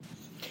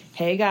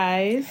Hey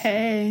guys.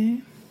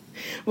 Hey.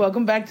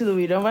 Welcome back to the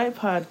We Don't Bite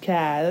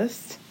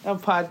podcast. A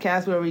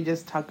podcast where we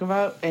just talk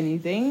about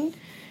anything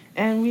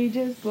and we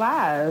just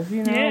laugh, we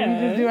just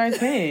do our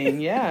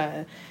thing.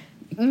 Yeah.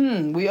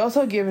 We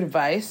also give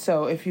advice,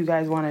 so if you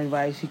guys want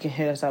advice, you can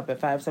hit us up at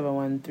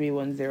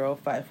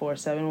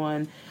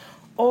 571-310-5471,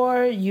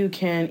 or you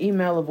can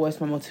email a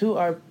voice memo to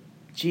our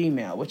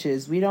Gmail, which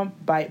is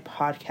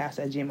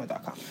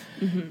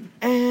wedon'tbitepodcast@gmail.com.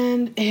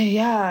 And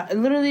yeah,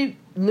 literally,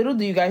 little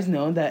do you guys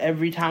know that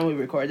every time we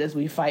record this,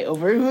 we fight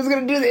over who's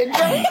gonna do the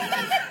intro.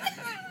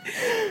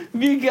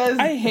 Because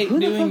I hate who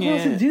doing the fuck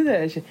wants to do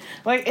that shit?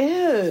 Like,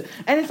 ew.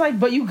 And it's like,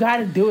 but you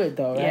gotta do it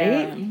though,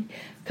 right?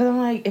 Because I'm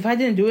like, if I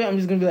didn't do it, I'm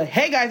just gonna be like,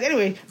 hey guys,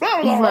 anyway,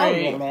 blah, blah, blah,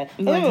 blah, blah,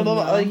 blah, blah,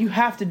 blah. Like, you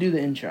have to do the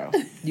intro.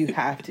 You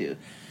have to.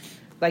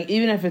 Like,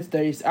 even if it's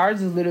 30,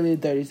 ours is literally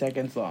 30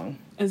 seconds long.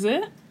 Is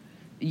it?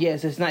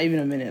 Yes, it's not even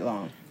a minute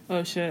long.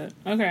 Oh shit.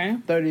 Okay.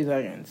 30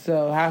 seconds.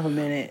 So half a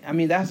minute. I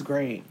mean, that's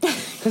great.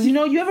 Because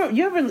you ever,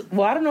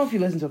 well, I don't know if you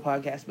listen to a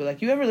podcast, but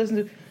like, you ever listen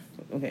to,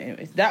 okay,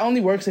 anyways, that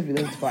only works if you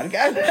listen to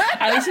podcasts.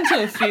 I listen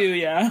to a few,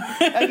 yeah.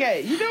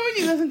 Okay, you know when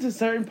you listen to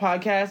certain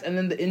podcasts and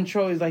then the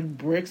intro is like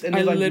bricks and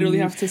I like literally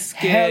have to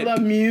skip hella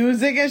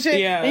music and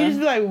shit? Yeah. And you just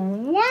be like,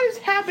 what is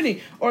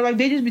happening? Or like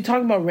they just be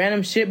talking about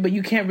random shit, but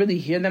you can't really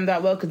hear them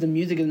that well because the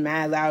music is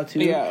mad loud too.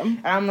 Yeah.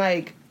 And I'm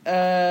like,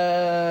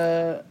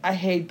 I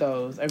hate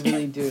those. I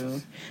really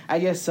do. I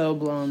get so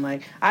blown.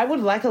 Like, I would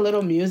like a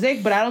little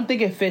music, but I don't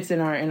think it fits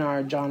in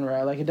our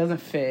genre. Like, it doesn't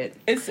fit.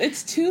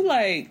 It's too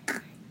like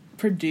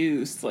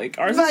produced. Like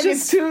ours Like,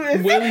 is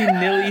just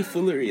willy-nilly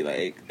foolery.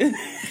 Like,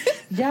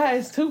 yeah,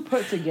 it's too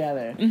put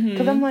together.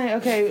 Because I'm like,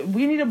 okay,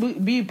 we need to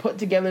be put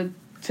together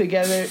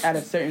at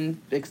a certain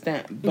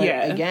extent.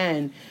 But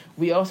again,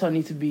 we also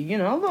need to be,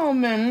 a little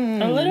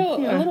man, a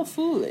little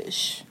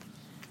foolish.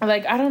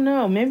 Like, I don't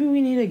know. Maybe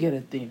we need to get a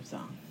theme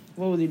song.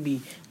 What would it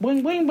be?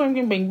 Boing, boing, boing,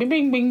 boing, boing,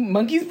 boing, boing.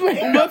 Monkeys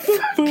playing. What the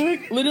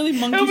fuck? Literally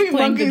monkeys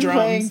playing the drums.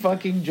 Playing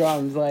fucking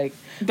drums. Like,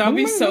 that'd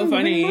be so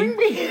funny. Boing,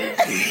 boing,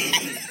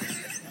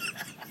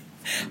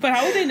 boing. But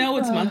how would they know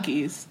it's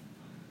monkeys?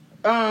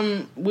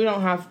 They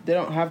don't have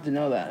to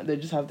know that. They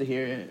just have to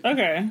hear it.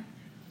 Okay.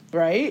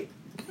 Right?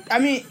 I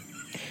mean,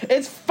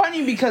 it's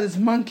funny because it's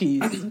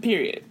monkeys.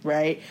 Period.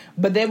 Right?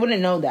 But they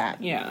wouldn't know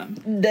that. Yeah.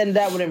 Then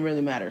that wouldn't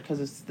really matter because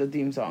it's the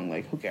theme song.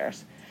 Like, who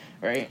cares?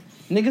 Right?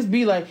 Niggas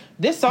be like,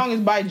 this song is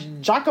by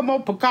Giacomo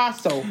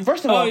Picasso.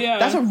 First of all,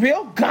 that's a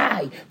real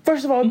guy.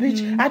 First of all,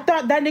 bitch, I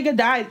thought that nigga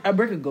died a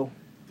brick ago.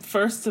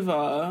 First of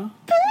all.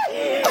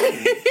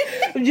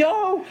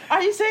 Yo,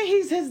 are you saying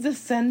he's his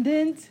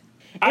descendant?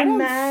 I don't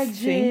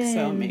think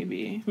so,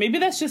 maybe. Maybe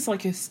that's just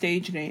like his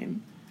stage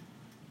name.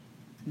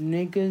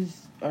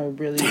 Niggas are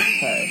really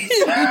depressed.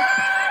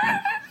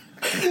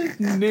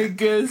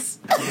 Niggas.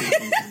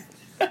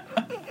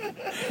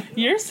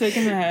 You're sick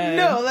in the head.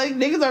 No, like,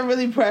 niggas are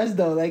really pressed,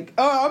 though. Like,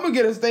 oh, I'm gonna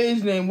get a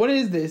stage name. What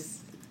is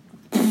this?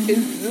 What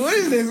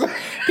is this?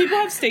 People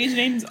have stage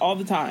names all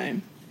the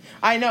time.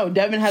 I know.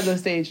 Devin has a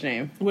stage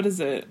name. What is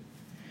it?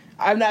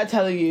 I'm not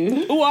telling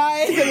you.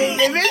 Why?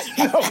 It makes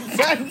no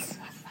sense.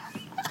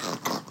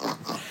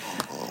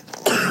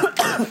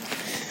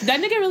 That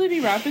nigga really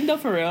be rapping, though,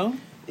 for real?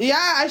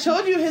 Yeah, I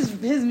showed you his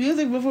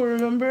music before,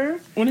 remember?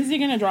 When is he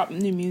gonna drop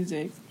new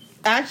music?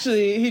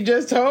 Actually, he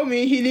just told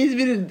me he needs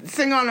me to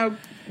sing on a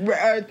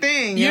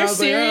thing. You're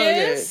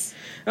serious?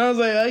 I was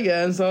like, I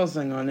guess I'll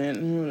sing on it.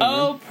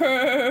 Oh,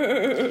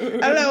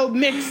 a little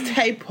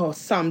mixtape or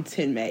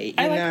something, mate.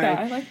 I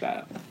like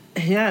that.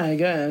 Yeah, I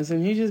guess.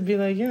 And you just be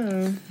like,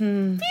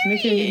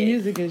 making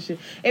music and shit.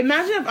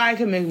 Imagine if I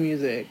could make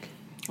music.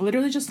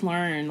 Literally just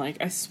learn, like,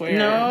 I swear.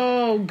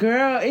 No,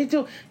 girl.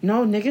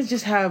 No, niggas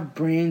just have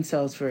brain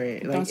cells for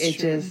it. Like, that's it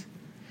true. just...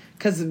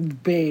 Because,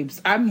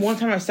 babes, one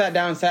time I sat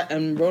down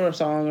and wrote a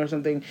song or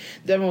something.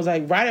 Devin was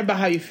like, write about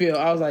how you feel.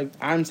 I was like,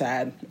 I'm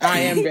sad.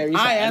 I am very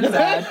sad. I am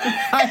sad.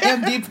 I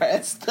am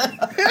depressed.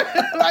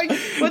 Like,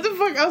 what the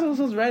fuck else am I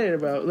supposed to write it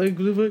about? Like,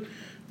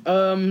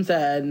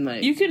 sad. And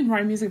like, you can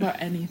write music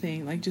about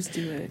anything. Like, just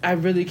do it. I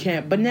really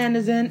can't.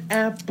 Bananas and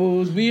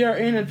apples. We are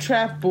in a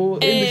trapple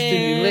in the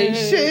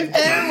stimulation.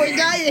 And we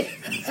got it.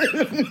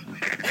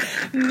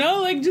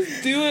 No, like,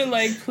 just do it.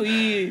 Like,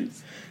 please.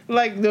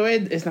 Like, the way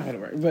it's not gonna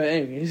work, but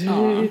anyways.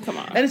 Oh, come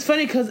on. And it's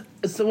funny because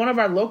one of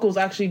our locals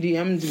actually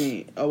DM'd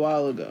me a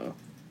while ago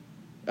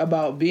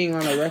about being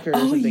on a record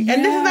or something. Yeah.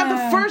 And this is not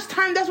the first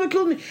time. That's what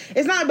killed me.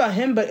 It's not about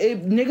him, but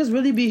niggas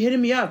really be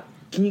hitting me up.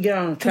 Can you get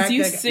on a track? Because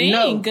you sing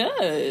no.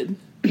 good.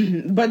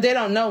 But they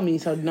don't know me,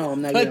 so no,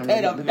 I'm not getting on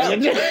They don't know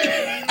you.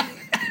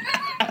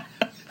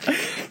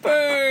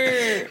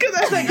 Because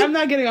I was like, I'm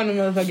not getting on the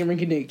motherfucking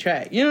Rinky Dink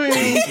track. You know what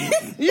I mean?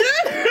 Yeah.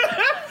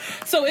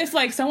 So if,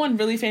 like, someone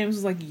really famous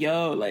was like,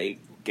 yo, like,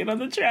 get on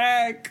the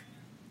track,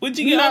 would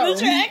you get on the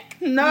track?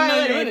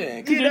 No, you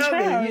wouldn't.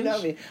 You know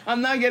me.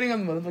 I'm not getting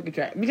on the motherfucking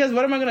track. Because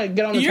what am I going to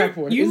get on the track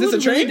for? You Is this a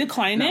train? really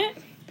decline it?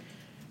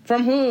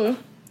 From who?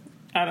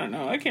 I don't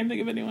know. I can't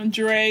think of anyone.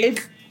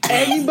 Drake.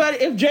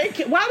 If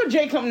Drake, why would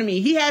Drake come to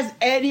me? He has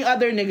any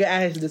other nigga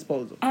at his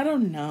disposal. I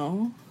don't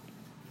know.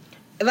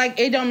 like,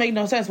 it don't make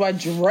no sense why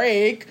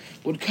Drake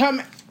would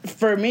come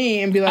for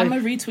me and be like, I'm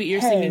gonna retweet your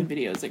singing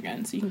videos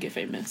again so you can get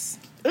famous.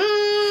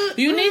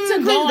 You need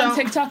to go on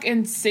TikTok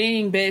and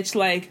sing, bitch.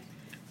 Like,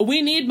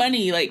 we need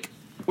money. Like,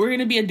 we're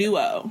gonna be a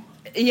duo.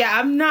 Yeah,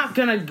 I'm not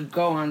gonna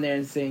go on there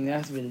and sing.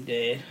 That's really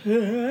dead.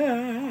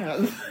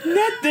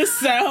 Not this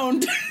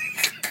sound.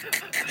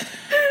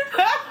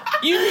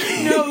 You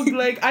know,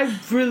 like, I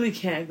really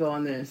can't go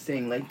on there and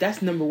sing. Like,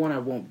 that's number one I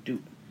won't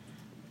do.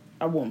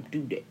 I won't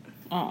do that.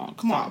 Oh,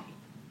 come on.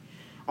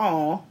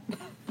 Oh.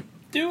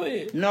 Do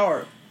it.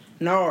 No.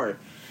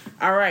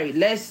 All right,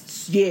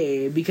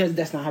 because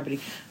that's not happening.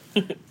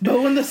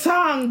 But when the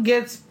song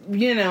gets,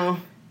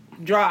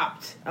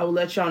 dropped, I will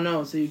let y'all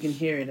know so you can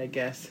hear it, I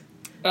guess.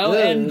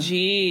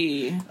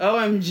 OMG.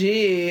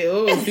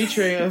 Ooh,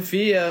 featuring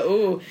Afia.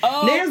 Ooh.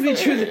 Oh. Niggas be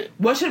choosing.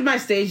 What should my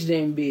stage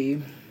name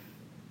be?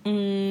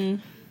 Why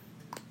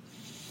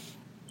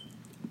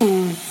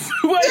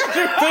should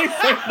they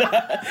say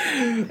that?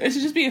 It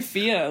should just be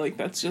Afia. Like,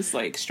 that's just,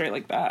 like, straight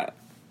like that.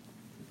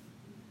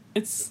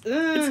 It's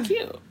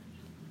cute.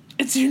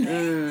 It's your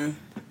name.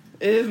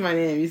 It is my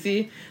name, you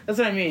see? That's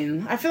what I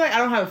mean. I feel like I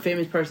don't have a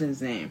famous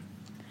person's name.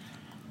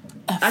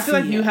 I feel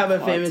like you have a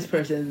famous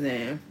person's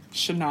name.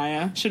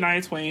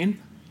 Shania Twain.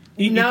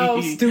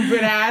 No,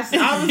 stupid ass.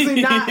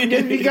 Obviously not.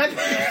 Just because.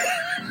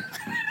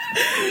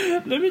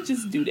 Let me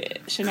just do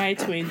that. Shania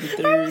Twain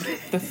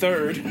the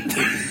third.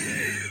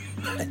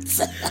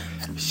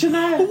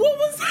 Shania. What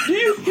was that? Do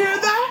you hear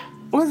that?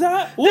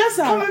 That's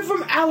coming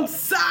from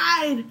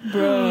outside.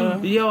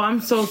 Bruh. Yo,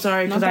 I'm so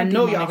sorry because I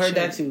know y'all heard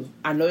that too.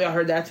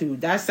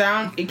 That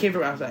sound, it came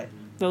from outside.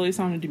 That really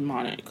sounded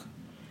demonic.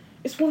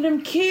 It's one of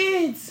them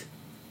kids.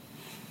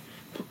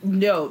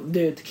 No,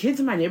 the kids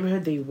in my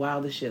neighborhood, they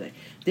wild as shit. Like,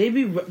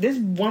 this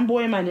one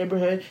boy in my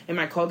neighborhood, in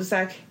my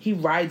cul-de-sac, he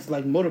rides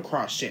like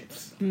motocross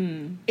shits.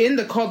 In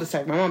the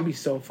cul-de-sac. My mom be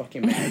so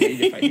fucking mad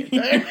if I get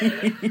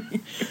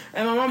that.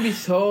 And my mom be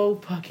so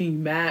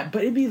fucking mad.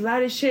 But it be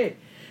loud as shit.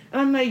 And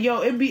I'm like,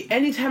 yo, it'd be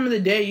any time of the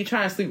day you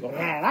trying to sleep. Like,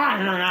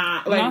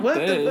 not what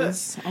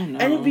this. the fuck? Oh, no.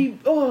 And it'd be,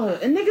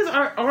 and niggas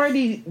are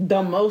already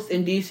the most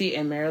in DC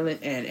and Maryland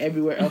and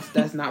everywhere else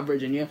that's not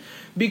Virginia.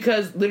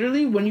 Because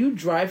literally, when you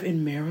drive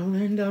in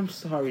Maryland, I'm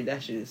sorry,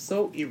 that shit is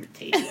so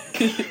irritating.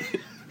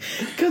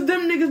 Because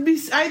them niggas be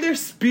either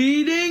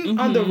speeding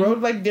on the road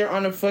like they're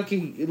on a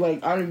fucking,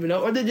 like, I don't even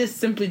know, or they just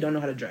simply don't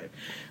know how to drive.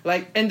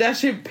 Like, and that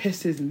shit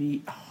pisses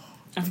me off.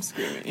 I'm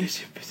screaming. That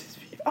shit pisses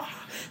me off.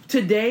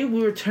 Today,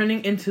 we were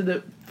turning into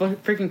the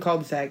freaking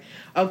cul-de-sac.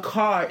 A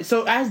car,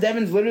 so as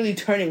Devin's literally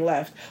turning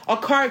left, a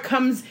car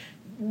comes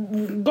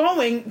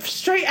going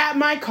straight at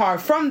my car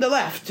from the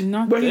left.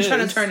 Where he's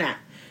trying to turn at.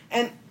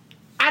 And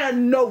out of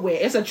nowhere,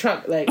 it's a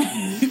truck, like...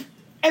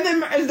 And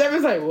then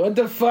Devin's like, what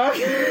the fuck?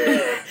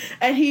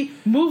 And he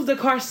moves the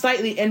car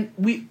slightly, and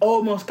we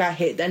almost got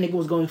hit. That nigga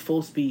was going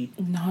full speed.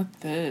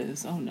 Not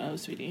this. Oh, no,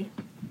 sweetie.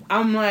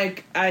 I'm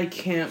like, I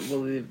can't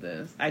believe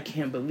this.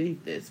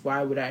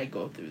 Why would I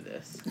go through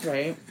this,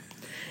 right?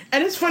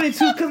 And it's funny,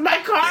 too, because my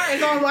car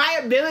is on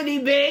liability,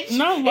 bitch.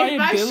 No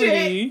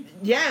liability.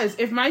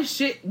 If my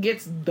shit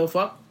gets the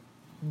fuck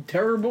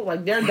terrible,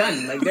 like, they're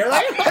done. Like, they're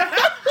like...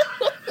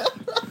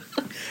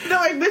 They're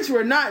like, bitch,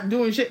 we're not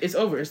doing shit. It's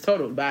over. It's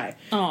total. Bye.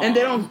 Aww. And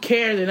they don't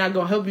care. They're not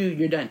going to help you.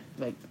 You're done.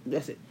 Like,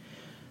 that's it.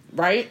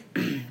 Right?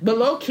 But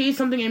low-key,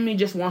 something in me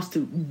just wants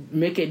to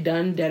make it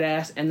done, dead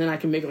ass, and then I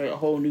can make, like, a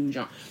whole new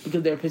jump.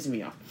 Because they're pissing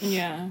me off.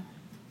 Yeah.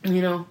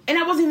 You know? And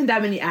it wasn't even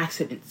that many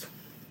accidents.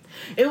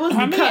 It was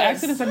How many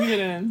accidents have you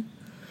been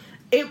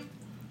in?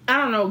 I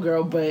don't know,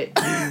 girl, but...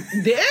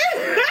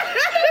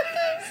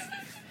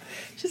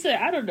 She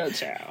said, I don't know,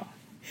 child.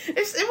 It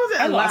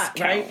wasn't a lot,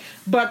 right?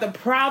 But the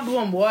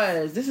problem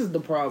was... This is the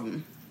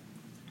problem.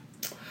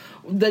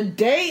 The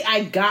day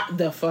I got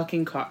the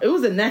fucking car... It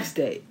was the next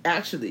day,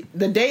 actually.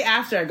 The day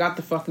after I got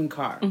the fucking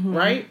car,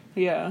 right?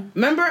 Yeah.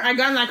 Remember I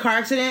got in that car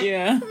accident?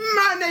 Yeah.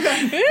 My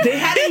nigga, they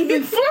hadn't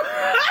even...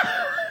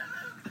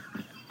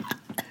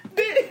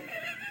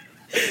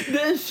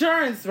 The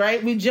insurance,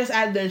 right? We just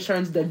added the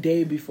insurance the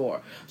day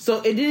before. So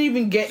it didn't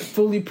even get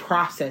fully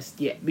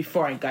processed yet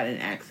before I got in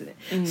an accident.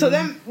 So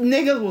them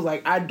niggas was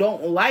like, I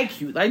don't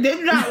like you. Like, they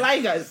do not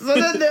like us. So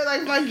then they're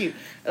like, fuck you.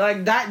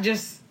 Like, that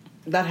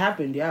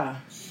happened, yeah.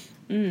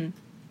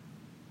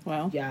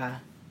 Well. Yeah,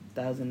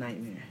 that was a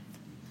nightmare.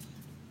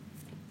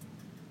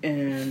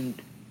 And...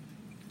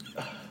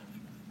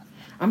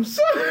 I'm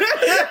sorry.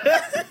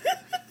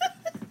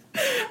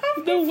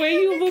 The way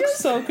you look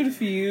so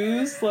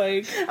confused,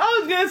 like... I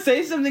was gonna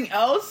say something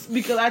else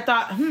because I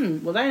thought,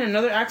 was I in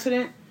another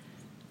accident?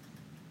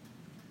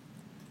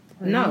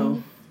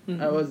 No,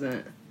 I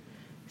wasn't.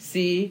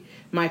 See,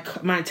 my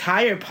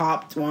tire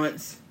popped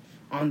once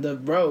on the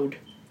road,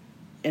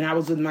 and I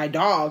was with my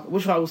dog,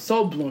 which I was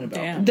so blown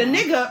about. Damn, the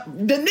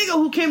nigga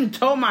who came to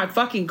tow my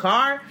fucking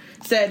car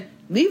said,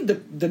 leave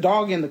the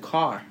dog in the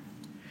car.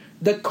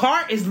 The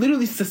car is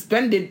literally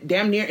suspended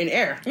damn near in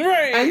air.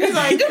 Right. And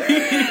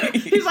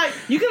he's like,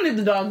 you can leave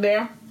the dog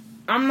there.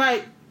 I'm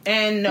like,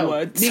 And no,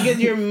 what? Because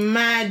you're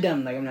mad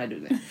dumb. Like, I'm not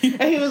doing that.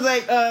 And he was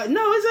like,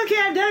 no, it's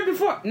okay. I've done it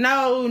before.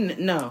 No.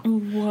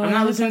 What? I'm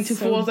not listening to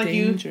fools like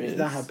you. Dangerous. It's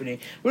not happening.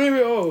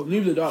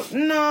 Leave the dog.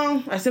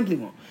 No, I simply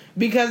won't.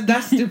 Because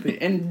that's stupid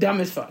and dumb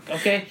as fuck,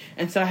 okay?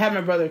 And so I had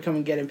my brother come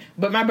and get him.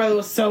 But my brother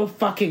was so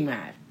fucking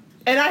mad.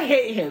 And I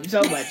hate him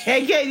so much.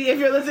 Hey, Katie, if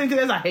you're listening to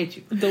this, I hate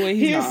you. The way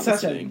he's not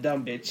such listening. a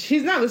dumb bitch.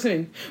 He's not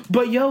listening.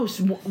 But yo,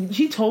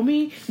 he told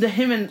me that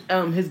him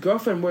and his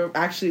girlfriend were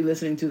actually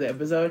listening to the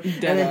episode.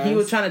 And then he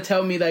was trying to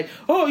tell me, like,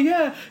 oh,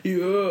 yeah,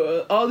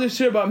 all this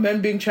shit about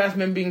men being trash.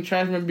 And I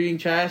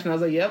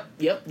was like, yep.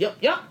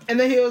 And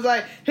then he was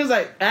like,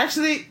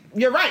 actually,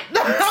 you're right.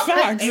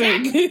 Facts.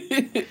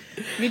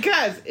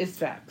 Because it's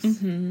facts.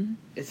 Mm-hmm.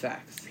 It's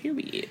facts.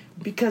 Period.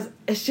 Because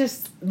it's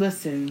just,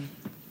 listen,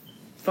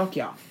 fuck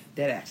y'all.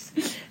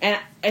 Deadass. And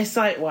it's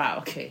like, wow,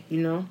 okay,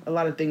 a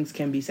lot of things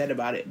can be said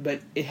about it, but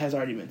it has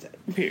already been said.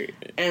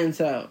 Period. And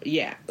so,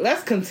 yeah,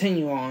 let's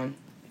continue on.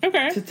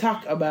 Okay. To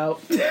talk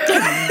about...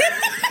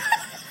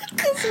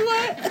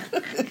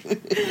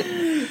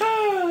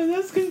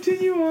 let's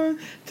continue on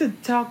to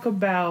talk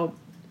about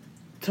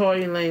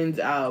Tory Lanez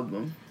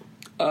album.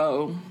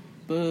 Oh.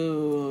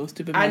 Boo.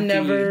 Stupid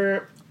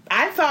monkey.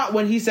 I thought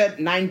when he said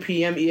 9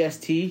 p.m.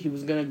 EST, he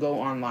was going to go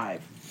on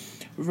live.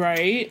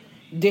 Right.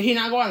 Did he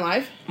not go on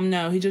live?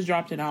 No, he just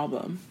dropped an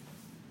album.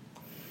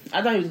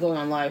 I thought he was going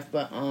on live,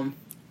 but,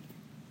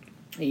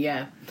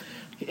 yeah.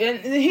 And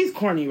he's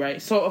corny,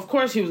 right? So, of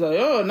course, he was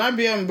like, 9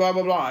 p.m., blah,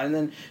 blah, blah. And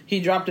then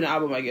he dropped an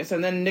album, I guess.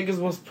 And then niggas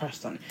was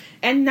pressed on it.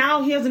 And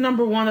now he has a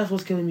number one. That's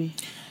what's killing me.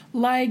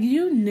 Like,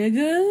 you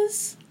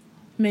niggas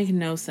make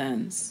no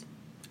sense.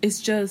 It's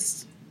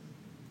just...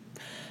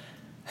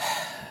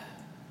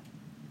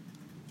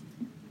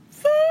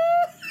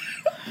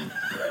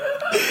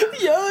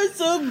 Y'all are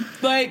so,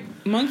 like,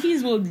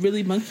 monkeys will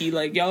really monkey.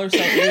 Like, y'all are so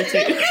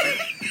irritating.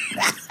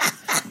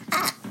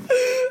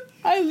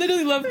 I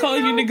literally love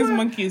calling you niggas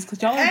monkeys because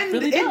y'all are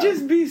really dumb. And it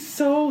just be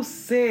so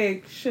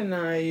sick,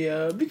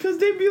 Shania, because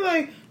they be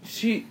like,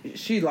 she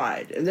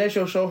lied, and then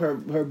she'll show her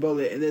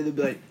bullet, and then they'll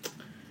be like,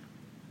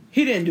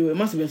 he didn't do it. It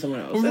must have been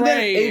someone else. And then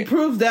it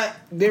proves that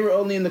they were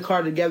only in the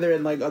car together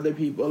and like other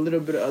people, a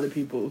little bit of other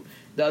people.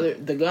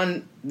 The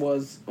gun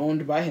was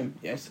owned by him,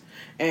 yes.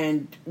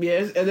 And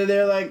then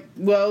they're like,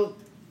 well,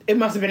 it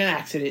must have been an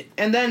accident.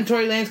 And then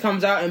Tory Lanez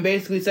comes out and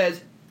basically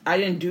says, I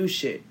didn't do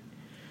shit.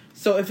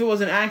 So if it was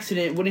an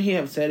accident, wouldn't he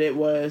have said it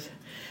was?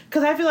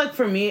 Because I feel like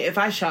for me, if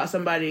I shot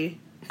somebody,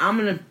 I'm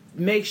going to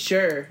make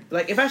sure,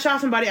 like, if I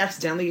shot somebody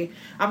accidentally,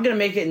 I'm going to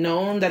make it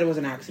known that it was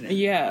an accident.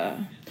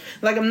 Yeah.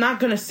 Like, I'm not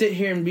going to sit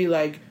here and be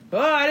like, oh,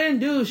 I didn't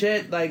do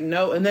shit. Like,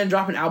 no. And then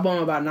drop an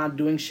album about not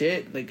doing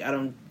shit. Like, I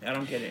don't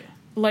get it.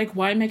 Like,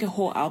 why make a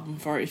whole album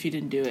for it if you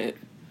didn't do it?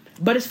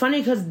 But it's funny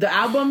because the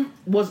album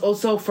was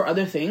also for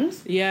other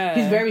things. Yeah.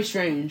 He's very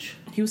strange.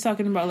 He was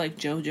talking about, like,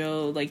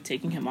 JoJo, like,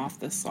 taking him off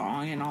the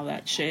song and all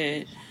that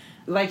shit.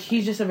 Like,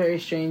 he's just a very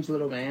strange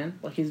little man.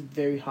 Like, he's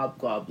very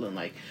hobgoblin.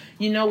 Like,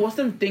 what's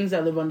them things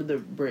that live under the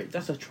bridge?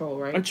 That's a troll,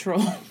 right? A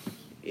troll.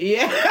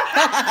 Yeah.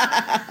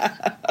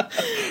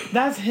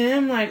 That's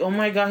him. Like, oh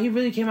my god, he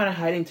really came out of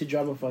hiding to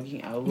drop a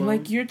fucking album.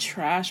 Like, you're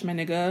trash, my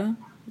nigga.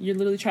 You're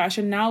literally trash.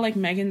 And now, like,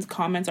 Megan's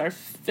comments are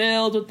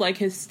filled with, like,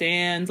 his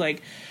stands,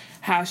 like,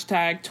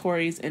 hashtag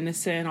Tory's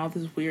innocent, all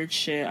this weird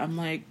shit. I'm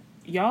like,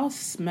 y'all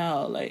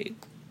smell, like...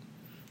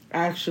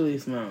 Actually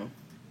smell.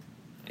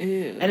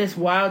 Ew. And it's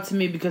wild to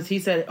me because he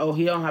said,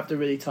 he don't have to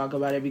really talk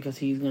about it because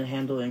he's gonna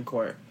handle it in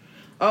court.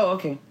 Oh,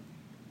 okay.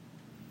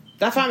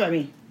 That's fine by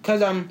me.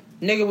 Because,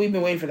 nigga, we've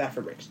been waiting for that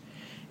for bricks.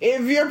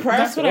 If you're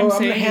pressed, I'm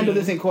gonna handle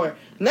this in court.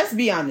 Let's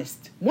be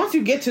honest. Once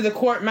you get to the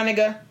court, my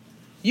nigga,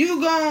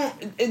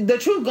 the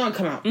truth gonna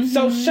come out. Mm-hmm.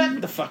 So shut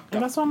the fuck up.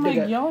 And that's why I'm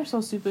like, y'all are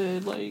so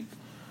stupid. Like,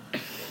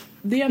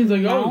 the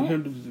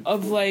amount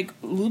of, like,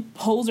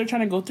 loopholes they're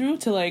trying to go through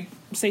to, like,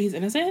 say he's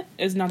innocent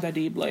is not that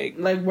deep. Like,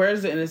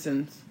 where's the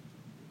innocence?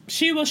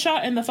 She was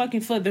shot in the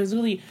fucking foot. There's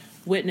really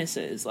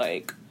witnesses.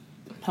 Like,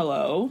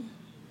 hello?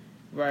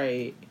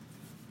 Right.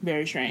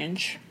 Very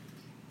strange.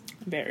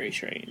 Very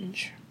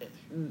strange.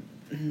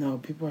 No,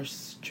 people are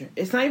strange.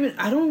 It's not even...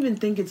 I don't even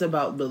think it's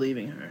about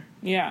believing her.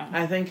 Yeah.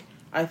 I think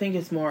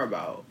it's more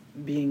about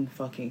being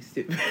fucking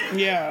stupid.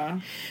 Yeah.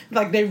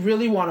 Like, they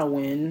really want to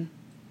win.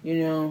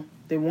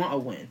 They want a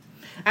win.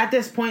 At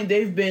this point,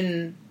 they've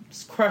been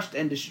crushed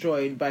and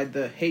destroyed by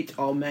the hate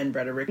all men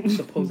rhetoric,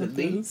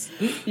 supposedly.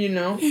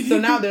 So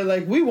now they're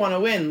like, we want to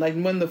win. Like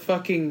when the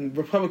fucking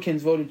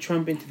Republicans voted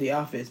Trump into the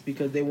office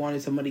because they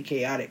wanted somebody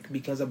chaotic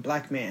because a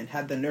black man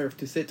had the nerve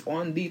to sit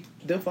on the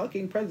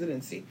fucking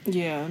presidency.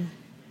 Yeah.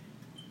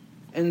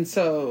 And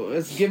so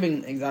it's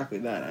giving exactly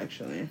that,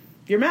 actually.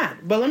 You're mad.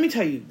 But let me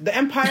tell you, the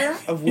empire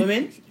of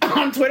women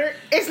on Twitter,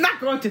 it's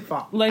not going to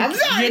fall. Like,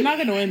 you're not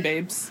going to win,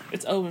 babes.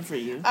 It's over for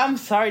you. I'm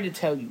sorry to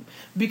tell you.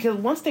 Because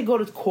once they go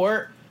to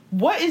court,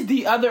 what is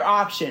the other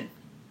option?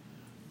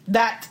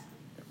 That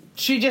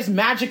she just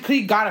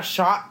magically got a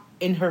shot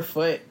in her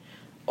foot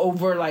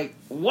over, like,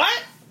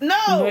 what? No!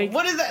 Like,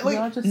 what is that?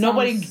 Like, just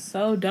nobody...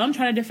 so dumb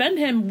trying to defend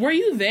him. Were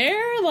you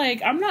there?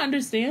 Like, I'm not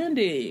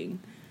understanding.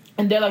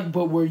 And they're like,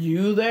 but were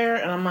you there?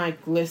 And I'm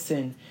like,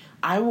 listen,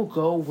 I will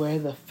go where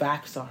the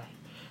facts are.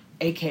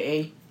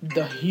 AKA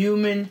the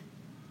human...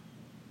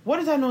 What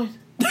is that noise?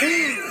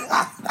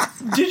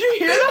 Did you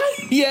hear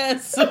that?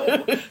 Yes.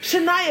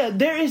 Shania,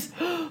 there is...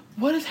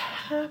 What is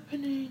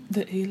happening?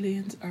 The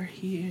aliens are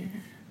here.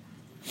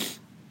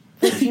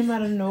 They came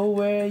out of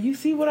nowhere. You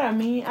see what I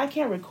mean? I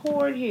can't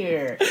record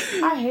here.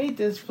 I hate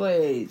this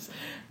place.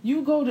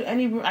 You go to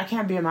any room. I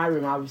can't be in my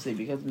room, obviously,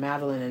 because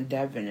Madeline and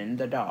Devin and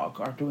the dog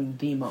are doing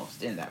the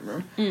most in that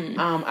room.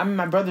 I'm in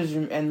my brother's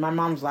room, and my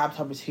mom's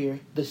laptop is here.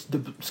 The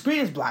screen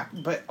is black,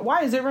 but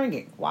why is it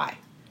ringing? Why?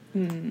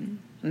 I'm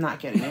not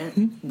getting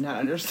it. Not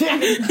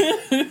understanding.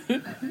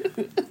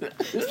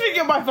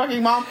 Speaking of my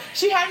fucking mom,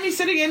 she had me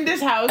sitting in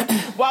this house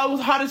while it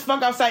was hot as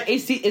fuck outside.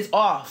 AC is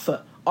off.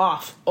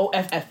 Off.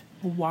 OFF.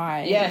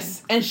 Why?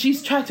 Yes. And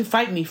she's tried to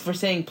fight me for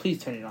saying,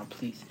 please turn it on,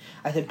 please.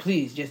 I said,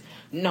 please, just...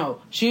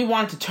 No. She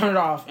wanted to turn it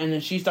off, and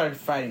then she started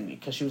fighting me,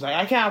 because she was like,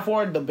 I can't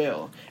afford the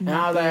bill. And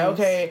I was like,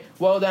 okay,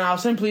 well, then I'll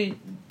simply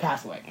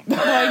pass away.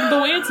 Like,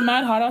 the way it's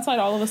mad hot outside,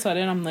 all of a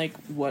sudden, I'm like,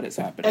 what is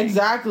happening?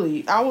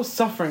 Exactly. I was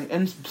suffering.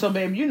 And so,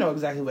 babe, you know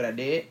exactly what I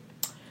did.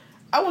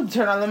 I went to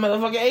turn on the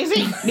motherfucking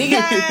AC.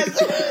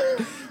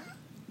 Because...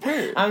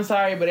 I'm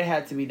sorry, but it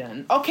had to be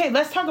done. Okay,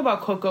 let's talk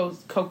about Coco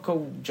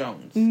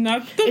Jones.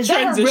 Not the Is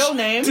that her real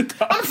name?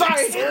 I'm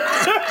sorry.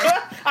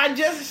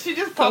 She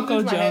just popped Coco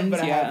into my Jones, head, but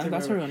I had to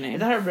that's her real name. Is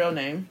that her real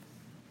name?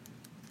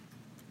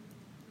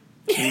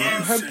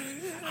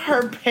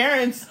 her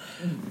parents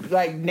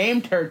like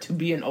named her to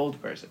be an old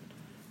person.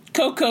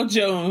 Coco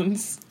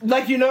Jones.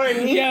 Like, you know what I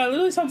mean? Yeah, it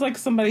literally sounds like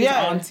somebody's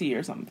auntie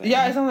or something.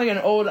 Yeah, it sounds like an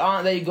old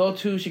aunt that you go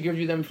to. She gives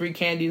you them free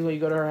candies when you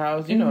go to her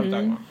house. You know what I'm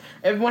talking about.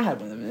 Everyone has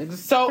one of them.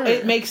 So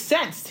it makes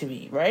sense to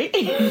me, right?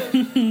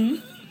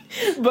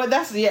 But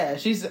that's,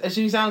 she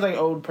sounds like an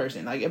old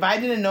person. Like, if I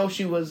didn't know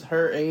she was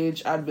her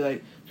age, I'd be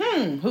like,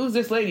 who's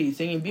this lady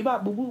singing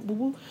bebop, boo boo, boo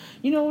boo?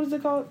 You know, what is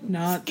it called?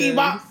 Not Ski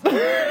bop.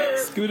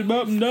 Scooty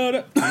bop,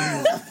 nada.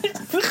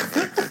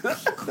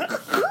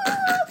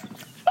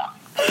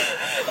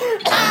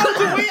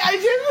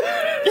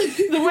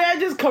 The way I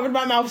just covered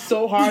my mouth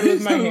so hard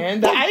with my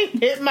hand that I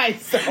hit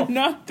myself.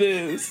 Not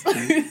this.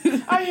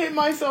 I hit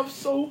myself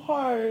so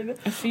hard.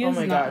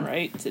 Afia's not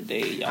right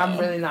today, y'all. I'm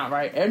really not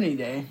right any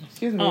day.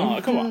 Excuse me. Oh,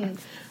 come on.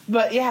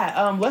 But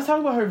yeah, let's talk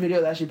about her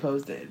video that she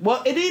posted.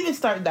 Well, it didn't even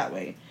start that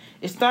way.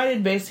 It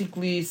started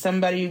basically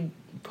somebody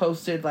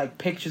posted like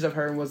pictures of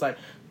her and was like,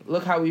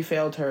 look how we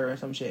failed her or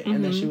some shit.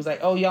 And then she was like,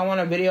 oh, y'all want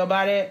a video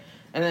about it?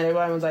 And then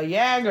everybody was like,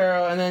 yeah,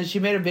 girl. And then she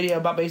made a video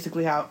about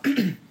basically how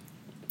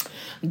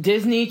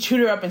Disney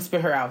chewed her up and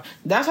spit her out.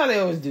 That's how they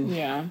always do.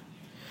 Yeah.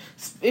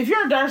 If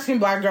you're a dark-skinned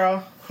black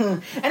girl,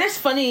 and it's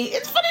funny to me,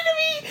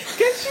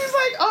 because she's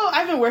like, oh,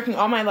 I've been working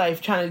all my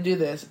life trying to do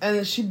this.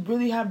 And she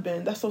really have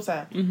been. That's so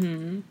sad.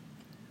 Mm-hmm.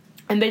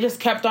 And they just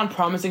kept on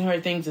promising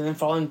her things and then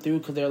following through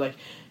because they're like,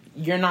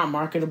 you're not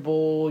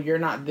marketable, you're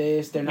not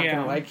this, they're not going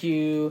to like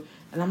you.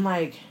 And I'm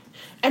like,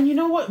 and you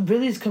know what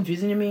really is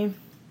confusing to me?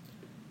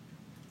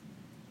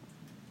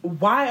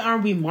 Why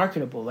aren't we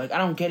marketable? Like, I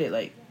don't get it.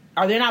 Like,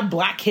 are there not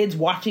black kids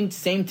watching the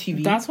same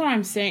TV? That's what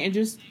I'm saying.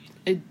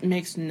 It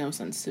makes no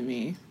sense to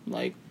me.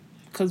 Like,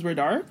 because we're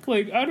dark?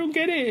 Like, I don't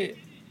get it.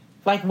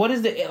 Like, what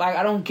is the... Like,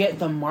 I don't get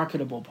the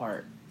marketable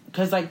part.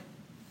 Because, like,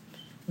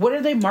 what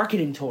are they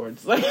marketing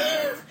towards? Like,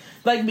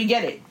 like, we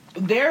get it.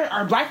 There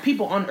are black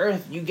people on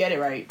Earth. You get it,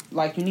 right?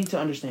 Like, you need to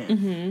understand.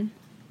 Mm-hmm.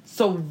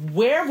 So,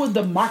 where would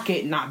the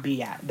market not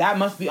be at? That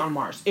must be on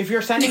Mars. If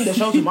you're sending the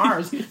show to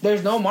Mars,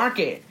 there's no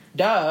market.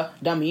 Duh,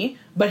 dummy.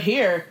 But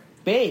here,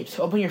 babes,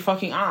 open your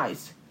fucking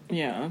eyes.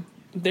 Yeah.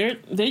 They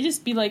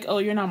just be like, oh,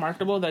 you're not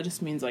marketable. That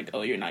just means, like,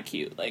 oh, you're not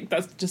cute. Like,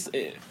 that's just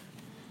it.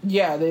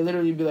 Yeah, they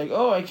literally be like,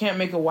 oh, I can't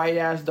make a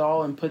white-ass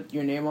doll and put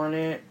your name on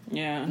it.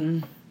 Yeah.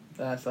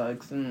 That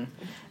sucks. And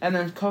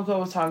then Coco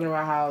was talking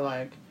about how,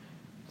 like,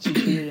 she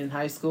cheated in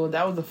high school.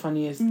 That was the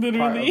funniest part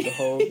of the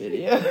whole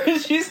video.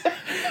 She said,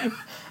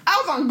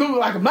 I was on Google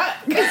like a mutt.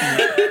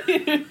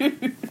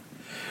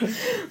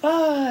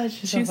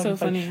 She's so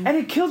funny. And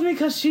it kills me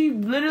because she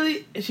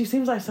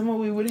seems like someone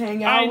we would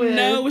hang out with. I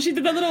know. When she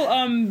did that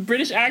little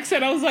British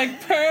accent, I was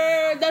like,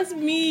 purr, that's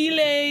me,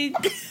 like.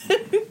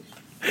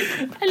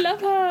 I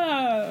love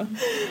her.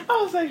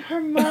 I was like,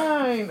 her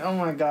mind. Oh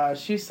my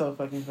gosh, she's so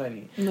fucking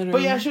funny. Literally.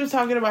 But yeah, she was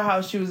talking about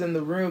how she was in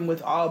the room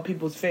with all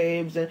people's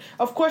faves, and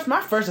of course, my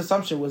first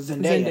assumption was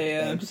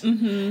Zendaya.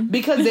 Mm-hmm.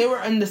 Because they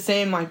were in the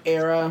same like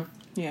era.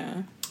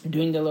 Yeah.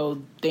 Doing the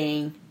little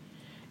thing.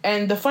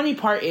 And the funny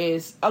part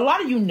is, a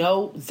lot of you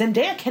know,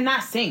 Zendaya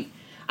cannot sing.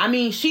 I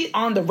mean, she's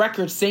on the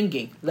record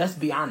singing. Let's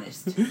be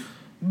honest.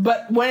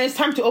 But when it's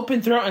time to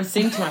open throat and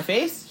sing to my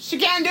face, she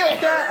can't do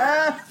it.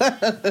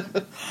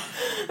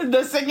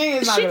 The singing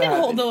is not she can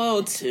hold the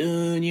little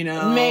tune, you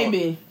know.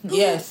 Maybe,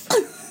 yes.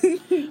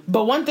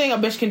 But one thing a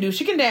bitch can do,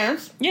 she can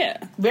dance. Yeah.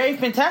 Very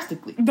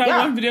fantastically. That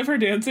one video of her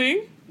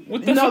dancing?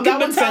 With the fucking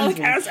metallic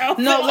ass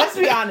outfit. No, let's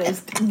be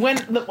honest.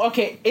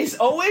 It's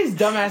always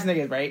dumbass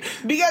niggas, right?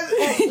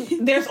 Because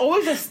there's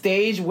always a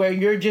stage where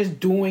you're just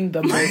doing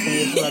the most in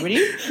your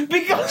celebrity.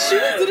 Because she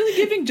was literally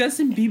giving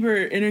Justin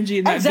Bieber energy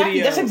in that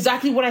video. That's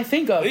exactly what I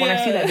think of when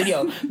I see that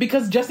video.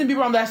 Because Justin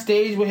Bieber on that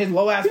stage with his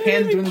low ass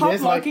pants doing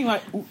this, like,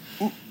 ooh,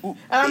 ooh, ooh.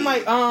 And I'm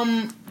like,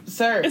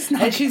 sir,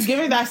 and she's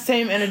giving that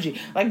same energy.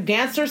 Like,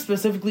 dancers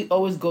specifically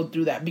always go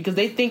through that because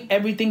they think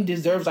everything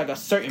deserves like a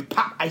certain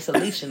pop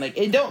isolation. Like,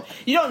 you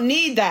don't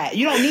need that.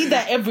 You don't need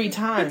that every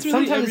time. Really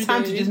sometimes it's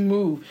time to just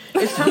move.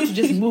 It's time to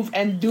just move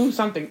and do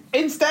something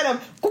instead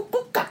of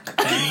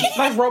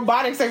like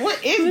robotics. Like,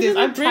 what is this?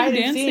 I'm tired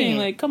of seeing it.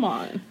 Like, come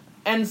on.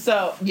 And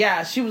so,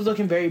 yeah, she was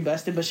looking very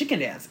busted, but she can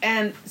dance.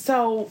 And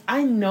so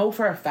I know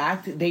for a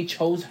fact they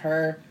chose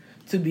her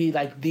to be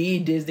like the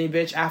Disney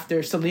bitch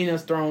after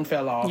Selena's throne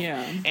fell off.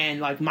 Yeah.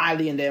 And like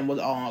Miley and them was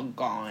all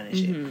gone and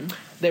shit.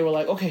 They were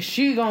like, okay,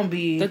 she gonna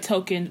be the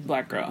token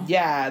black girl.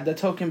 Yeah, the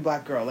token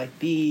black girl, like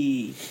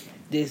the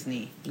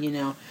Disney, you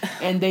know.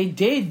 And they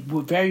did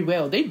very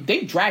well. They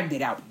dragged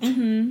it out.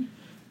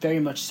 Very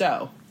much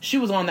so. She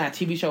was on that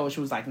TV show when she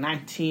was like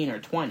 19 or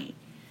 20.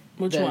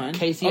 Which one?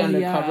 Casey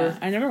Undercover. Yeah.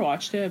 I never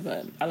watched it,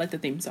 but I like the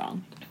theme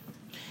song.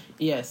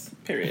 Yes.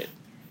 Period.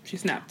 She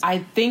snapped. I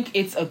think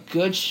it's a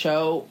good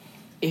show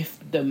if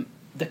the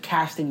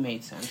casting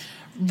made sense.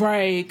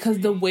 Right, because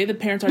the way the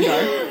parents are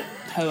dark.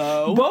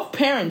 Hello? Both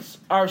parents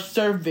are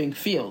serving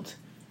field,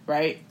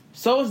 right?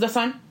 So is the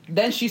son.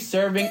 Then she's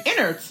serving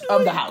innards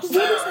of the house.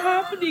 What is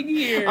happening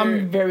here?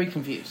 I'm very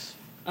confused.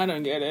 I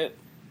don't get it.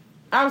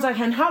 I was like,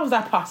 and how is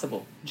that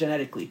possible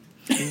genetically?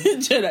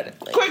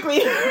 Genetically.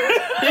 Quickly.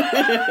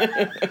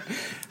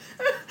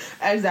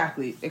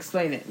 Exactly.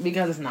 Explain it.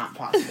 Because it's not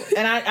possible.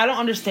 And I don't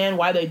understand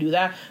why they do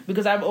that.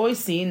 Because I've always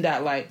seen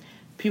that, like,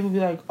 people be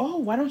like, oh,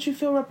 why don't you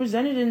feel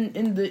represented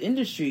in the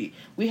industry?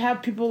 We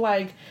have people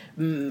like,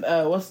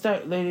 what's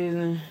that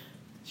lady?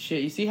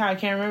 Shit, you see how I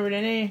can't remember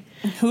their name?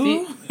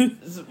 Who?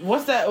 See,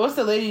 what's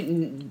the lady?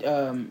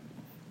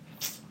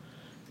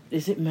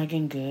 Is it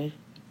Megan Good?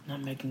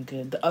 Not Megan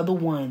Good. The other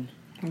one.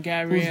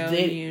 Gabrielle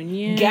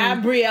Union.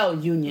 Gabrielle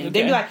Union. Okay.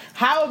 They'd be like,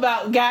 how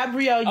about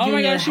Gabrielle Union? Oh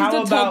my gosh, she's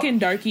the token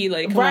darky.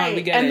 Like, come on,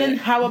 we get and it. then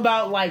how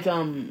about like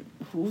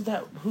who's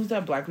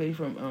that black lady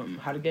from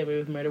How to Get Away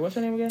with Murder? What's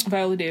her name again?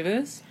 Viola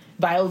Davis.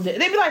 They'd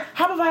be like,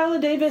 how about Viola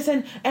Davis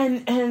and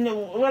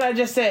what I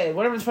just said,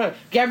 whatever it's for,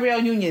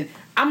 Gabrielle Union.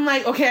 I'm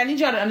like, okay, I need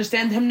y'all to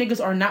understand them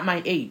niggas are not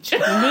my age.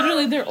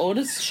 Literally, they're old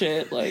as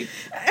shit. Like,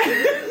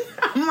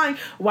 I'm like,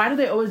 why do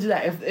they always do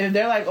that? If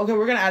they're like, okay,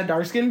 we're gonna add a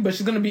dark skin, but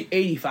she's gonna be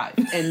 85,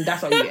 and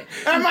that's all you get.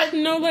 And I'm like,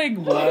 no, like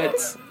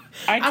what?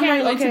 I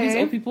can't relate to these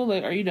old people.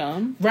 Like, are you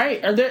dumb?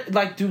 Right? Are there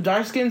like, do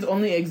dark skins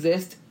only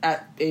exist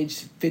at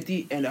age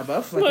 50 and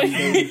above? Like,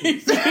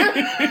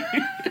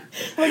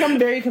 I'm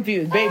very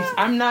confused, babes.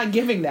 I'm not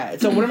giving that.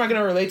 So what am I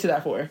gonna relate to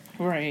that for?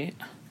 Right.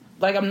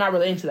 Like, I'm not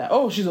relating to that.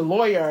 Oh, she's a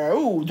lawyer.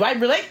 Ooh, do I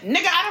relate?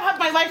 Nigga, I don't have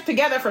my life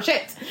together for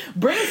shit.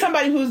 Bring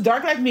somebody who's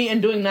dark like me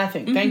and doing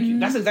nothing. Thank you.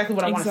 That's exactly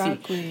what I want to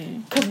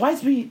see. Because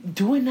whites be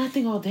doing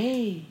nothing all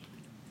day.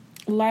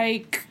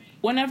 Like,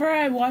 whenever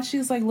I watch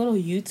these, like, little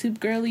YouTube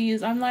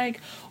girlies, I'm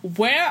like,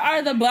 where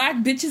are the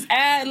black bitches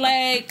at?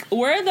 Like,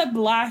 where are the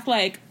black,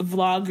 like,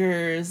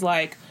 vloggers,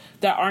 like,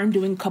 that aren't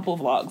doing couple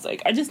vlogs?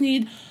 Like, I just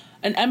need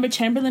an Emma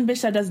Chamberlain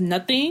bitch that does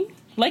nothing,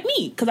 like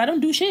me, because I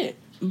don't do shit.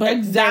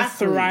 But they're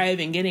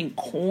thriving, getting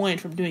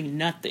coined from doing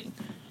nothing.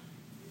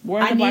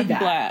 Where are the black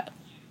people at?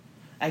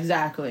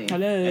 Exactly.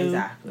 Hello.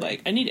 Exactly.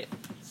 Like, I need it.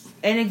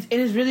 And it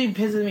is really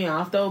pissing me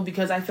off, though,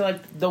 because I feel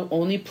like the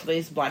only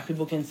place black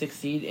people can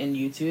succeed in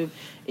YouTube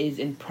is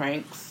in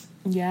pranks.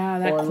 Yeah,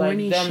 that or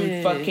corny like them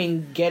shit.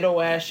 Fucking ghetto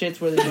ass shits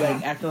where they be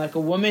like acting like a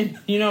woman.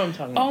 You know what I'm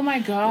talking about? Oh my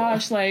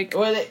gosh, like,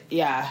 or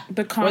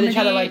the comedy or they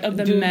try to, like, of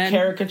the do men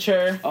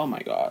caricature. Oh my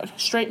god,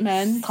 straight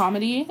men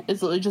comedy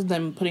is literally just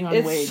them putting on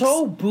wigs. It's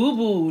so boo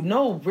boo.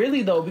 No,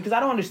 really though, because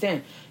I don't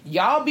understand.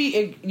 Y'all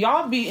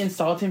be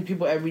insulting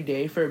people every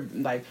day for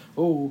like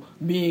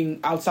being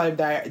outside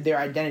of their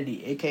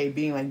identity, aka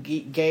being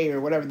like gay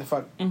or whatever the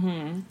fuck.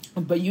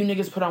 Mm-hmm. But you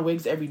niggas put on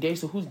wigs every day,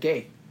 so who's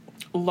gay?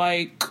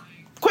 Like.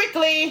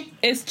 Quickly,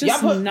 it's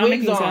just y'all put not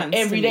wigs making on sense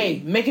every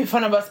day, making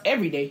fun of us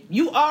every day.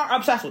 You are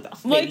obsessed with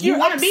us. Like, you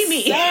want to be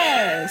me.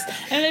 And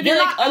they'd be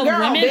like, oh, girl,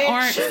 women bitch.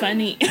 Aren't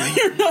funny.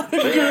 You're not a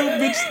girl,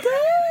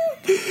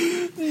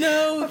 bitch.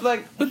 No.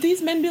 Like, but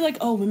these men be like,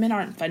 oh, women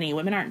aren't funny.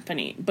 Women aren't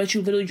funny. But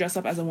you literally dress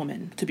up as a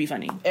woman to be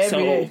funny.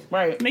 Every day.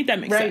 Right. Make that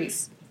make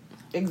sense.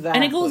 Exactly.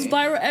 And it goes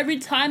viral every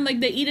time.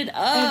 Like, they eat it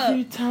up.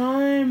 Every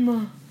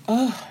time.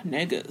 Ugh,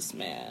 niggas,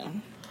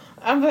 man.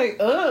 I'm like,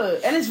 ugh.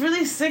 And it's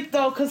really sick,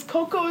 though, because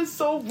Coco is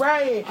so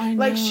right. I know.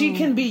 Like, you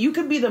can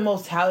be the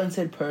most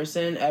talented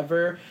person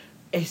ever.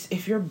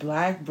 If you're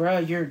black,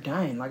 bruh, you're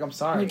done. Like, I'm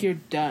sorry. Like, you're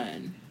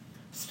done.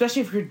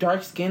 Especially if you're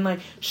dark skinned. Like,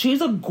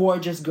 she's a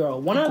gorgeous girl.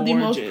 One of the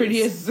most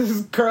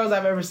prettiest girls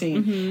I've ever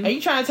seen. Mm-hmm. And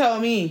you trying to tell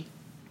me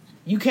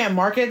you can't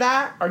market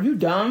that? Are you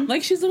dumb?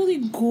 Like, she's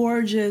literally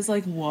gorgeous.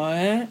 Like,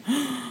 what?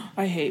 I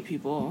I hate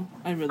people.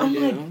 I really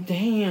do. Like,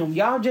 damn,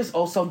 y'all just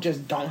also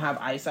just don't have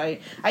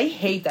eyesight. I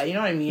hate that. You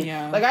know what I mean?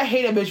 Yeah. Like, I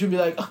hate a bitch who'd be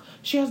like, oh,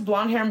 she has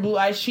blonde hair and blue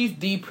eyes. She's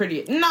the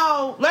prettiest.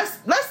 No, let's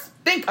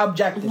think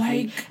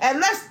objectively, and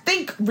let's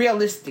think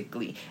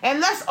realistically, and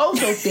let's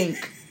also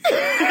think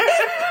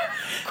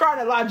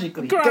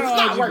chronologically. Because it's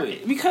not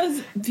working.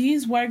 Because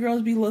these white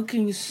girls be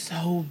looking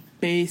so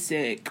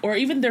basic, or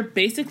even they're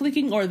basic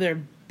looking, or they're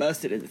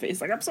busted in the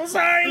face. Like, I'm so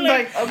sorry.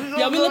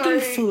 Y'all be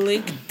looking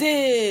flicked.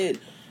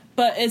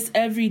 But it's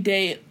every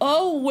day.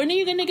 Oh, when are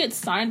you gonna get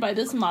signed by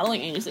this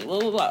modeling agency? Blah,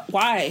 blah, blah.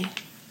 Why?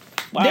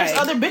 There's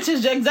other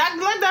bitches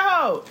exactly like that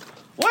hoe.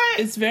 What?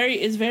 It's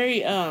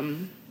very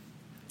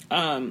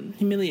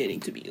humiliating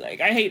to me. Like,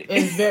 I hate it.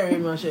 It very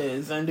much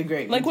is, and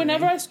degrading. Like,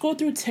 whenever I scroll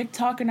through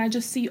TikTok and I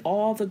just see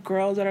all the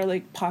girls that are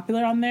like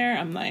popular on there,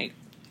 I'm like,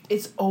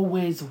 it's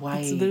always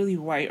white. It's literally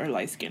white or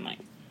light skin, like.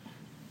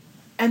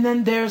 And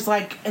then there's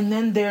like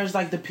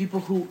the people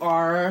who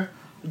are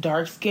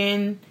dark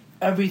skin.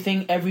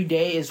 Everything every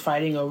day is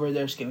fighting over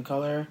their skin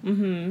color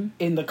in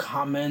the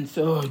comments.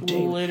 Oh,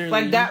 damn. Literally.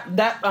 Like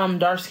that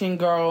dark skinned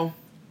girl.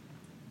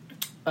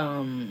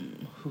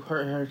 Who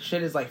her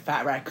shit is like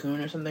Fat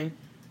Raccoon or something.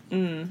 I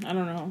don't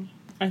know.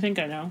 I think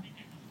I know.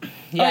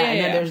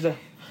 Yeah,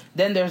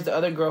 then there's the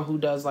other girl who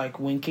does like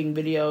winking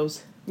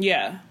videos.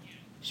 Yeah.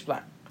 She's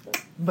black.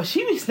 But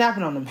she be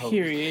snapping on them hoes.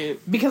 Period.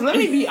 Because let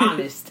me be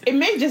honest, it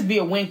may just be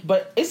a wink,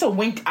 but it's a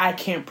wink I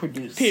can't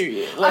produce.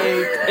 Period. Like,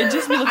 it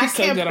just be looking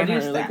so good on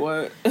her. That. Like,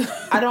 what?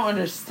 I don't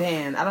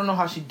understand. I don't know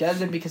how she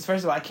does it because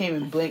first of all, I can't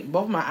even blink.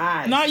 Both my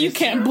eyes. No, you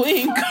can't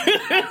blink. Both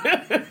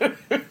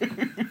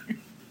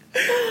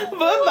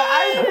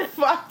my eyes are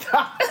fucked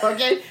up.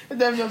 Okay,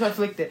 them just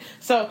afflicted.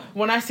 So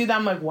when I see that,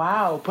 I'm like,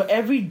 wow. But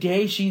every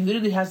day she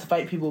literally has to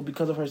fight people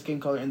because of her skin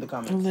color in the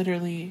comments.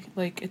 Literally,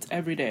 like, it's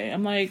every day.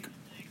 I'm like,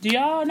 do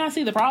y'all not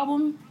see the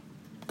problem?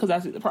 Because I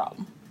see the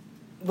problem.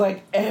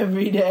 Like,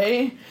 every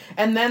day.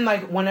 And then,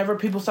 like, whenever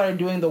people started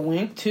doing the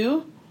wink,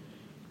 too,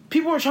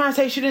 people were trying to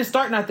say she didn't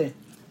start nothing.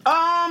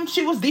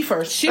 She was the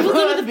first. She was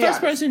literally the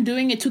first person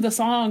doing it to the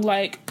song.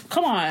 Like,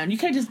 come on. You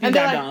can't just be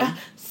that dumb.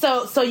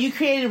 So you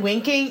created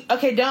winking?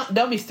 Okay,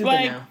 don't be stupid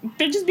like, now.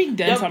 They're just being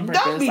dense on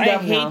purpose. Don't be I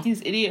dumb hate now.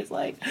 these idiots.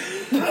 Like,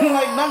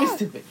 don't be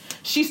stupid.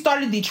 She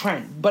started the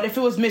trend, but if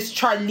it was Miss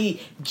Charli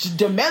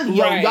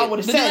D'Amelio, y'all would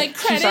have said like,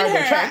 she started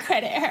the trend.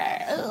 Credit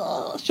her.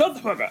 Ugh. Shut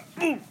the fuck up.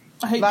 I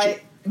hate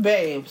like, you.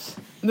 Babes.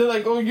 They're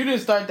like, oh, you didn't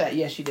start that.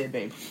 Yes, you did,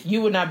 babe.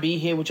 You would not be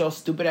here with your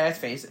stupid ass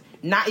face.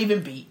 Not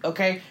even beat,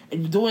 okay?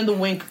 And doing the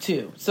wink,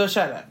 too. So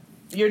shut up.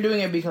 You're doing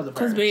it because of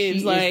her. Because,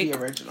 babes, she like, is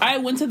the original. I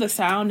went to the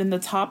sound, and the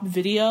top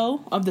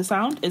video of the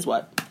sound is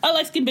what? A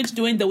light-skinned bitch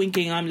doing the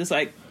winking. I'm just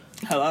like,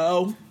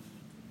 hello?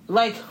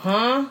 Like,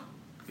 huh?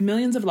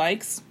 Millions of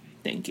likes.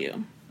 Thank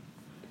you.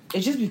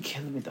 It just be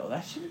killing me, though.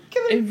 That shit be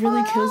killing me. It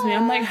really kills me.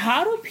 I'm like,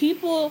 how do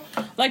people...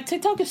 Like,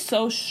 TikTok is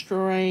so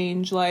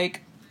strange.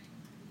 Like...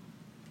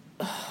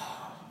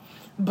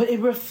 But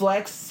it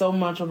reflects so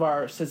much of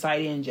our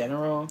society in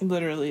general.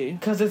 Literally.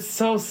 Because it's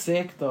so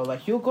sick, though.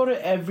 Like, you'll go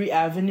to every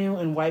avenue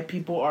and white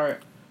people are,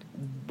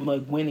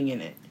 like, winning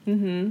in it.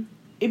 Mm-hmm.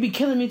 It be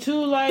killing me,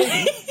 too,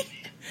 like...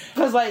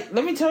 Because, like,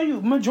 let me tell you,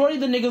 majority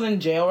of the niggas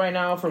in jail right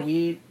now for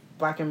weed,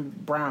 black and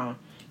brown.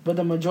 But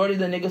the majority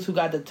of the niggas who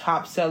got the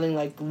top selling,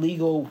 like,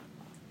 legal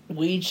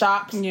weed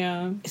shops,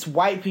 it's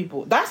white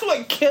people. That's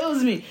what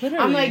kills me.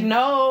 Literally. I'm like,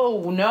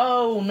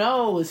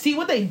 no. See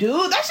what they do?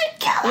 That shit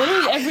kills me.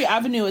 Literally every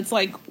avenue, it's,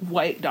 like,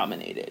 white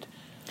dominated.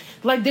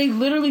 Like, they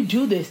literally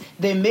do this.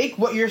 They make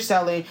what you're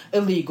selling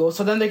illegal,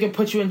 so then they can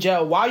put you in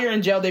jail. While you're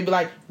in jail, they be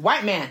like,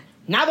 white man,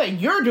 now that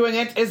you're doing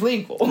it, it's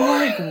legal.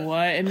 Like,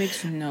 what? It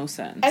makes no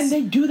sense. And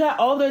they do that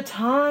all the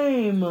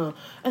time. And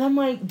I'm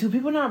like, do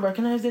people not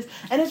recognize this?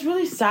 And it's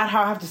really sad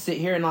how I have to sit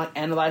here and, like,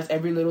 analyze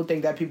every little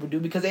thing that people do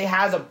because it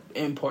has an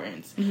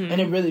importance. Mm-hmm.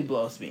 And it really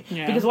blows me.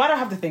 Yeah. Because why do I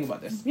have to think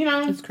about this? You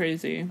know? It's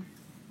crazy.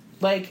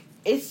 Like,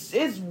 it's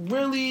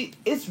really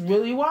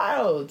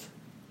wild.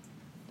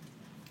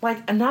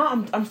 Like, and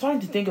now I'm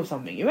starting to think of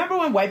something. You remember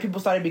when white people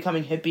started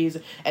becoming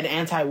hippies and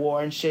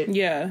anti-war and shit?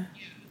 Yeah.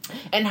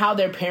 And how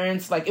their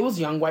parents, like, it was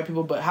young white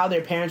people, but how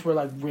their parents were,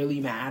 like, really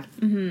mad.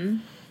 Mm-hmm.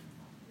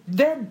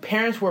 Their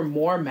parents were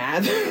more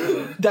mad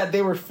that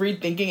they were free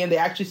thinking and they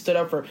actually stood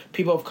up for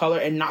people of color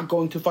and not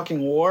going to fucking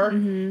war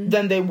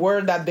than they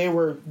were that they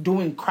were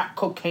doing crack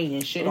cocaine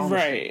and shit on the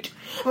street.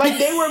 Like,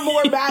 they were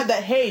more mad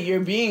that, hey,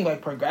 you're being,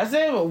 like,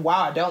 progressive?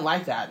 Wow, I don't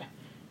like that.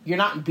 You're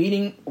not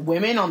beating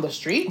women on the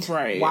street?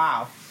 Right.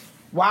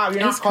 Wow, you're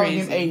not calling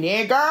him a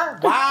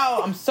nigger?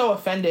 Wow, I'm so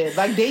offended.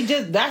 Like,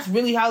 that's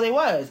really how they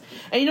was.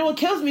 And you know what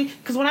kills me?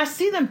 Because when I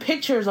see them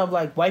pictures of,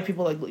 like, white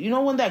people, like, you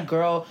know when that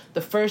girl,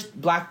 the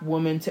first black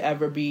woman to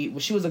ever be, well,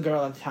 she was a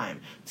girl at the time,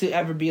 to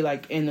ever be,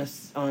 like,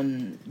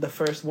 on the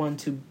first one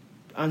to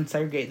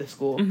unsegregate the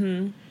school.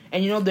 Mm-hmm.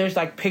 And, you know, there's,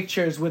 like,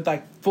 pictures with,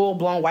 like,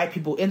 full-blown white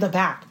people in the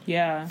back.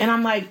 Yeah. And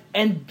I'm like,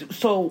 and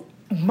so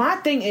my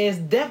thing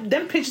is,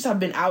 them pictures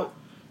have been out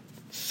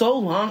so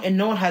long and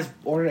no one has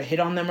ordered a hit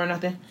on them or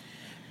nothing.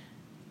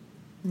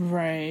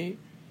 Right.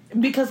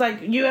 Because,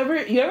 like, you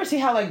ever see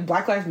how, like,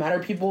 Black Lives Matter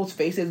people's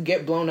faces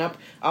get blown up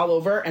all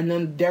over and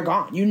then they're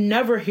gone? You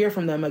never hear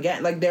from them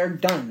again. Like, they're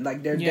done.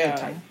 Like, they're dead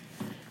type.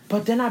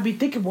 But then I'd be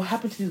thinking, what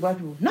happened to these white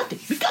people? Nothing.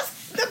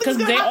 Because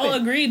they all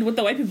agreed with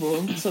the white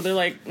people. So they're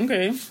like,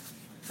 okay,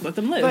 let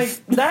them live.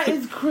 Like, that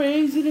is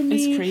crazy to me.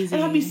 It's crazy.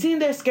 And I'd be seeing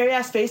their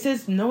scary-ass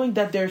faces, knowing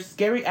that their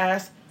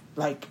scary-ass,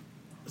 like,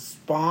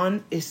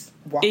 spawn is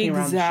walking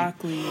around the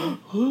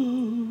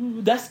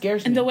street. That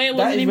scares me. And the way it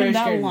wasn't even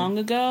that long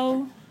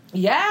ago.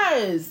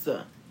 Yes,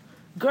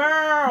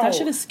 girl, that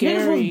shit is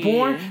scary.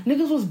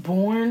 Niggas was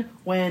born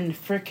when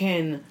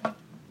freaking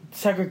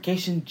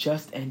segregation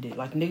just ended.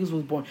 Like, niggas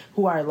was born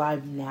who are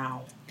alive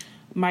now.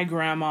 My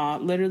grandma,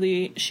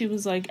 literally, she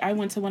was like, I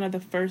went to one of the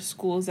first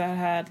schools that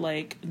had,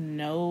 like,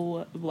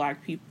 no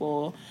black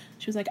people.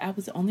 She was like, I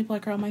was the only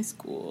black girl in my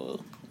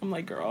school. I'm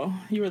like, girl,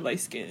 you were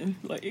light-skinned.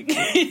 Like,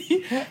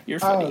 you're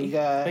funny. Oh,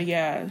 God. But,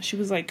 yeah, she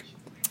was like,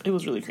 it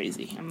was really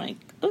crazy. I'm like,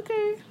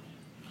 okay.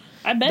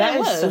 I bet that it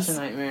was. That is such a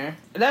nightmare.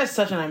 That is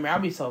such a nightmare. I'll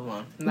be so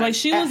blown. Like,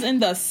 she was in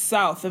the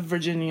south of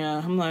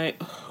Virginia. I'm like,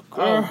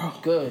 girl. Oh,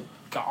 good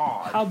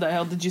God. How the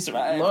hell did you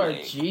survive? Lord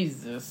like,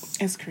 Jesus.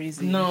 It's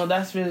crazy. No,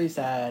 that's really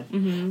sad.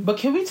 Mm-hmm. But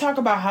can we talk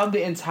about how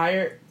the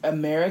entire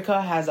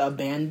America has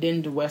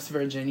abandoned West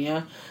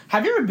Virginia?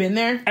 Have you ever been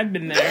there? I've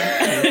been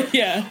there.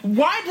 Yeah.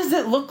 Why does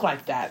it look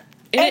like that?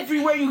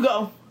 Everywhere you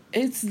go.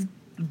 It's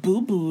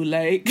boo-boo,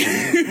 like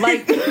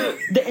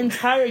the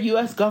entire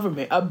U.S.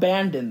 government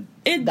abandoned.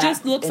 It that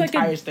just looks like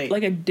a state.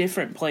 Like a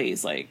different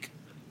place. Like,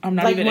 I'm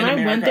not like even when in I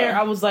America. went there,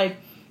 I was like,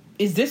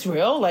 "Is this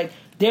real?" Like,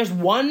 there's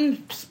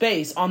one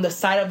space on the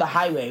side of the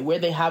highway where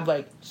they have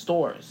like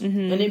stores,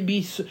 and it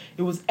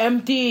was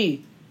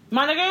empty.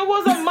 My nigga, it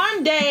was a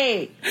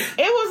Monday. It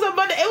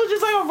was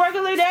just like a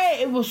regular day.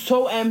 It was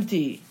so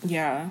empty.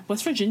 Yeah,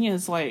 West Virginia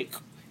is like.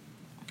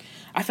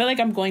 I feel like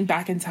I'm going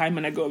back in time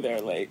when I go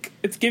there. Like,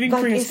 it's giving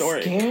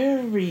prehistoric. It's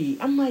scary.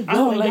 I'm like, I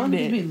don't like y'all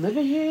it. be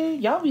living here?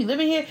 Y'all be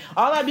living here?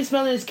 All I be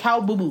smelling is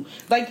cow boo-boo.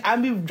 Like, I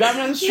be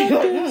driving down the street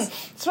like,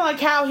 smell like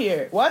cow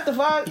here. What the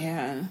fuck?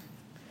 Yeah.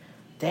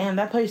 Damn,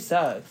 that place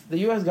sucks. The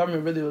U.S.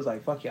 government really was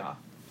like, fuck y'all.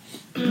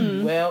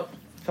 Well,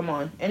 come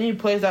on. Any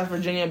place that's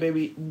Virginia,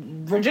 baby.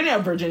 Virginia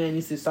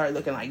needs to start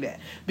looking like that.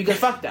 Because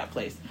fuck that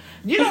place.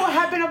 You know what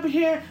happened up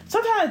here?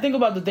 Sometimes I think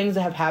about the things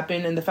that have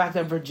happened and the fact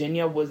that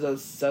Virginia was a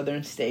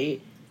southern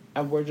state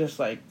and we're just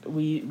like,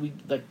 we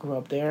like grew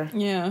up there.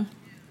 Yeah.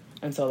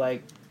 And so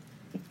like,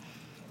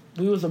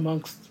 we was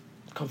amongst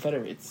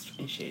Confederates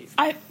and shit.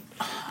 I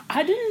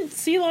didn't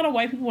see a lot of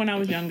white people when I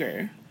was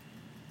younger.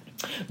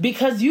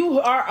 Because you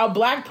are a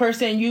black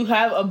person, you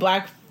have a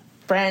black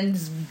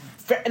friends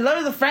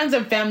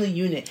and family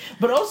unit.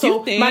 But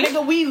also, my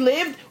nigga,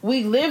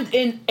 we lived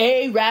in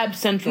Arab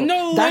Central.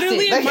 No, that's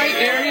literally in my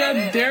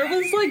area, there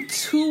was like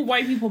 2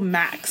 white people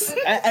max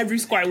at every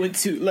school I went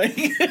to. Like,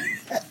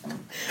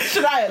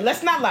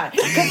 let's not lie.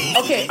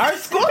 Okay, our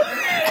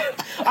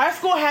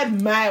school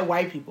had mad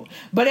white people.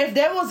 But if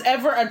there was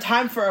ever a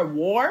time for a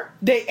war,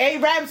 the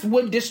Arabs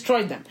would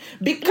destroy them.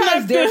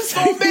 Because there's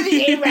so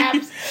many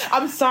Arabs.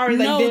 I'm sorry,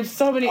 like, there's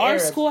so many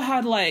Arabs. Our school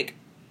had like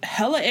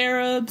hella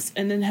Arabs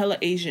and then hella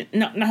Asian.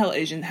 No, not hella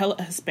Asian, hella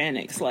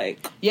Hispanics.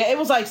 Like, yeah, it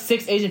was like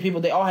 6 Asian people.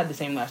 They all had the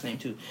same last name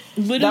too.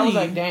 Literally, that was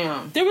like,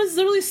 damn. There was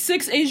literally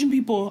 6 Asian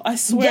people. I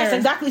swear. Yes,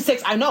 exactly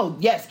 6. I know.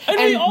 Yes, and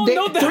we all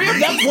know that 3 of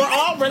them were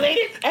all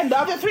related, and the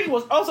other 3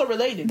 was also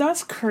related.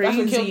 That's crazy. That's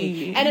what killed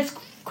me. And it's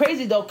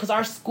crazy though, because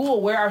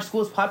where our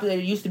school is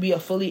populated, used to be a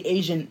fully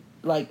Asian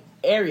like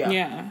area.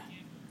 Yeah.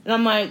 And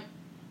I'm like,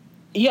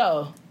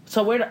 yo,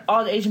 so where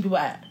all the Asian people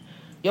at?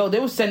 Yo,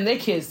 they was sending their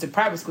kids to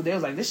private school. They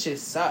was like, this shit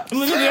sucks.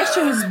 Literally, that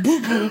shit was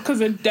boo-boo,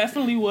 because it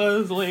definitely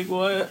was, like,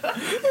 what? but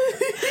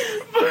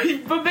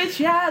bitch,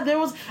 yeah,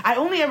 I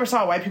only ever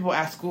saw white people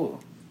at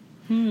school.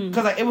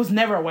 Because, like, it was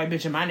never a white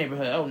bitch in my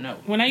neighborhood. Oh, no.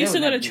 When I used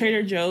to go to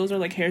Trader Joe's or,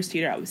 like, Harris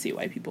Teeter, I would see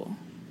white people.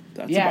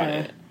 That's about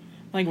it.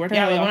 Like, where the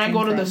hell when I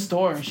go to the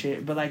store and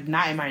shit, but, like,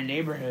 not in my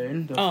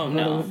neighborhood. Oh,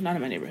 no, not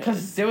in my neighborhood.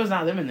 Because they was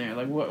not living there.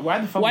 Like, why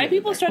the fuck? White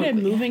people started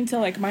moving to,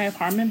 like, my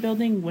apartment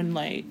building when,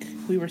 like,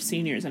 we were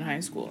seniors in high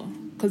school.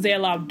 Because they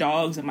allowed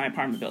dogs in my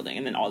apartment building,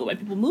 and then all the white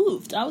people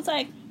moved. I was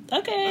like,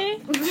 okay.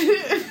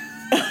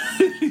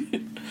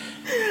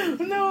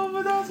 No,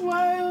 but that's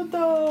wild,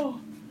 though.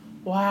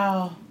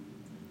 Wow.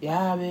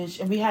 Yeah, bitch.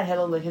 And we had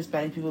hella, like,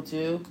 Hispanic people,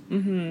 too.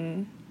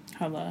 Mm-hmm.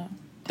 Hella.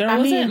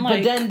 But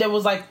then there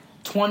was, like,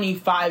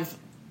 25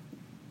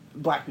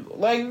 black people.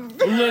 Like,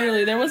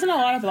 literally, there wasn't a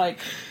lot of, like,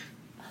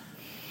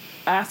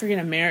 African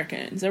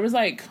Americans. There was,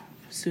 like,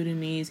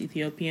 Sudanese,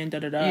 Ethiopian,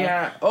 da-da-da.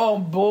 Yeah. Oh,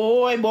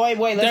 boy.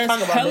 Let's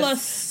talk about hella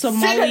this.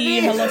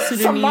 Somali, hella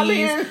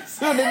Sudanese,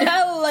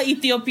 hella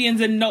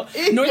Ethiopians in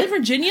Northern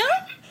Virginia.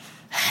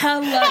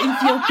 Hella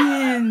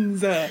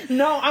Ethiopians.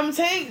 No, I'm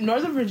saying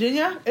Northern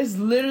Virginia is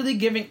literally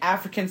giving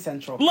African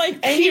Central. Like,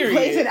 any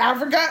place in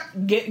Africa,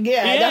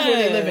 yeah, that's where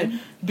they live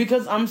in.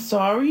 Because I'm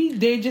sorry,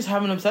 they just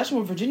have an obsession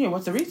with Virginia.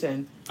 What's the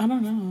reason? I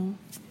don't know.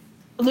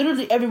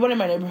 Literally, everyone in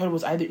my neighborhood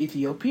was either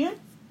Ethiopian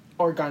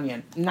or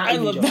Ghanaian. Not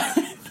even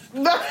joking.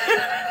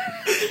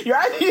 You're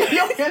either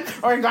Ethiopian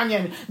or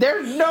Ghanaian.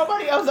 There's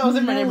nobody else that was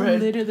in my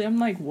neighborhood. Literally, I'm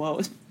like,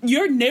 whoa.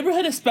 Your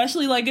neighborhood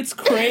especially, like, it's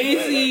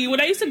crazy.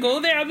 When I used to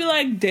go there, I'd be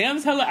like, damn,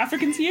 there's hella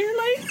Africans here?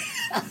 Like...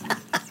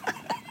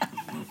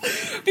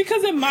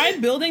 Because in my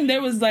building,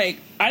 there was, like...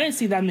 I didn't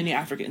see that many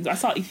Africans. I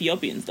saw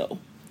Ethiopians, though.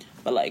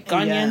 But, like,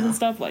 Ghanaians and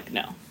stuff, like,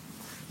 no.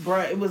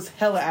 Bro, it was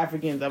hella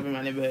Africans up in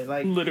my neighborhood.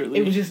 Like, literally.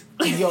 It was just,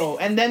 yo.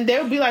 And then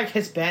there would be, like,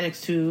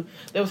 Hispanics, too.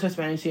 There was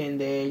Hispanics here and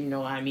there, you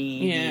know what I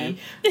mean? Yeah.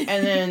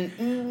 And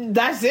then,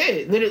 that's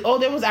it. Literally,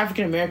 there was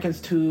African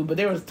Americans, too. But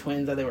there was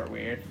twins that they were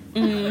weird.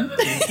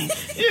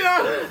 Mm-hmm. You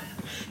know?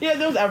 Yeah,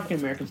 there was African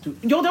Americans, too.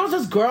 Yo, there was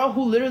this girl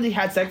who literally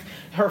had sex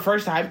her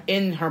first time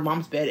in her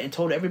mom's bed and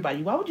told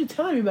everybody. Why would you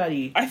tell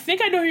everybody? I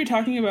think I know who you're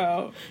talking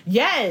about.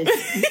 Yes.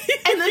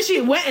 And then she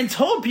went and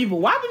told people.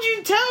 Why would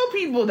you tell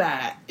people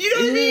that? You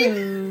know what I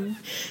mean?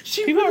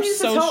 People are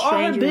so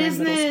strange when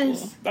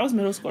business. That was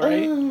middle school,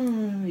 right?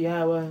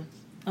 Yeah, it was.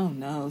 Oh,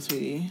 no,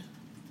 sweetie.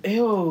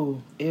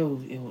 Ew.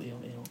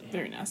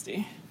 Very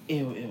nasty.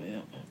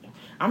 Ew.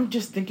 I'm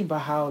just thinking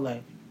about how,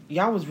 like,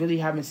 y'all was really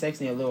having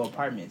sex in your little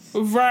apartments.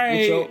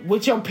 Right.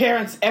 With your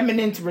parents'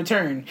 imminent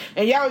return.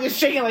 And y'all was just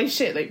shaking like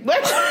shit. Like, what?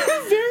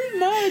 Very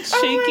much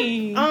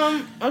shaking.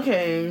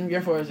 Okay,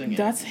 you're forcing it.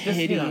 That's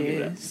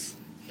hideous.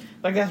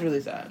 Like, that's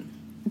really sad.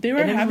 They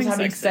were having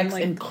sex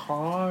in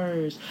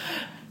cars.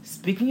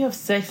 Speaking of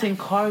sex in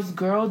cars,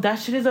 girl, that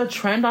shit is a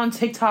trend on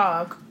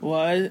TikTok.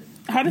 What?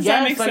 How does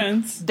that make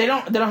sense? They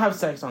don't have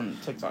sex on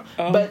TikTok.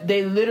 Oh. But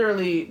they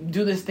literally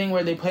do this thing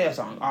where they play a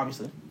song,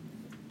 obviously.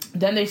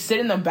 Then they sit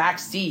in the back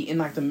seat in,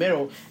 like, the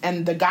middle,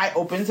 and the guy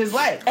opens his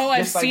leg. Oh,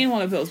 I've seen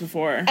one of those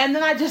before. And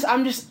then I'm just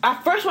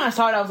at first when I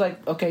saw it, I was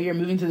like, okay, you're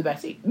moving to the back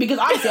seat. Because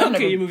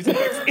obviously you're moving to the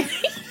back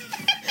seat.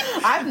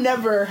 I've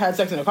never had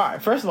sex in a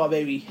car. First of all,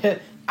 baby,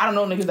 I don't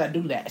know niggas that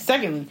do that.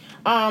 Secondly,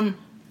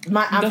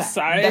 the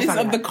size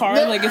of the car,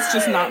 like, it's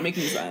just not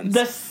making sense.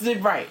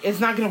 Right.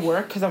 It's not going to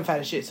work because I'm fat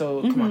as shit,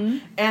 so come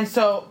on. And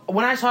so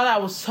when I saw that, I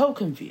was so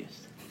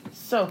confused.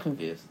 So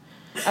confused.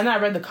 And then I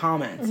read the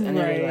comments, and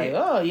they were like,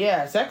 "Oh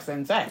yeah, sex."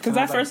 Because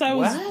at first I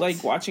was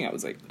like watching, I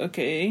was like,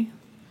 "Okay,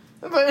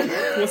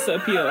 what's the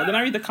appeal?" Then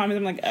I read the comments,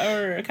 I'm like,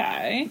 "Oh,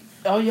 okay."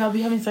 Oh, y'all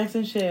be having sex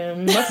and shit. It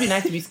must be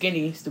nice to be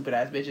skinny, stupid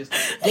ass bitches.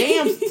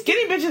 Damn,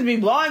 skinny bitches be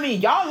blowing me.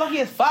 Y'all lucky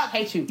as fuck.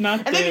 Hate you.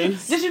 Not and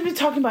this. They should be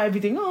talking about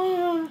everything.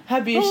 Oh,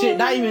 happy as shit.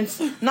 Not even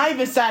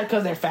sad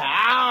because they're fat.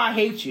 Oh, I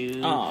hate you.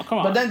 Oh, come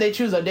on. But then they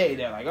choose a day.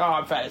 They're like, "Oh,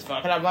 I'm fat as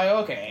fuck," and I'm like,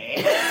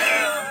 "Okay."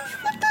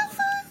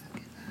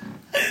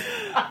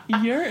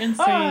 You're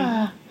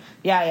insane.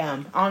 Yeah, I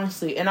am,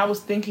 honestly. And I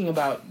was thinking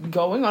about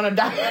going on a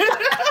diet.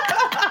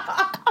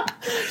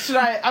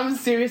 I'm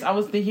serious. I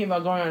was thinking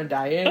about going on a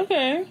diet.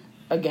 Okay.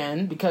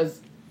 Again,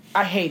 because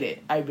I hate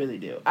it. I really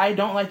do. I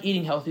don't like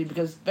eating healthy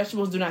because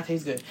vegetables do not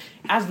taste good.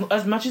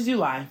 As much as you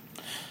lie.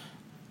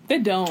 They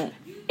don't.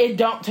 It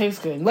don't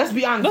taste good. Let's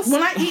be honest.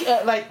 When I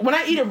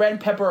eat a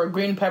red pepper or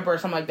green pepper or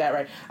something like that,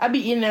 right? I be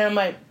eating it and I'm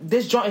like,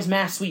 this joint is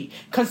mad sweet.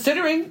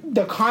 Considering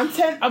the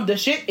content of the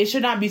shit, it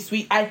should not be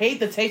sweet. I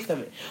hate the taste of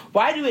it.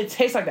 Why do it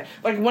taste like that?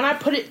 Like when I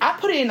put it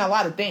in a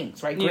lot of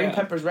things, right? Green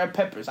peppers, red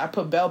peppers. I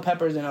put bell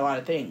peppers in a lot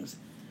of things.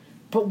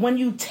 But when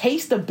you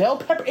taste the bell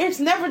pepper, it's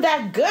never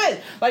that good.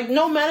 Like,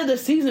 no matter the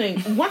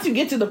seasoning, once you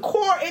get to the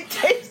core, it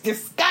tastes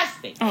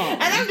disgusting. Oh.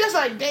 And I'm just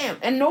like, damn.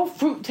 And no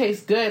fruit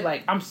tastes good.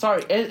 Like, I'm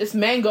sorry. It's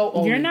mango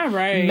only. You're not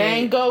right.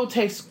 Mango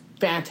tastes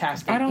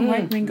fantastic. I don't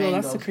like mango.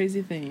 Mangoes. That's the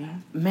crazy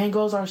thing.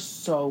 Mangoes are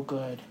so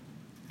good.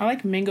 I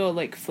like mango,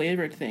 like,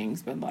 flavored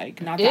things, but,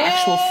 like, not the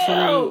actual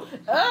fruit.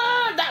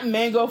 That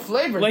mango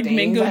flavored like, things.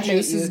 Mango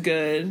juice is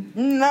good.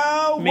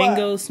 No.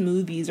 Mango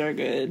smoothies are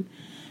good.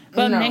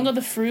 But mango,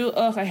 the fruit,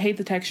 I hate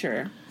the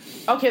texture.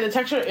 Okay, the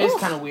texture is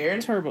kind of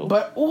weird. Terrible.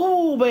 But,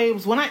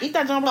 babes, when I eat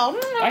that, I'm like...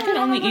 I can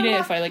only eat it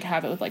if I, like,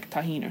 have it with, like,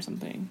 tahini or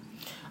something.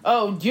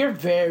 Oh, you're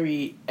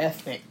very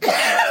ethnic.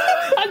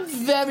 I'm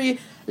very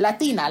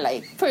Latina,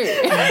 like,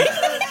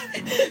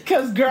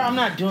 Because, girl, I'm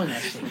not doing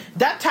that shit.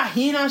 That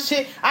tahina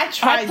shit, I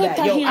tried that.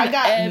 Yo, I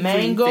got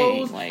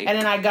mangoes, and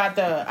then I got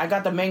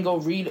the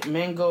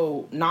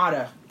mango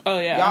nada. Oh,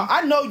 yeah. Y'all,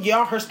 I know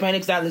y'all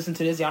Hispanics that listen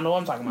to this. Y'all know what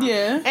I'm talking about.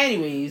 Yeah.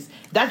 Anyways,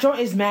 that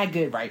joint is mad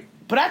good, right?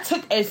 But I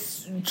took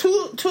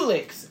two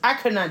licks. I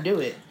could not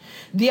do it.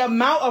 The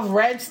amount of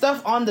red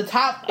stuff on the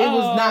top, it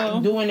was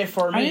not doing it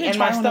for me. And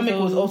my stomach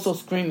was also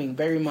screaming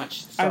very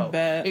much. So I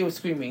bet. It was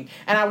screaming.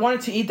 And I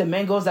wanted to eat the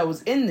mangoes that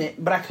was in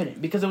it, but I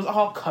couldn't because it was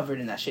all covered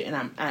in that shit.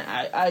 And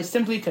I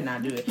simply could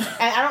not do it. And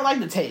I don't like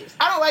the taste.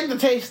 I don't like the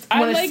taste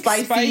when it's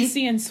spicy.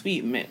 Spicy and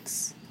sweet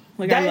mix.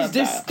 Like, that is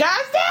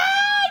disgusting!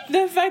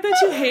 The fact that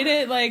you hate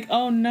it, like,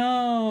 oh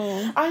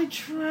no. I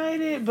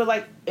tried it, but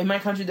like in my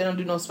country they don't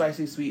do no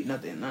spicy, sweet,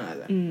 nothing, none of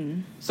that.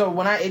 So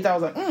when I ate that, I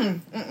was like,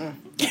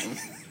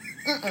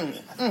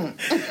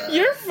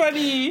 You're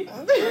funny.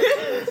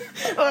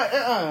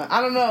 I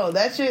don't know.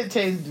 That shit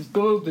tastes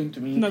disgusting to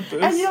me. Not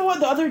this. And you know what?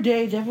 The other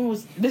day, Devin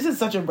was... This is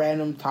such a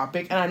random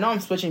topic, and I know I'm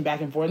switching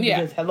back and forth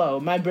because, hello,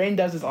 my brain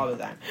does this all the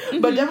time.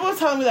 But Devin was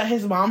telling me that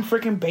his mom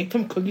freaking baked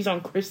him cookies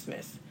on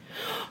Christmas.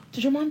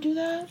 Did your mom do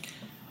that?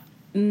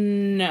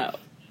 No.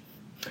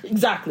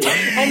 Exactly.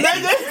 And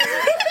then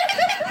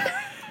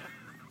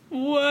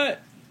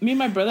what? Me and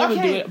my brother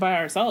would do it by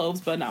ourselves,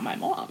 but not my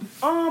mom.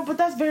 Oh, but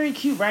that's very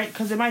cute, right?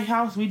 Because in my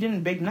house, we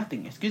didn't bake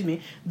nothing. Excuse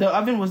me. The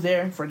oven was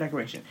there for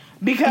decoration.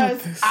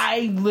 Because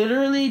I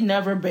literally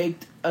never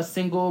baked a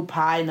single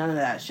pie, none of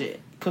that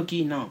shit.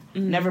 Cookie, no.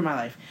 Never in my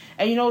life.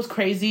 And you know what's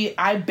crazy?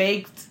 I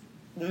baked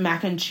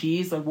mac and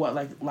cheese,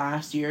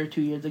 last year,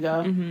 2 years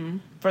ago,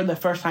 for the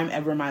first time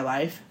ever in my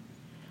life.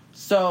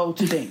 So,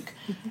 to think.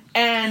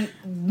 And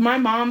my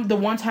mom, the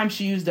one time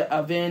she used the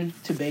oven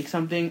to bake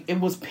something, it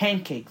was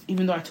pancakes.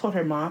 Even though I told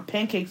her, Mom,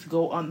 pancakes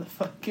go on the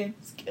fucking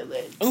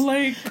skillet. And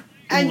what?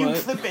 You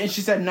flip it. And she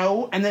said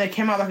no. And then it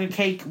came out like a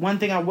cake. One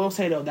thing I will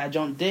say, though, that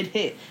joint did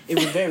hit. It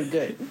was very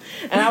good.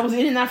 And I was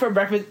eating that for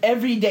breakfast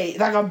every day.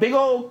 Like a big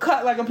old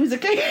cut, like a piece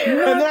of cake. And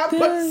then I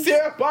put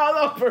syrup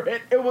all over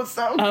it. It was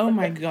so good. Oh,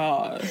 my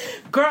God.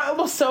 Girl, it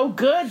was so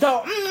good,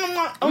 though.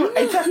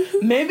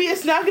 Maybe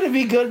it's not going to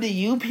be good to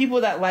you people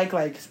that like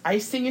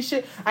icing and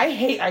shit. I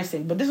hate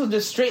icing. But this was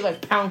just straight,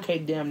 like, pound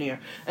cake damn near.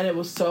 And it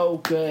was so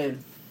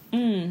good.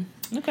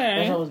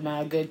 Okay. That was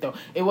mad good, though.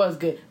 It was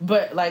good.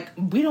 But,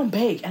 we don't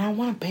bake, and I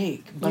want to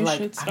bake. But,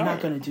 I'm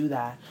not going to do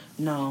that.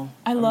 No.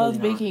 I love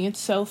baking. It's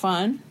so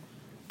fun.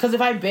 Because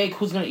if I bake,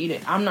 who's going to eat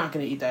it? I'm not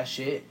going to eat that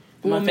shit.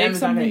 Well, make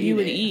something you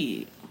would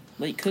eat.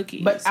 Like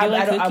cookies. But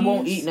I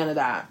won't eat none of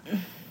that.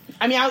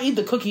 I mean, I'll eat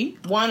the cookie.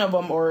 One of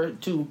them or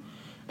two.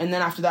 And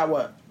then after that,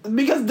 what?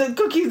 Because the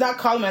cookie's not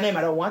calling my name.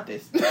 I don't want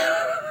this.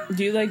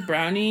 Do you like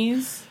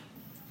brownies?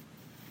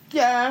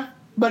 Yeah.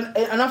 But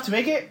enough to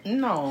make it?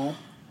 No.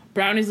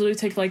 Brownies literally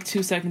take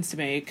 2 seconds to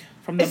make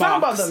from the box. It's not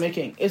about the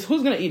making. It's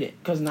who's going to eat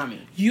it, because not me.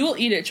 You'll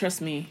eat it,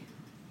 trust me.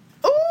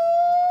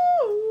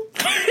 Ooh!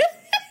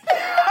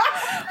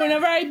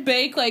 Whenever I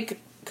bake,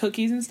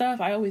 cookies and stuff,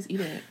 I always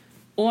eat it.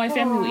 Well, my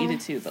family will eat it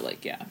too,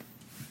 but, yeah.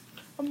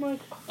 I'm like,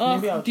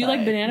 maybe I'll do you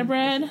like banana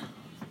bread?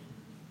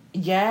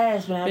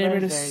 Yes, banana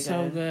bread is very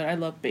so good. I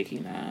love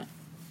baking that.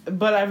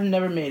 But I've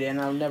never made it,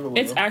 and I'll never will.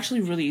 It's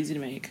actually really easy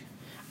to make.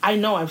 I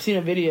know, I've seen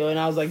a video and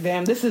I was like,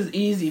 damn, this is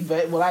easy,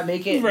 but will I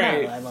make it?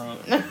 Right. No, I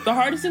won't. The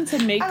hardest thing to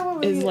make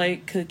is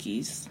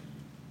cookies.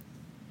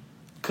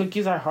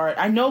 Cookies are hard.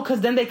 I know, because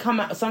then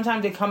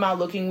sometimes they come out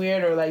looking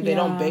weird, or they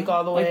don't bake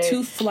all the way.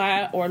 Too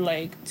flat or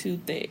too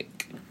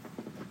thick.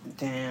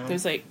 Damn.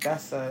 There's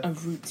that's a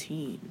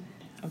routine.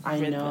 I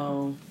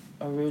know.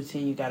 A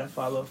routine you gotta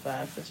follow.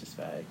 Facts. That's just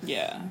facts.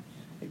 Yeah.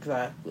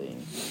 Exactly.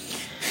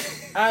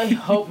 I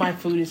hope my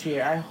food is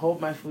here.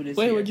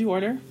 Wait, what'd you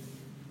order?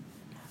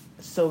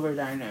 Silver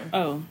Diner.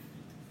 Oh.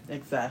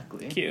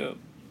 Exactly. Cute.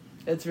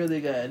 It's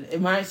really good. It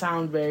might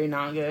sound very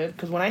not good,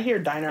 because when I hear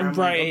diner, I'm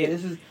like, okay,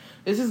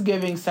 this is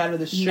giving side of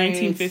the streets.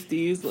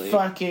 1950s.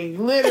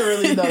 Fucking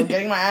literally, though,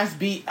 getting my ass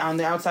beat on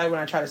the outside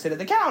when I try to sit at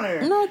the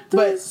counter. Not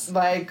this.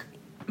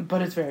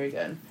 But it's very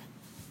good.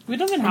 We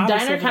don't even have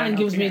diner kind of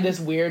gives me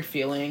this weird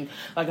feeling,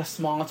 like a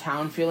small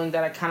town feeling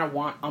that I kind of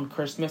want on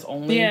Christmas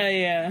only. Yeah,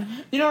 yeah.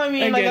 You know what I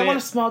mean? I want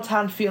a small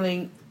town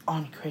feeling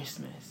on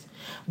Christmas.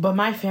 But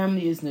my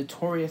family is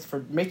notorious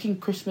for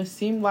making Christmas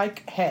seem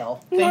like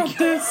hell. Thank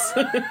you.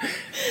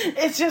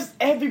 It's just,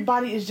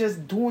 everybody is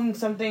just doing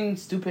something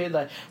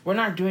stupid. We're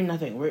not doing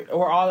nothing. We're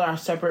all in our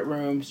separate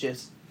rooms,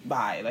 just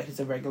bye. It's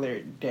a regular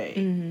day.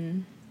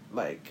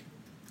 Mm-hmm.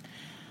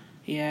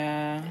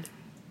 Yeah.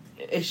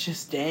 It's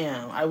just,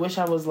 damn. I wish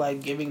I was,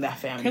 giving that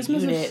family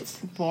Christmas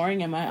units. Is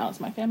boring in my house.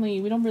 My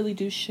family, we don't really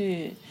do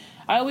shit.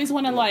 I always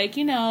want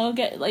to,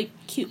 get,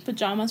 cute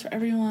pajamas for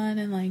everyone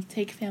and,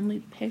 take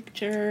family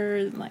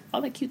pictures and,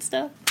 all that cute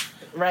stuff.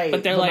 Right.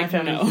 But they're my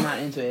family's not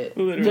into it.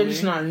 Literally. They're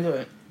just not into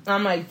it.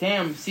 I'm like,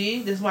 damn,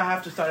 see? This is why I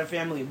have to start a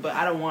family. But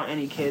I don't want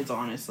any kids,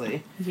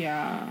 honestly.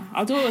 Yeah.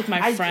 I'll do it with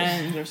my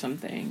friends or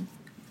something.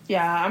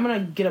 Yeah, I'm going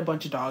to get a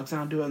bunch of dogs,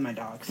 and I'll do it with my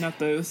dogs. Not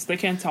those. They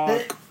can't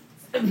talk.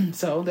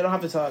 So, they don't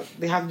have to talk.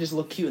 They have to just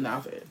look cute in the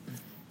outfit.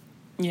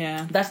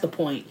 Yeah. That's the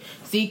point.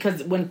 See,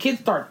 because when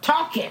kids start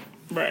talking...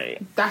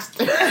 Right. That's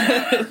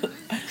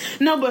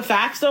no, but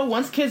facts though.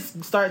 Once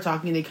kids start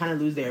talking, they kind of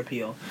lose their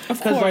appeal.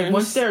 Of course. Because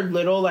once they're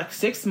little,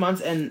 6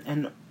 months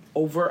and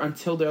over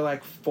until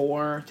they're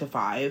 4 to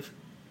 5,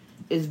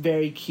 is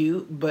very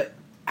cute. But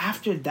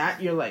after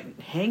that, you're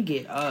hang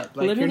it up.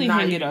 Literally, you're not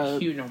hang even it up.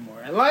 cute no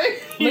more.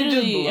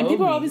 Literally, and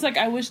people are always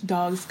I wish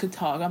dogs could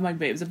talk. I'm like,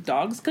 babes, if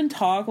dogs can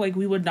talk,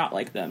 we would not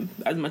like them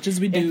as much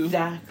as we do.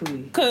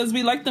 Exactly. Because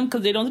we like them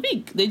because they don't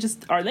speak. They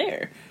just are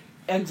there.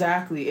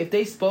 Exactly. If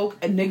they spoke,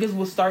 and niggas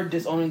will start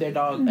disowning their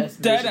dog.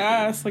 Dead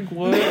ass.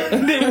 What?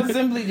 They will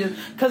simply just...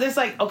 Because it's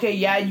okay,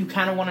 yeah, you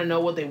kind of want to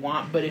know what they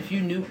want, but if you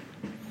knew...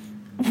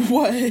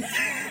 What? Did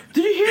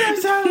you hear that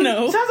sound?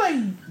 No. It sounds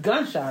like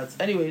gunshots.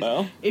 Anyways,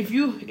 well. if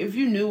you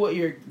knew what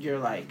your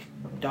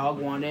dog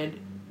wanted,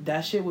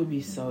 that shit would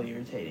be so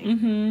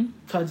irritating.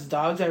 Because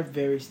dogs are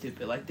very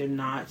stupid. They're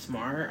not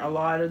smart a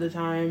lot of the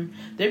time.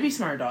 They'd be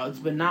smart dogs,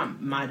 but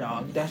not my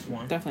dog. That's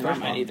one. Definitely not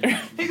mine either.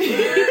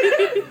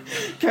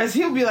 Because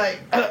he'll be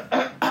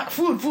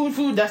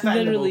food. That's not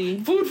literally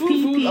edible.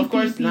 Food. Of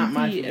course, not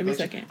my food. Every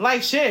second.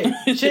 Like shit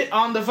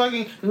on the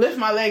fucking lift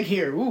my leg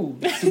here. Ooh,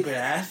 stupid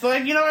ass.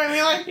 Like, you know what I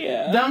mean?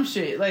 Like dumb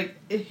shit. Like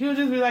he'll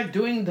just be like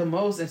doing the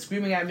most and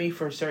screaming at me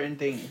for certain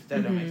things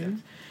that don't make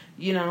sense.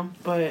 You know,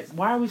 but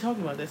why are we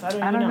talking about this? I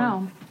don't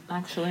know.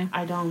 Actually,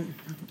 I don't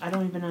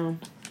even know.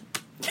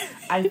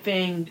 I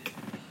think,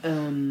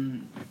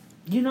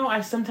 you know,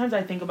 I sometimes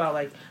think about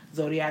like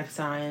zodiac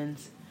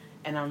signs,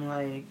 and I'm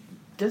like,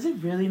 does it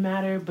really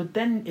matter? But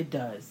then it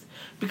does,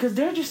 because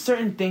there are just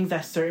certain things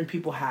that certain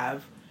people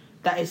have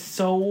that is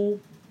so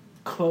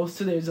close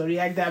to their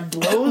zodiac that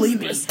blows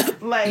Libras. me.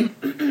 Like,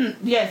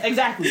 yes,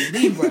 exactly,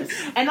 Libras,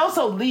 and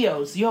also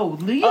Leos. Yo,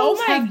 Leos. Oh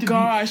my have to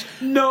gosh,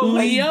 no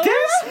Leos.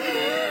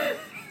 Like,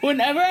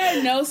 whenever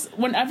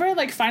I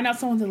like find out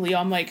someone's a Leo,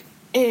 I'm like,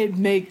 it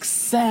makes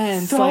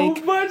sense. So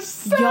like, much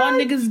sense. Y'all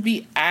niggas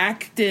be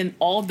acting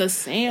all the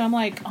same. I'm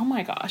like, oh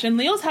my gosh. And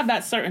Leos have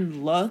that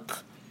certain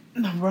look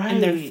right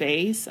in their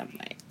face. I'm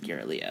like, you're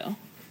a Leo.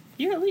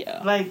 You're a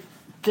Leo. Like,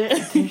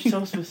 they're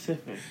so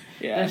specific.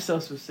 Yeah. They're so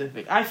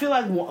specific. I feel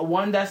like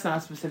one that's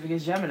not specific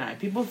is Gemini.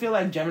 People feel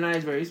like Gemini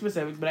is very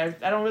specific,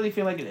 but I don't really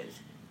feel like it is.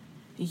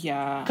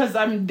 Yeah. Because,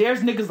 I mean,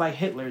 there's niggas like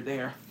Hitler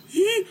there.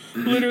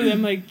 Literally,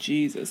 I'm like,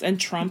 Jesus. And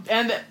Trump.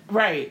 And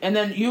right. And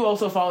then you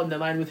also fall in the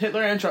line with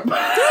Hitler and Trump.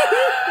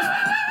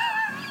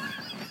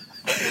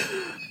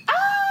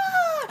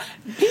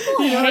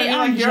 People You know what I hate mean?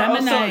 on Like, you're also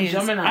a Geminis.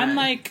 Gemini. I'm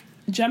like,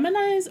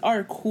 Geminis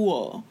are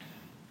cool.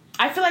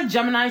 I feel like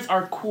Geminis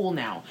are cool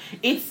now.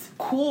 It's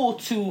cool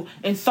to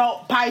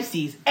insult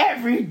Pisces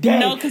every day.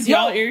 No, because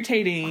y'all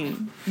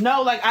irritating.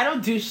 No, like, I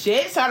don't do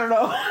shit, so I don't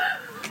know.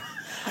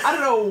 I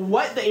don't know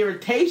what the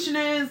irritation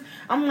is.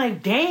 I'm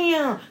like,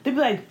 damn. They be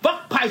like,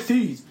 fuck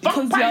Pisces. Fuck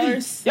Because y'all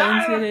are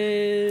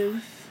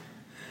sensitive.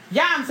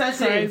 Yeah, I'm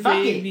sensitive. Fuck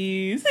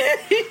Babies.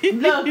 it.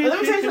 No, let me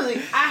tell you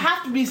something. I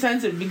have to be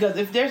sensitive because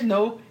if there's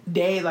no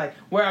day like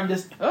where I'm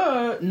just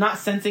not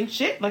sensing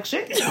shit,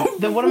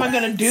 then what am I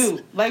gonna do?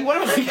 Like, what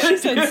am I gonna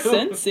do?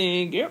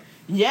 Sensing. Yep.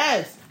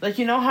 Yes. Like,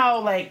 you know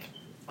how like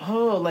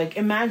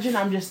imagine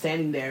I'm just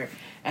standing there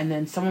and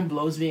then someone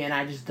blows me and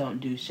I just don't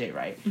do shit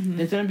right. Mm-hmm.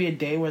 There's gonna be a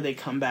day where they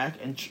come back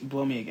and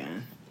blow me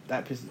again.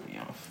 That pisses me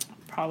off.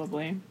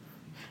 Probably.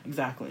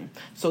 Exactly.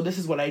 So this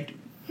is what I do.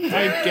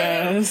 I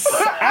guess.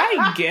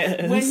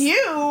 When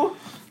you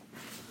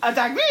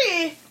attack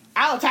me,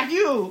 I'll attack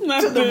you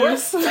to the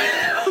worst.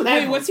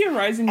 Wait, what's your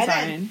rising and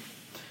sign? Then,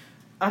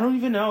 I don't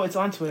even know. It's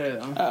on Twitter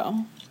though.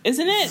 Oh,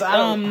 isn't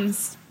it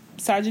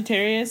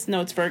Sagittarius?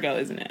 No, it's Virgo,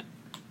 isn't it?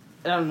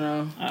 I don't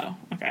know. Oh,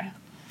 okay.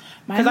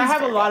 Because I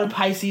have a lot of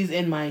Pisces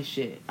in my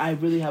shit. I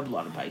really have a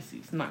lot of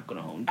Pisces. I'm not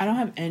gonna hold you. I don't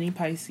have any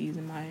Pisces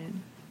in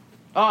mine.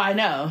 Oh, I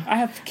know. I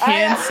have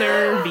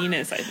Cancer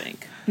Venus, I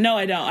think. No,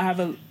 I don't. I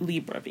have a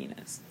Libra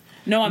Venus.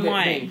 No, I'm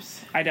lying.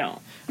 Babes. I don't.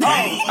 Oh,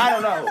 I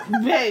don't know.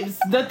 Babes.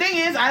 The thing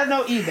is, I don't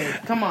know either.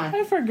 Come on.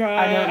 I forgot.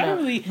 I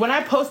don't know. When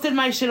I posted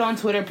my shit on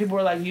Twitter, people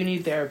were like, you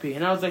need therapy.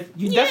 And I was like,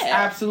 that's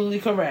absolutely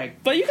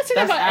correct. But you can say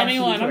that That's about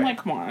anyone. absolutely I'm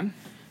like, come on.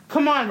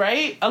 Come on,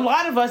 right? A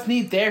lot of us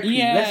need therapy.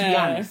 Yeah. Let's be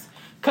honest.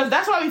 Because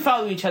that's why we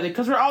follow each other.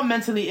 Because we're all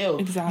mentally ill.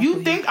 Exactly.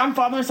 You think I'm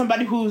following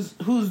somebody who's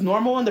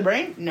normal in the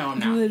brain? No, I'm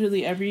not.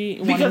 Literally every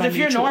one because of my if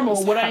you're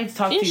normal, what I need to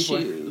talk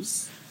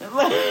issues. to you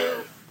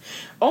for?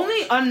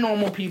 Only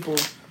unnormal people.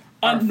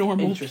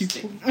 Unnormal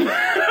people.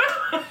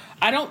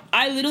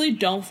 I literally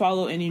don't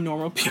follow any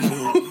normal people.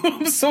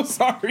 I'm so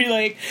sorry.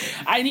 Like,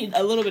 I need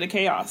a little bit of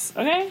chaos,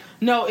 okay?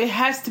 No, it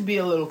has to be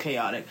a little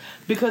chaotic.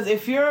 Because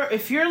if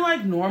you're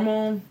like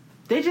normal,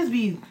 they just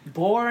be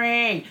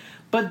boring.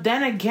 But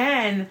then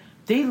again,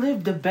 they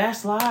live the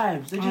best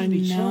lives. They just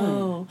be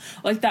chilling.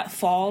 Like that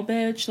fall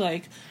bitch,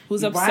 like,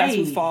 who's obsessed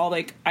with fall,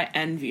 like, I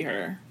envy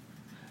her.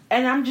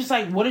 And I'm just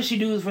like, what does she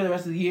do for the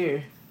rest of the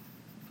year?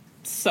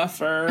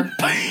 Suffer.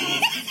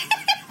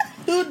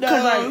 Who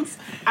knows?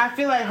 Like, I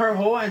feel like her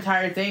whole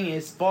entire thing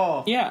is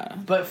fall. Yeah.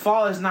 But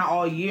fall is not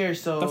all year,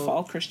 so... The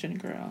fall Christian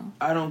girl.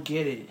 I don't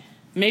get it.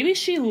 Maybe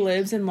she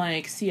lives in,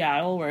 like,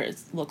 Seattle where it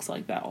looks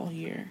like that all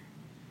year.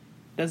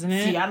 Doesn't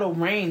it? Seattle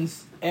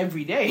rains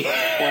every day.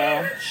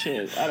 Well,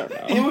 shit, I don't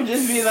know. It would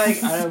just be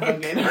like, I don't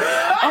fucking know.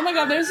 Oh my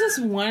god, there's this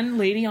one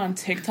lady on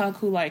TikTok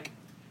who, like,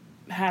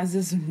 has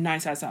this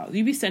nice-ass house.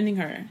 You be sending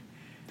her.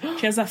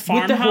 She has a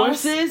farmhouse. With the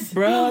horses?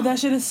 Bro, that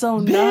shit is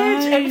so Bitch,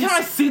 nice. every time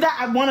I see that,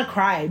 I want to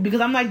cry.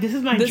 Because I'm like, this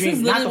is my dream. This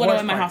is literally what I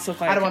want my part. house to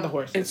look like. I don't want the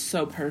horses. It's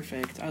so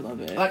perfect. I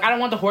love it. Like, I don't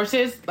want the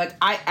horses. Like,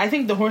 I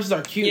think the horses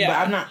are cute, but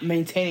I'm not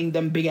maintaining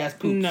them big-ass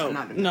poops. No,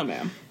 no,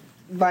 ma'am.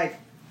 Like...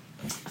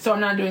 So I'm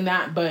not doing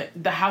that, but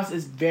the house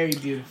is very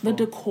beautiful.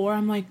 The decor,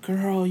 I'm like,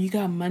 girl, you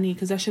got money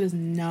because that shit is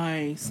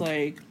nice.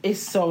 Like, it's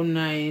so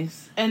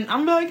nice, and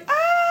I'm like,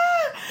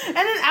 and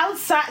then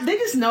outside they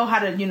just know how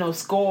to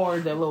score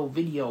the little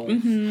video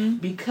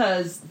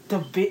because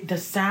the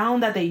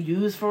sound that they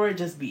use for it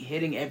just be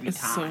hitting every time.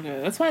 It's so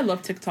good. That's why I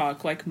love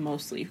TikTok, like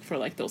mostly for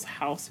like those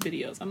house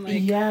videos. I'm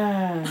like,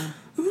 yeah.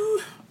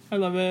 I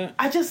love it.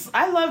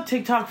 I love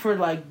TikTok for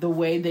like the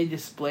way they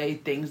display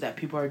things that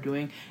people are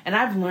doing, and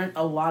I've learned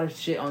a lot of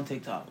shit on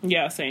TikTok.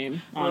 Yeah,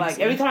 same. Honestly. Like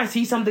every time I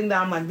see something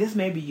that I'm like, this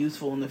may be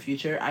useful in the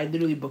future, I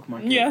literally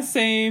bookmark it. Yeah,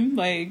 same.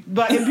 Like,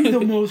 but it'd be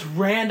the most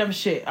random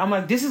shit. I'm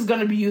like, this is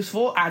gonna be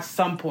useful at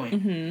some point,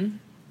 and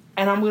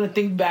I'm gonna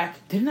think back.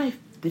 Didn't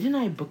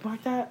I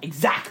bookmark that?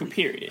 Exactly.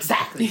 Period.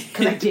 Exactly.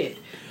 Because I did.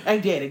 I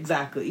did,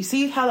 exactly. You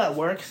see how that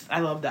works?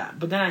 I love that.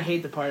 But then I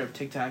hate the part of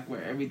TikTok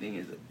where everything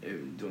is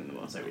doing the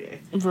most every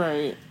day.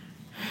 Right.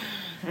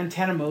 And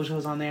Tana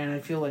Mojo's on there, and I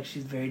feel like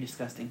she's very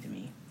disgusting to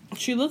me.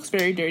 She looks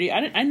very dirty.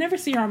 I never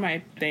see her on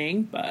my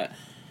thing, but...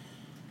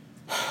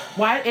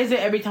 Why is it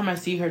every time I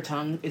see her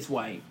tongue, it's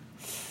white?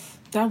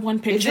 That one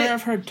picture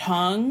of her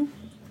tongue,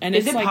 and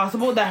is it like,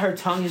 possible that her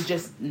tongue is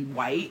just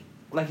white?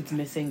 Like it's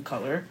missing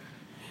color?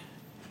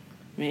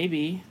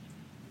 Maybe.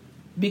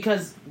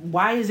 Because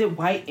why is it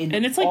white in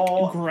and it's like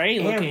all gray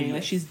looking, areas?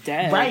 like she's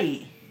dead.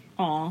 Right.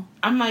 Aw.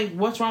 I'm like,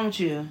 what's wrong with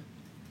you?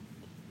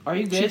 Are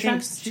you good? She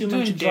drinks She's too doing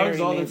much drugs dairy,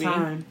 all maybe. the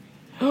time.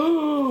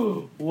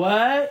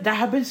 What? That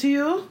happened to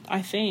you?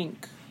 I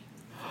think.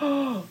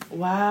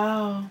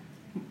 Wow.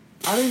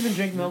 I don't even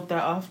drink milk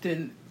that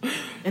often.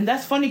 And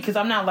that's funny because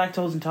I'm not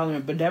lactose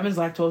intolerant, but Devin's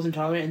lactose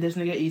intolerant, and this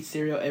nigga eats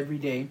cereal every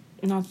day.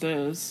 Not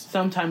this.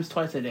 Sometimes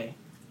twice a day.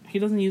 He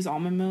doesn't use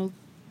almond milk?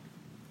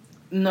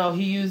 No,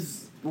 he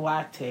uses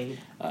Lactaid.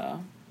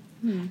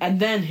 And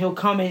then he'll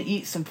come and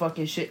eat some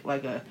fucking shit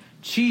like a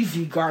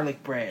cheesy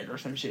garlic bread or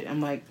some shit.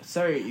 I'm like,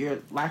 sir, you're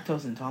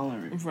lactose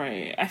intolerant.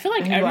 Right. I feel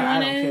like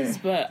everyone is,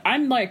 but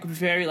I'm like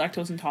very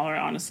lactose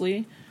intolerant,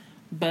 honestly.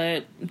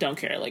 But don't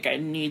care. Like, I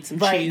need some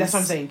cheese. Right, that's what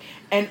I'm saying.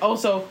 And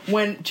also,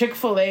 when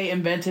Chick-fil-A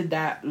invented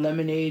that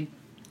lemonade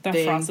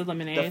thing, frosted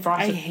lemonade,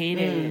 I hate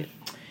it.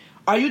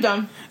 Are you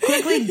dumb?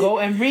 Quickly go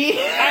and read.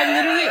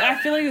 I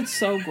feel like it's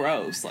so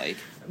gross. Like,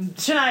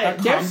 Shania,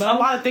 there's a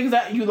lot of things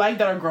that you like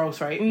that are gross,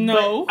 right?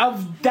 No.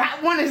 But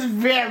that one is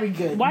very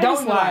good. Why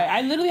don't lie?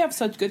 I literally have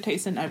such good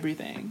taste in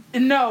everything.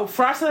 No,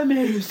 frosted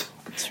lemonade is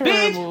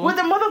terrible. Bitch, with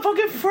the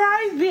motherfucking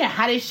fries being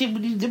hot as shit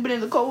when you dip it in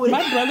the cold.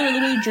 My brother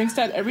literally drinks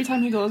that every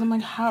time he goes. I'm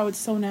like, how? It's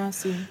so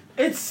nasty.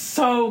 It's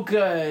so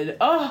good.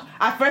 Oh,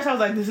 at first I was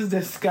like, this is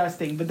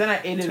disgusting. But then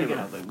I ate it again.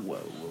 I was like, whoa.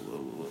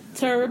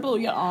 Terrible,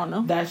 Your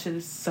Honor. That shit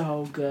is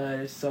so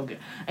good. It's so good.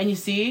 And you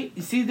see,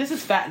 this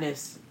is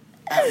fatness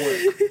at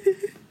work.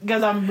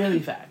 Because I'm really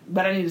fat.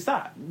 But I need to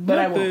stop. But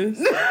I won't.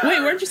 Wait,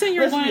 weren't you saying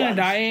you were going on a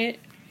diet?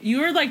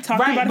 You were like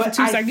talking about it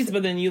for 2 seconds,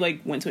 but then you like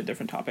went to a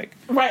different topic.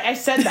 Right, I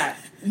said that.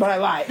 But I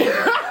lied.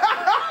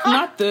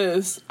 Not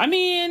this. I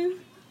mean,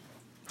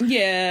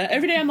 yeah.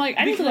 Every day I'm like,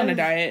 I need to go on a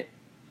diet.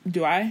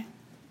 Do I?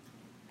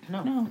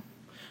 No.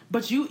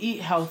 But you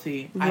eat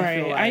healthy. Right. I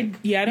feel like. I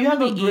don't you have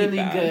really a really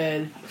eat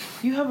bad.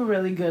 You have a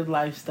really good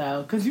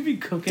lifestyle because you be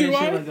cooking and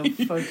shit like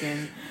a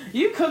fucking.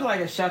 You cook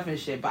like a chef and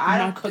shit, but I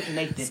don't cook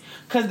Nathan.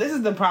 Because this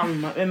is the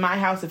problem in my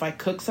house. If I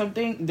cook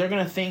something, they're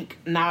gonna think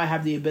now I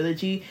have the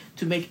ability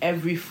to make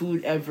every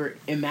food ever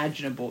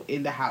imaginable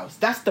in the house.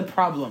 That's the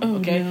problem.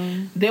 Okay,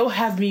 no. They'll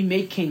have me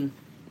making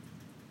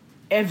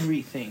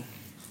everything.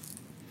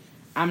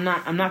 I'm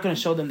not gonna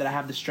show them that I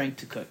have the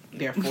strength to cook.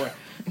 Therefore,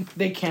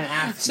 they can't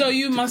ask. So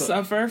you must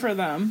cook. suffer for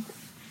them.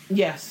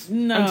 Yes.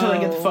 No. Until I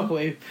get the fuck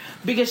away.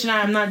 Because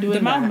Shania, I'm not doing the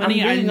amount of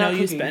money really I know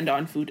you spend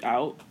on food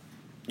out,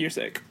 you're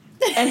sick.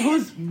 And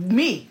who's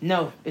me?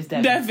 No, it's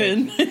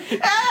Devin.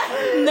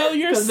 No,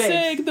 you're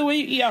sick the way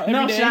you eat out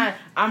every day. No, Shania,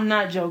 I'm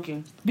not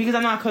joking. Because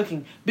I'm not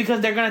cooking. Because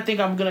they're gonna think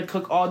I'm gonna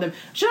cook all them.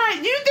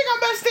 Shania, do you think I'm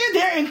gonna stand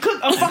there and cook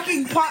a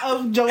fucking pot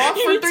of jollof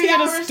for 3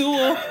 hours? A stool.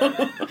 I'm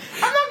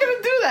not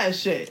gonna do that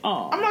shit.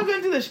 Aww. I'm not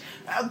gonna do this.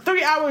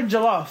 3-hour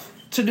jollof.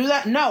 To do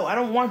that? No, I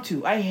don't want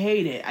to. I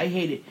hate it.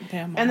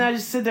 Damn, and then I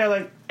just sit there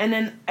like, and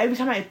then every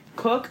time I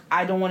cook,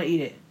 I don't want to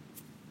eat it.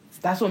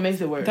 That's what makes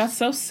it worse. That's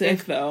so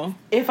sick, though.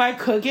 If I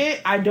cook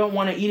it, I don't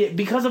want to eat it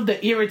because of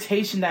the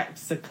irritation that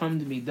succumbed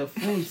to me. The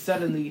food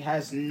suddenly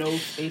has no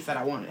taste that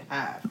I want to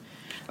have.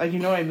 Like, you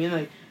know what I mean?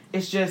 Like,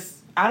 it's just,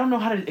 I don't know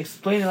how to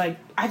explain it. Like,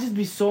 I just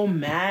be so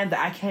mad that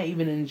I can't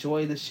even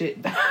enjoy the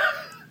shit that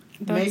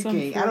I'm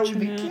making. I don't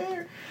even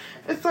care.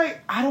 It's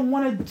like, I don't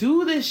want to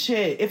do this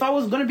shit. If I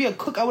was going to be a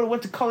cook, I would have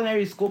went to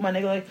culinary school. My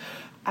nigga, like,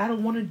 I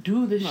don't want to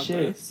do this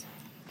shit.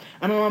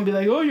 And my mom be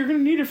like, oh, you're going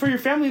to need it for your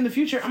family in the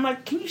future. I'm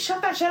like, can you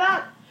shut that shit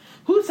up?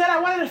 Who said I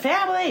wanted a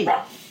family?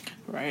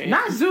 Right.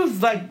 Not Zeus,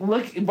 like,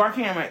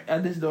 barking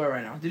at this door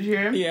right now. Did you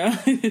hear him? Yeah.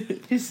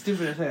 He's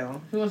stupid as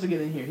hell. He wants to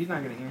get in here. He's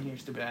not getting in here,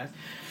 stupid ass.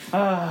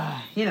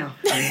 You know.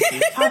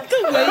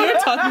 The way you're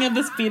talking at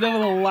the speed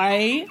of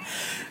light.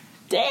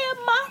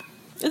 Damn, Ma.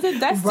 Is it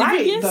that serious?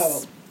 Right,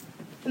 though.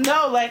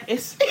 No, like,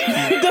 it's...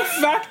 The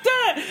fact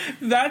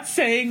that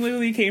saying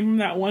literally came from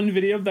that one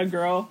video of that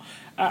girl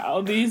at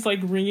Aldi's, like,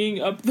 ringing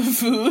up the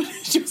food.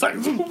 She was like...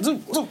 Zoop,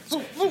 zoop, zoop,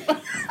 zoop, zoop.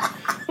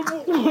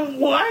 What?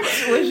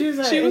 What she was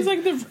like? She was,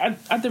 like,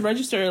 at the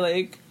register,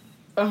 like,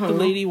 the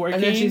lady working.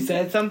 And then she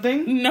said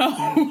something?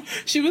 No.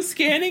 She was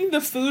scanning the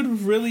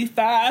food really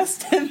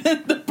fast, and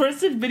then the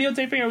person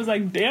videotaping her was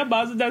like, damn,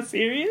 boss, is that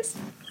serious?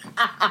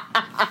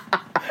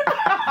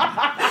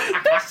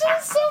 That shit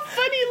was so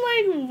funny.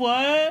 Like,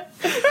 what?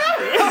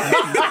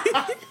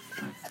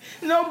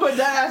 No, but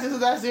that is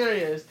that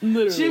serious.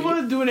 Literally. She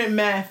was doing it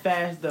mad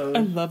fast, though. I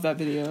love that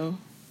video.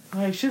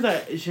 Like, she's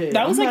like, shit.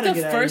 That was like the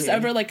first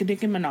ever like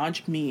Nicki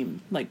Minaj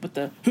meme, like with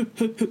the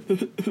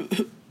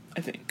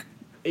I think.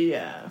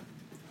 Yeah.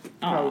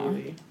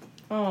 Probably.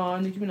 Aw,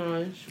 Nicki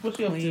Minaj. What's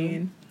she up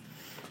to?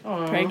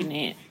 Aww.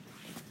 Pregnant.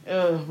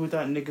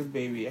 Without nigga's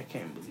baby, I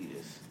can't believe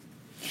this.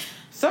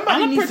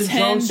 Somebody I'm gonna needs to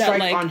drone pretend that strike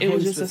like on it him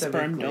was just a sperm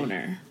specifically.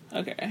 donor.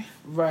 Okay.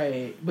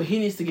 Right, but he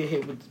needs to get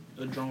hit with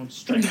a drone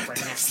strike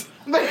right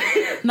now.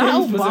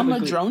 Not Him Obama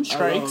specifically. drone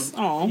strikes.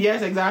 Oh.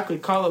 Yes, exactly.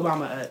 Call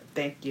Obama.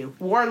 Thank you,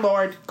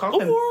 Warlord. Call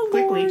him Warlord.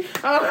 quickly.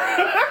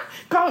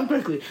 Call him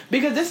quickly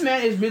because this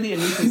man is really a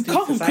nuisance to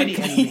Call him society.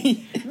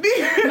 quickly.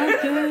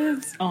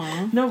 Enemy.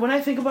 Aw. No, when I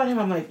think about him,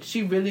 I'm like,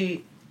 she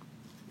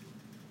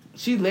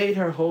laid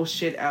her whole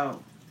shit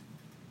out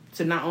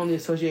to not only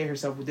associate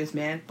herself with this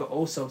man, but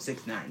also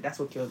 6ix9ine. That's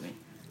what kills me.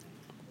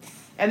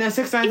 And then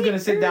 6ix9ine's gonna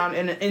sit down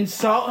and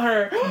insult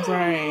her.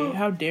 Right.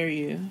 How dare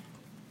you?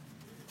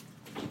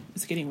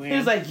 It's getting weird. He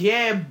was like,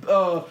 yeah,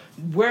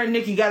 where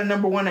Nicki got a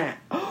 #1 at?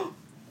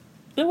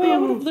 The way I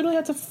would have literally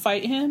had to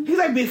fight him. He's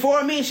like,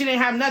 before me, she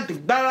didn't have nothing.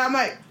 Blah, blah. I'm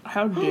like,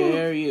 How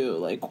dare you?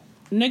 Like,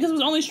 niggas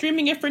was only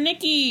streaming it for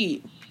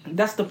Nicki.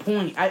 that's the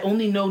point. I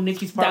only know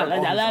Nicki's part.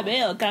 Dollar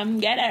bill, come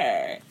get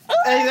her.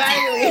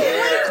 Exactly.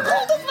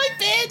 That's my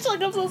bitch.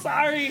 Like, I'm so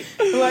sorry.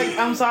 Like,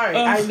 I'm sorry.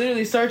 I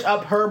literally search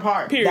up her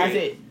part. Period. That's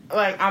it.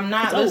 Like, I'm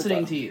not It's listening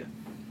over. to you.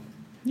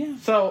 Yeah.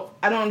 So,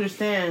 I don't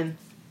understand.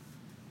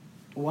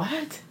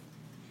 What?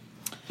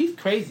 He's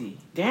crazy.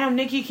 Damn,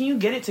 Nicki, can you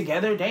get it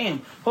together?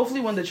 Damn. Hopefully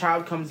when the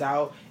child comes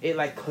out, it,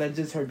 like,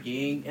 cleanses her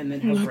being and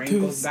then her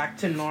brain goes back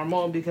to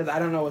normal because I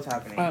don't know what's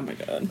happening. Oh, my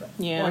God.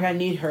 Yeah. Like, I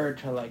need her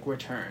to, like,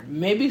 return.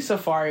 Maybe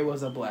Safari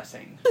was a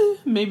blessing.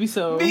 Maybe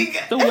so.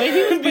 Because- The way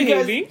he was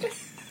because- behaving.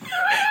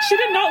 She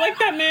did not like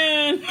that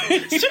man.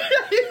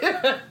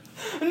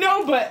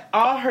 No, but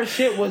all her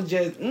shit was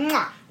just,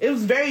 mwah. It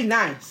was very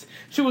nice.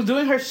 She was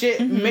doing her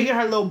shit, making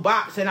her little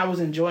box, and I was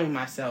enjoying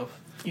myself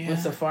when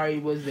Safari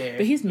was there.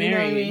 But he's married. You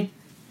know what I mean?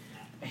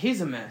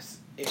 He's a mess.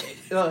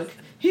 Look,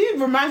 he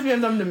reminds me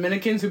of them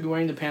Dominicans who be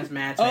wearing the pants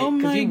mad tight. Oh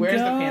Because he my wears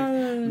the God.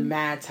 pants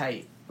mad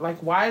tight.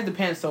 Like, why is the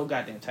pants so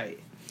goddamn tight?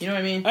 You know what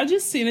I mean? I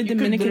just seen a You could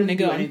Dominican literally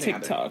do nigga on anything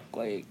out there. TikTok.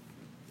 Like,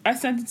 I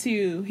sent it to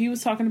you. He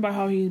was talking about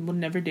how he would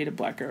never date a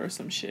black girl or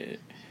some shit.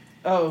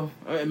 Oh,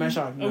 am I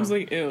shocked? No. I was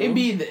like, ew. It'd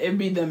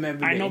be them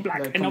every day. I know black.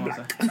 Like, I know come on,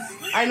 black. son.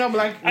 I know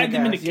black. I Yes,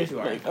 Dominican. yes, you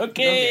are. Like,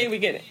 okay, we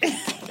get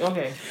it.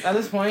 Okay, at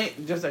this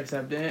point, just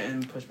accept it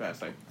and push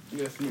past, like,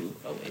 just move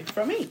away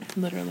from me.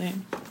 Literally.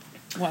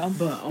 Wow.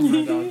 But, oh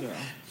my god, girl.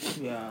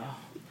 Yeah.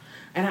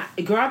 And,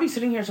 I be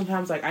sitting here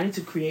sometimes, like, I need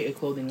to create a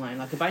clothing line.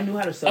 Like, if I knew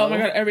how to sew. Oh my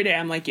God, every day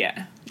I'm like,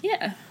 yeah.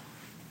 Yeah.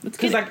 Let's get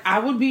Because, it. like, I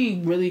would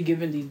be really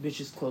giving these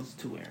bitches clothes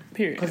to wear.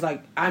 Period. Because,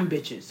 like, I'm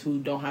bitches who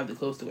don't have the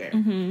clothes to wear.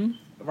 Mm-hmm.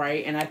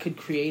 Right? And I could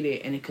create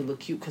it and it could look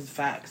cute because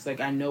facts. Like,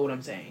 I know what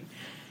I'm saying.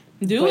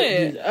 Do But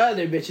it. these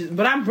other bitches.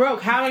 But I'm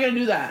broke. How am I going to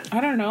do that? I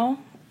don't know.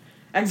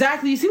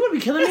 Exactly. You see what would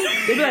be killing me?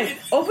 They'd be like,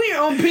 open your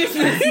own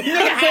business.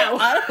 Nigga, how?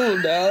 I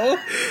don't know.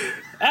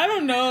 I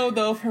don't know,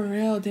 though, for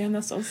real. Damn,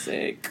 that's so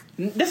sick.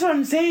 That's what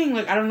I'm saying.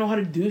 Like, I don't know how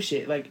to do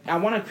shit. Like, I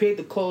want to create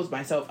the clothes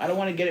myself. I don't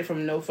want to get it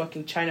from no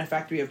fucking China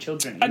factory of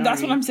children. You know That's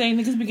what what I'm saying.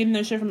 Niggas be getting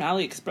their shit from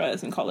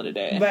AliExpress and call it a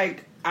day.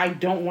 Like, I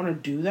don't want to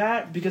do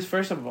that because,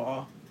 first of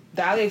all,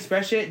 the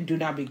AliExpress shit do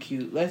not be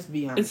cute. Let's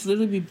be honest. It's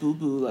literally be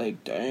boo-boo,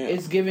 like, damn.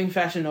 It's giving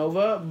Fashion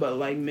Nova, but,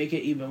 like, make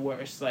it even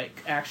worse.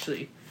 Like,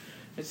 actually.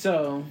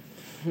 So,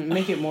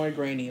 make it more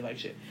grainy, like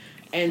shit.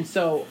 And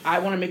so, I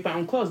want to make my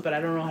own clothes, but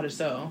I don't know how to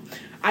sew.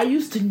 I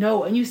used to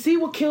know, and you see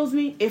what kills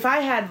me? If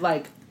I had,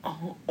 like,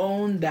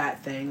 owned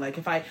that thing, like,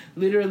 if I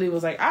literally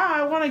was like,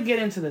 I want to get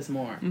into this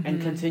more,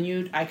 and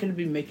continued, I could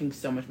be making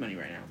so much money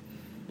right now.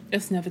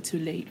 It's never too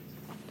late.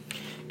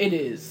 It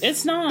is.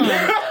 It's not.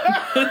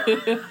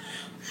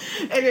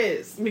 It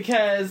is,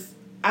 because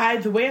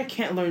the way I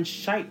can't learn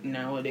shite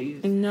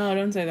nowadays. No,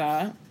 don't say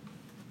that.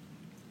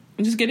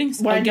 I'm just getting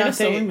Why get a not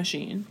say sewing it?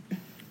 machine.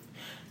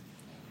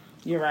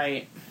 You're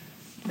right.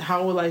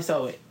 How will I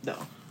sew it, though?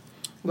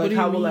 What Like, do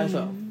you how will I mean?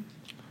 sew?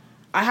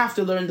 I have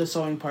to learn the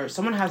sewing part.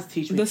 Someone has to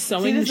teach me. The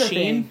sewing this is the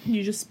machine, thing.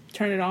 you just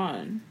turn it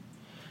on.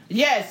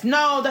 Yes,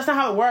 no, that's not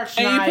how it works.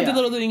 And you put the Shania.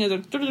 little thing as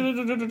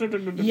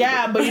a...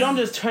 Yeah, but you don't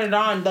just turn it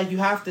on. Like, you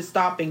have to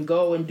stop and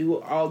go and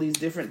do all these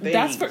different things.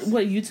 That's for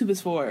what YouTube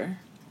is for.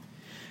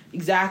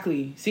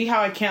 Exactly. See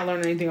how I can't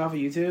learn anything off of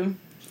YouTube?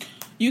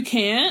 You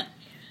can't?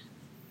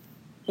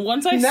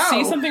 Once I No.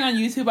 see something on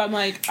YouTube, I'm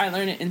like, I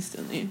learn it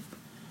instantly.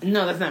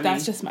 No, that's not me.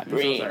 That's just my I'm so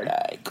brain. sorry.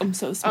 Like, I'm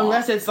so smart.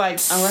 Unless it's like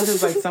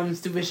some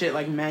stupid shit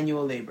like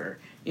manual labor,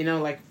 you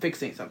know, like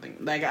fixing something.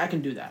 Like, I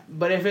can do that.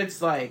 But if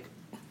it's like,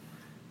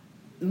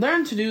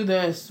 learn to do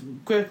this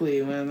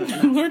quickly,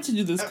 Learn to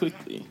do this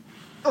quickly.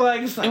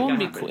 like it's not It won't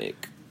be gonna happen.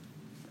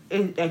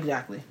 quick.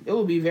 Exactly. It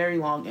will be very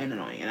long and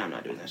annoying, and I'm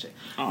not doing that shit.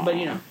 Aw. But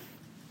you know,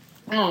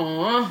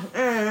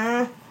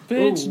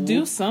 Bitch,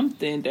 do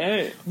something,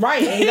 dad.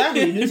 Right,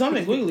 exactly. Do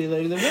something quickly.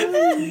 Like,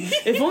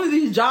 if only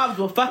these jobs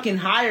will fucking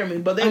hire me,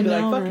 but they'd be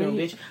like, fuck no,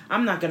 bitch.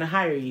 I'm not gonna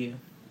hire you.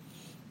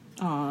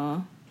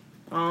 Aw.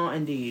 Oh,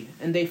 indeed.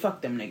 And they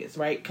fuck them niggas,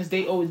 right? Because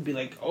they always be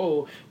like,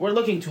 oh, we're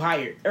looking to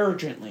hire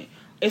urgently.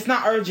 It's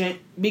not urgent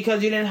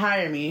because you didn't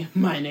hire me,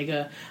 my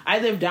nigga. I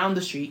live down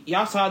the street.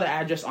 Y'all saw the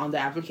address on the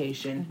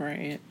application.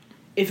 Right.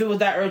 If it was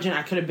that urgent,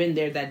 I could have been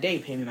there that day.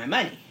 Pay me my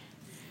money.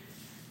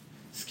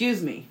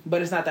 Excuse me,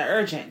 but it's not that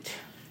urgent.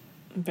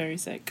 I'm very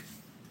sick.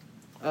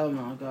 Oh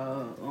my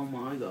god. Oh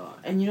my god.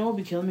 And you know what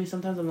would be killing me?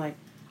 Sometimes I'm like,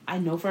 I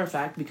know for a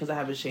fact because I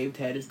have a shaved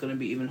head, it's going to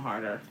be even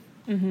harder.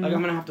 Mm-hmm. Like, I'm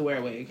going to have to wear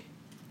a wig.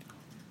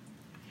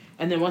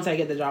 And then once I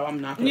get the job, I'm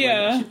not going to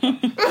wear that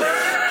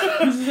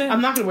shit.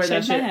 I'm not going to wear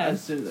that shit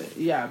as soon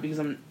as because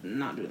I'm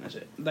not doing that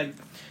shit. Like,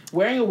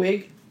 wearing a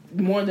wig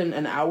more than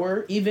an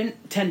hour, even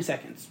 10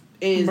 seconds,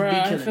 is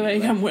I feel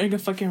like I'm wearing a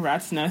fucking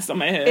rat's nest on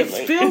my head. It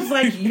feels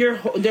like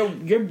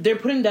they're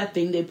putting that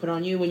thing they put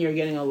on you when you're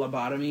getting a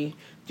lobotomy.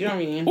 Do you know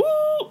what I mean?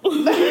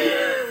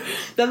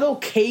 That little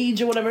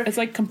cage or whatever. It's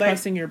like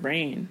compressing your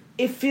brain.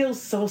 It feels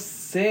so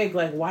sick.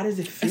 Like, why does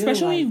it feel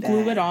especially like when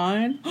you glue it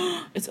on?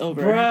 It's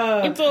over.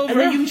 Bruh. It's over. And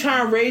then you try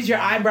to raise your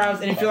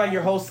eyebrows and you feel like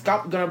your whole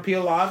scalp gonna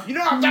peel off. You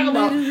know what I'm talking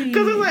about?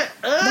 Because it's like,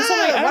 that's why,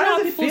 like, I don't know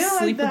how people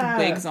sleep like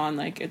with wigs on.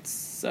 Like, it's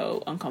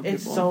so uncomfortable.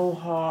 It's so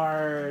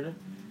hard.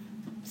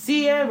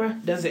 Sierra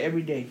does it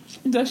every day.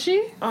 Does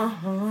she?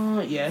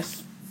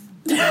 Yes.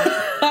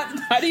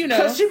 How do you know?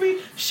 Because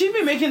she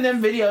be making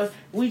them videos.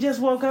 We just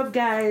woke up,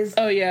 guys.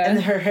 Oh yeah.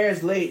 And her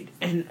hair's laid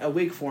in a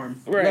wig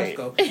form. Right. Let's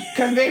go.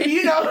 Because baby,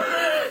 you know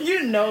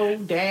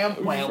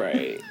damn well.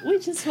 Right. We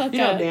just woke up. You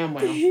know damn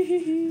well.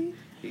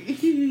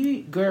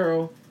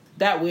 Girl,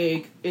 that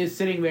wig is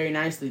sitting very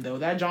nicely though.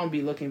 That John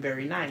be looking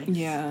very nice.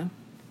 Yeah.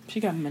 She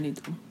got money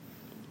though.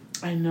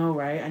 I know,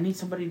 right? I need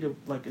somebody to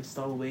like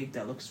install a wig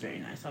that looks very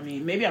nice. I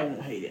mean, maybe I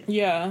won't hate it.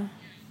 Yeah.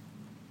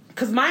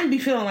 Because mine be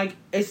feeling like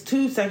it's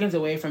 2 seconds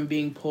away from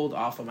being pulled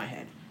off of my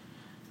head.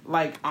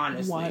 Like,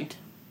 honestly. What?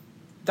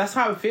 That's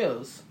how it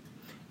feels.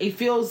 It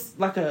feels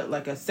like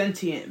a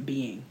sentient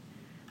being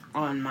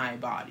on my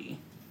body.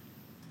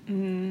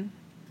 Mm-hmm.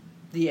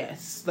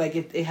 Yes. Like,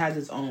 it has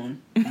its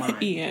own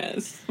mind.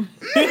 Yes.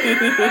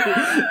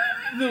 The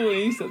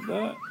way you said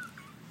that.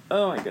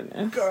 Oh, my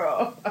goodness.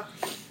 Girl.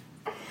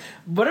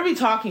 What are we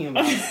talking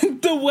about?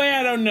 The way,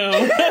 I don't know.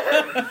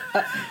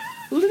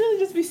 Literally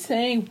just be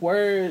saying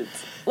words.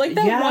 Like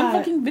that one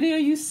fucking video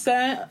you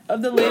sent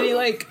of the lady,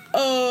 like,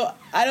 oh,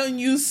 I don't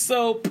use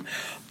soap.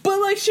 But,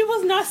 like, she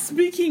was not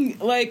speaking,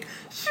 like,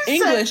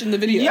 English in the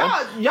video.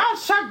 Y'all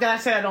shocked that I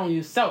said I don't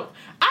use soap.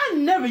 I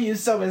never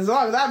use soap as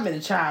long as I've been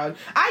a child.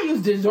 I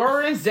use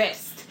deodorant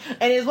Zest.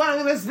 And as long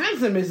as it's next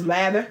to Miss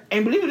Lather,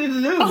 and believe it or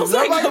not, I was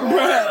like,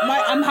 bruh,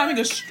 I'm having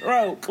a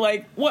stroke.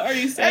 Like, what are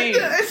you saying?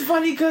 It's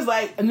funny because,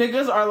 like,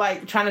 niggas are,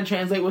 like, trying to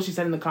translate what she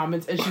said in the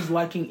comments, and she's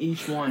liking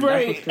each one.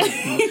 Right. That's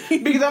what's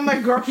crazy. Because I'm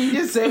like, girl, can you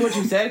just say what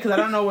you said? Because I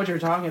don't know what you're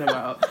talking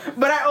about.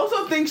 But I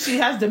also think she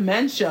has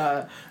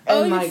dementia.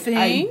 And, you like,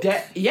 think?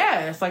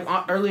 It's like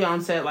early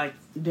onset, like,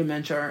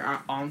 dementia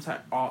or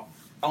onset.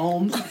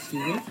 Excuse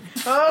me.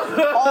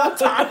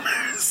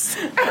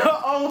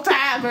 Old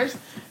timers.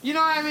 You know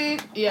what I mean?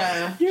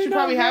 Yeah. She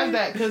probably has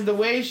that because the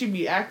way she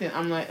be acting,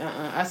 I'm like,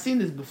 I've seen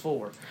this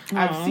before.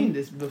 I've seen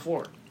this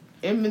before.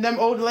 And them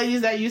old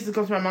ladies that used to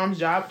come to my mom's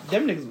job,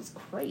 them niggas was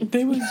crazy.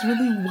 They was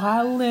really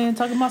wildin',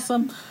 talking about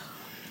some...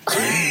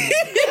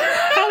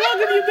 How long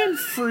have you been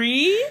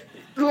free?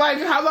 Like,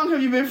 how long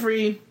have you been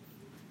free?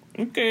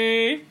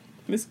 Okay,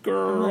 Miss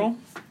Girl.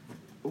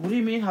 What do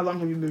you mean, how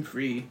long have you been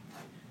free?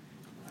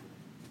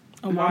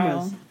 A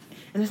while.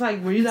 And it's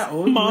like, were you that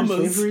old? Mamas. You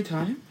were in slavery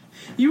time?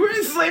 You were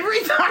in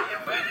slavery time?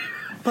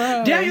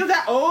 Bro. Damn, you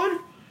that old?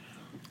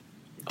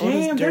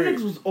 Damn, dirt. that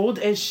niggas was old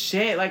as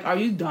shit. Like, are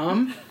you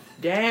dumb?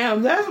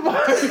 Damn, that's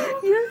why.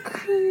 You're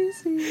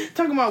crazy.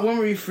 Talking about when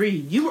were you free?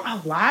 You were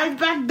alive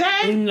back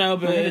then? No,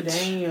 bitch.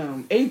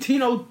 Damn.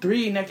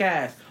 1803, neck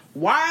ass.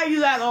 Why are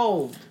you that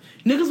old?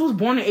 Niggas was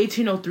born in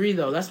 1803,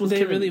 though. That's what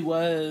they really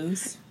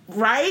was.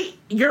 Right?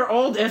 You're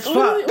old as fuck.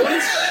 Old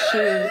as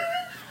shit.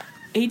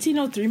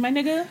 1803, my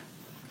nigga?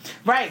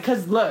 Right,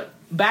 because look,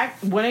 back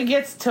when it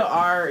gets to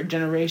our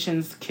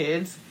generation's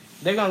kids,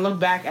 they're gonna look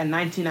back at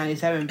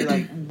 1997 and be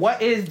like,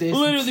 what is this?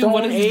 Literally, Stone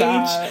what is Age?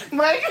 that?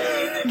 Like,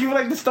 you were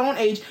like the Stone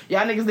Age.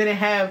 Y'all niggas didn't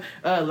have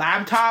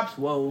laptops?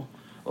 Whoa.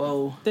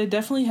 They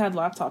definitely had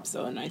laptops,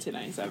 though, in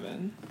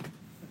 1997.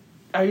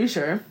 Are you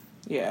sure?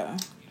 Yeah.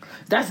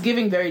 That's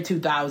giving very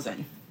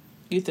 2000.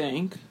 You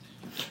think?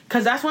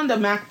 Because that's when the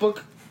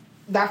MacBook,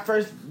 that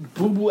first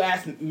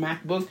boo-boo-ass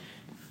MacBook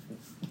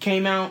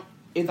came out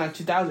in, like,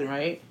 2000,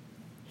 right?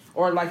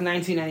 Or, like,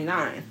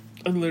 1999.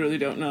 I literally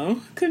don't know.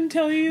 Couldn't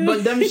tell you.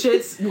 But them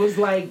shits was,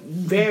 like,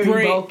 very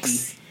Breaks. bulky.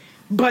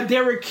 But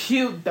they were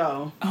cute,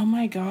 though. Oh,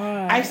 my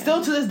God. I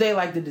still, to this day,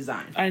 like the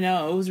design. I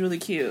know. It was really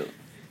cute.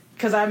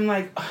 Because I'm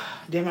like, oh,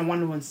 damn, I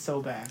wanted one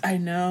so bad. I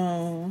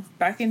know.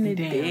 Back in the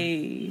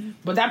day.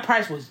 But that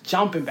price was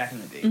jumping back in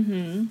the day.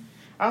 Mm-hmm.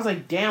 I was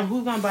like, damn,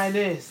 who's going to buy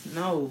this?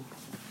 No.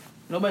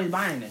 Nobody's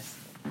buying this.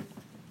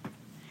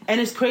 And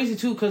it's crazy,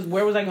 too, because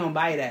where was I going to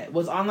buy it at?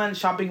 Was online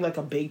shopping, like,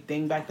 a big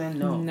thing back then?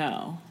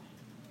 No.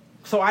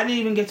 So I didn't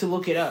even get to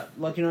look it up.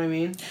 Like, you know what I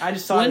mean? I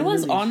just saw When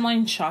was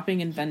online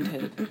shopping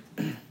invented?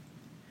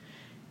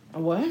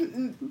 What? I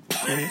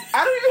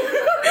don't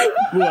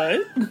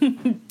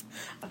even...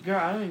 What? Girl,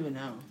 I don't even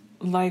know.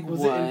 Like, was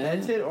what? Was it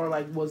invented, or,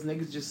 like, was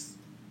niggas just...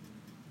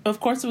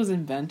 Of course it was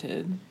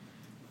invented.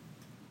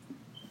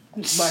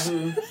 By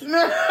who?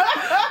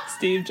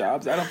 Steve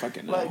Jobs. I don't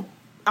fucking know. Like,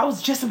 I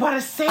was just about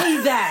to say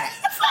that.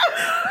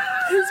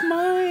 His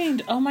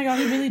mind. Oh my god,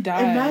 he really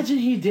died. Imagine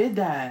he did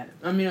that.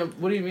 I mean,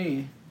 what do you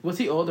mean? Was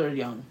he old or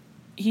young?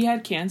 He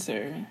had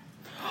cancer.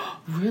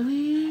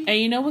 Really? And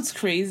you know what's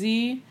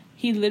crazy?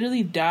 He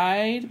literally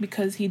died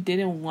because he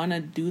didn't want to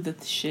do the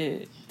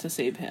shit to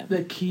save him.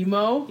 The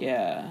chemo?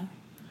 Yeah.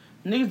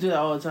 Niggas do that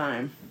all the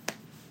time.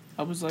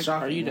 I was like,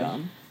 are you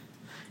dumb?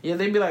 Yeah,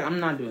 they'd be like, I'm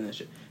not doing this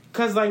shit.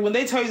 Because, like, when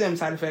they tell you them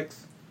side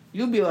effects,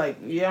 you'll be like,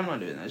 yeah, I'm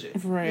not doing that shit.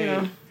 Right. You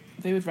know?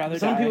 They would rather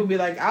Some people be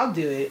like, I'll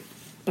do it.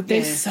 But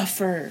they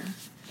suffer.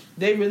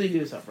 They really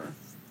do suffer.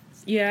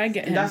 Yeah, I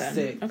get him. That's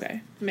sick.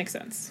 Okay. Makes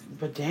sense.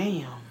 But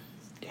damn.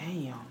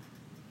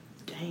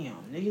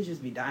 Niggas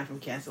just be dying from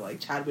cancer like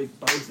Chadwick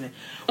Boseman.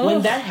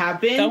 When that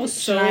happened, that was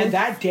so...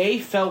 that day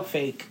felt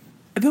fake.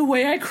 The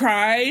way I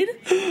cried.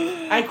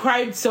 I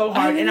cried so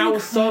hard and I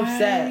was so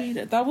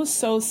upset. That was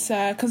so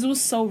sad because it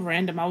was so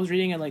random. I was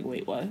reading it like,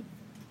 wait, what?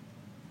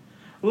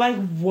 Like,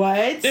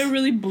 what? It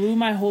really blew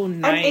my whole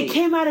night. And it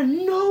came out of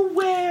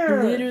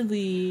nowhere.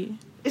 Literally.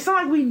 It's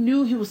not like we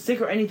knew he was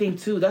sick or anything,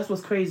 too. That's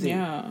what's crazy.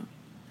 Yeah.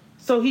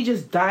 So he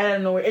just died out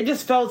of nowhere. It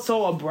just felt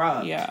so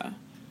abrupt. Yeah.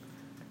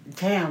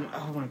 Damn.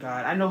 Oh, my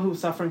God. I know he was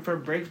suffering for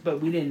breaks,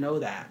 but we didn't know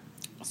that.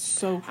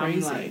 So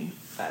crazy. I'm like,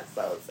 that's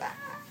so sad.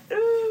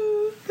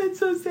 Ooh, that's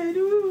so sad.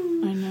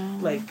 Ooh. I know.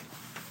 Like,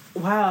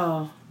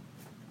 wow.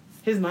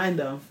 His mind,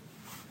 though.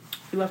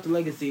 He left a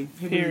legacy.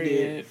 He really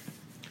did.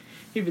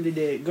 He really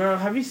did. Girl,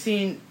 have you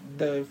seen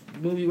the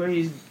movie where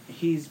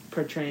he's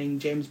portraying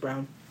James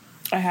Brown?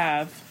 I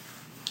have.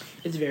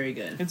 It's very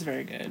good. It's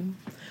very good.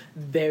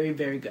 Very,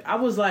 very good. I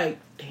was like,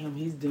 damn,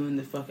 he's doing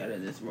the fuck out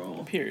of this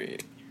role.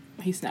 Period.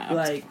 He snapped.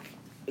 Like,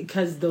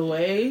 because the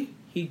way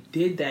he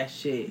did that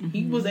shit,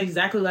 he was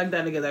exactly like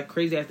that nigga, that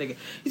crazy ass nigga.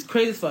 He's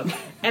crazy as fuck.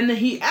 And then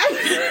he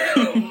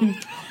actually...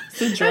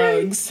 The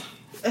drugs.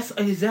 That's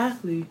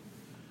exactly.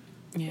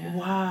 Yeah.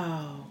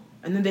 Wow.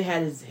 And then they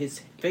had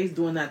his face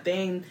doing that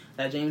thing,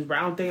 that James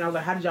Brown thing. I was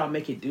like, how did y'all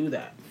make it do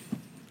that?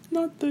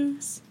 Not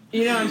this.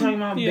 You know what I'm talking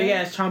about? Yeah. Big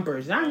ass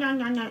chompers.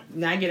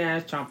 Nagging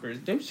ass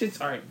chompers. Them shits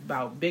are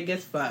about big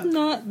as fuck.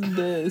 Not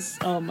this.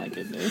 Oh my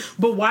goodness.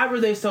 But why were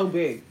they so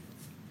big?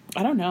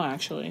 I don't know,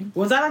 actually.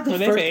 Was that like the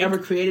first ever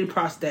created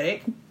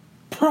prosthetic?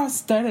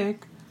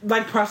 Prosthetic?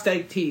 Like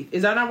prosthetic teeth.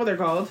 Is that not what they're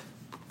called?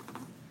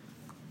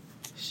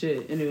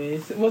 Shit,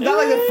 anyways. Was that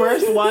like the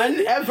first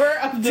one ever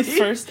of the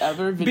first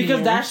ever veneer?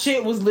 Because that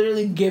shit was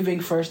literally giving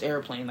First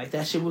Airplane. Like,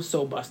 that shit was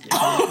so busted.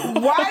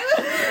 Why?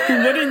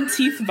 Wooden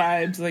teeth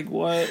vibes. Like,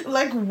 what?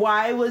 Like,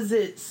 why was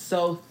it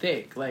so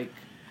thick? Like,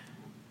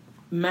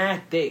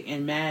 mad thick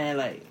and mad,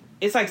 like...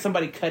 It's like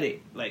somebody cut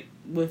it, like,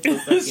 with the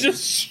fucking... It's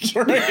just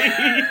straight.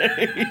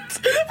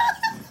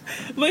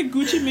 Like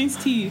Gucci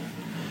Mane's teeth.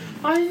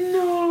 I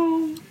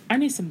know. I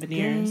need some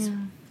veneers.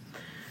 Damn.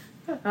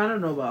 I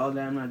don't know about all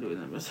that. I'm not doing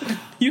that myself.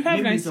 You have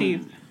nice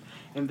teeth.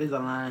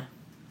 Invisalign.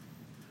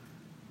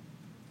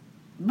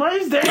 Why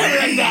is there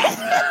like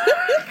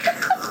that?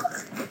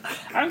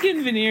 I'm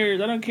getting veneers.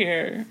 I don't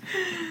care.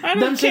 I don't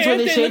Them care. Shits where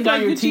they shave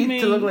down your Gucci teeth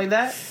Mane. to look like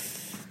that?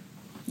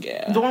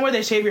 Yeah. The one where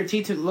they shave your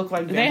teeth to look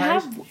like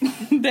vampires?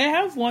 They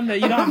have one that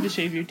you don't have to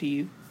shave your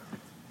teeth.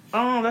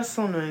 Oh, that's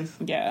so nice.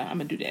 Yeah, I'm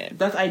gonna do that.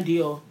 That's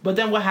ideal. But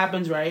then what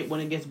happens, right, when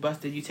it gets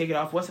busted? You take it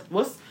off.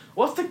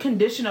 What's the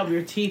condition of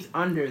your teeth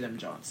under them,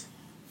 Jones?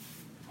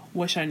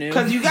 Wish I knew.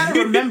 Because you gotta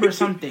remember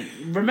something.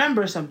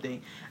 Remember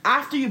something.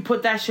 After you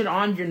put that shit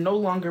on, you're no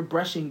longer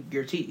brushing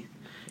your teeth.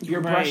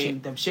 You're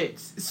brushing them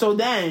shits. So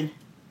then,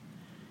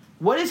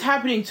 what is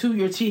happening to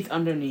your teeth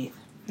underneath?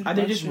 Are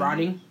they just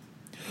rotting?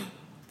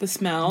 The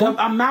smell?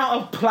 The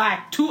amount of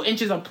plaque. 2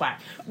 inches of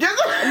plaque.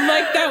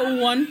 Like that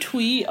one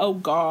tweet. Oh,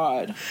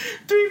 God.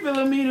 3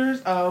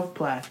 millimeters of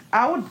plaque.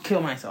 I would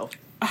kill myself.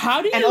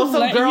 How do you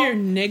let your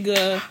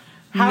nigga not brush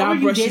his teeth? How are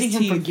you dating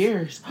him for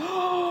years?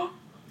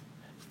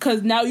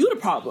 Because now you the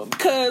problem.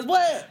 Because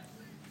what?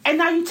 And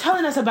now you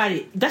telling us about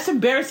it. That's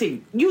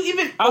embarrassing. You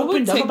even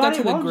opened up about it. I would take that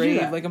to the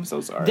grave. Like, I'm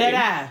so sorry. Dead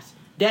ass.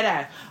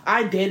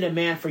 I dated a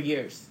man for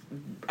years.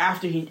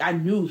 After I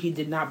knew he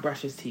did not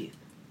brush his teeth.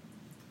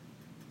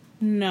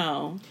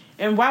 No.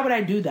 And why would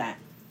I do that?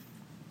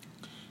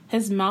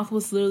 His mouth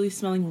was literally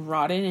smelling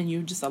rotten and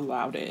you just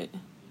allowed it.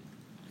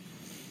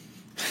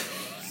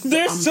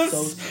 There's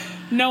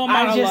no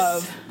amount of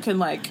love can,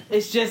 like...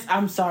 It's just,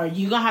 I'm sorry.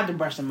 You're going to have to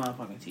brush the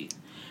motherfucking teeth.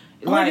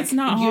 Like, it's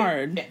not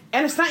hard.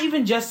 And it's not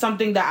even just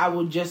something that I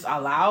would just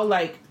allow.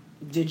 Like,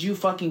 did you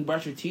fucking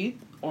brush your teeth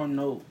or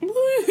no?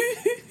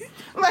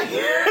 Like...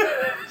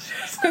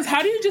 Because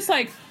how do you just,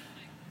 like...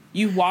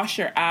 You wash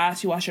your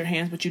ass, you wash your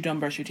hands, but you don't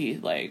brush your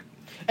teeth, like...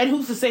 And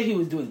who's to say he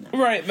was doing that?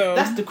 Right, though.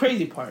 That's the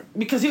crazy part.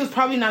 Because he was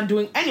probably not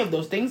doing any of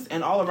those things,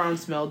 and all around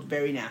smelled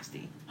very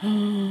nasty.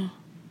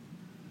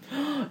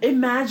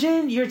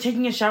 Imagine you're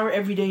taking a shower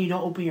every day and you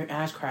don't open your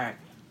ass crack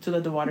to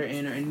let the water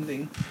in or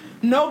anything.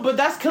 No, but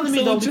that's killing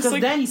me, though, because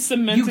like, then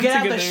you get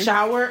out the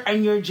shower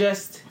and you're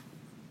just...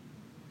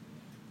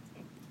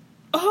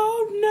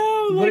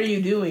 Oh, no. What are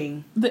you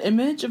doing? The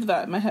image of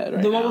that in my head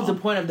right now. What was the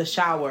point of the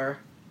shower?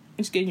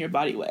 It's getting your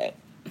body wet.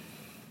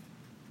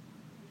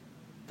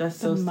 That's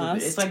so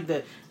stupid. It's like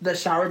the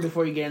shower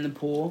before you get in the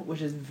pool,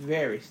 which is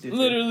very stupid.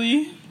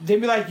 Literally.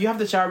 They'd be like, you have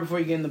to shower before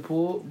you get in the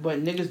pool,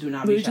 but niggas do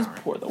not be showering. They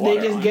just pour the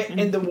water They just get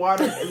in the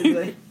water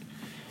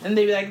and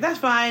they'd be like, that's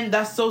fine.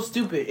 That's so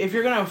stupid. If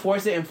you're going to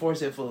enforce it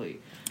fully.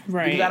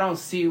 Right. Because I don't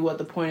see what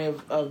the point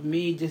of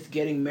me just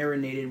getting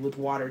marinated with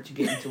water to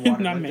get into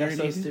water. Not like, marinated.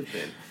 That's so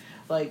stupid.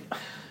 Like,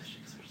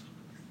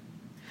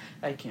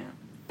 I can't.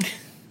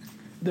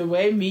 The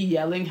way me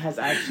yelling has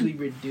actually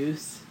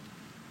reduced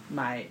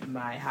my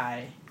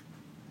high.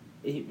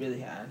 It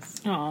really has.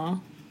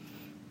 Aww.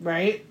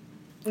 Right?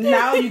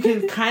 Now you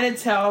can kind of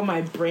tell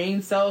my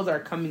brain cells are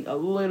coming a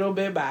little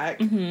bit back.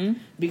 Mm-hmm.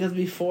 Because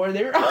before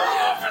they were all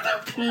over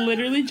the place.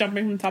 Literally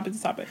jumping from topic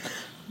to topic.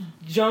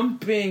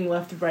 Jumping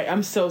left to right.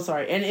 I'm so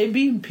sorry. And it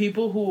be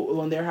people who,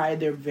 when they're high,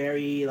 they're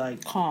very,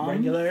 like, calm.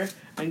 Regular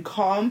and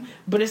calm.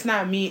 But it's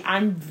not me.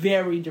 I'm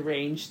very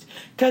deranged.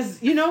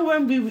 Because, you know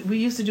when we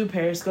used to do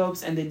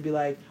Periscopes and they'd be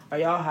like, are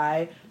y'all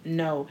high?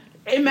 No.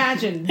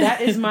 Imagine,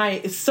 that is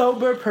my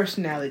sober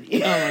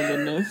personality. Oh, my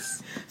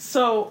goodness.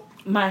 So,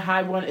 my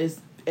high one is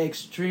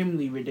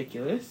extremely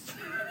ridiculous.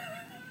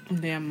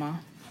 Damn, Ma.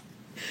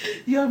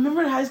 Yo,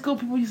 remember in high school,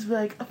 people used to be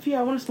like, Afia,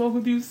 I want to smoke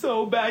with you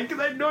so bad because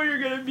I know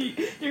you're gonna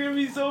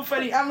be so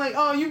funny. I'm like,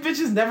 oh, you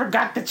bitches never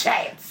got the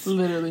chance.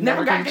 Literally,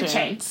 never got the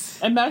chance.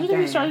 Imagine if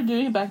you started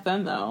doing it back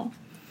then, though.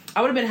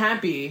 I would have been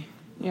happy.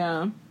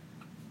 Yeah.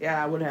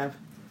 Yeah, I would have.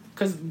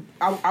 Because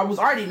I was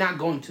already not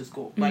going to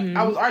school. Like,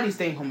 I was already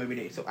staying home every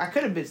day. So I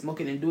could have been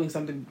smoking and doing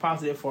something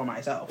positive for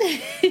myself.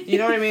 You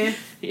know what I mean?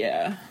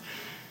 Yeah.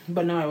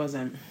 But no, I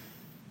wasn't.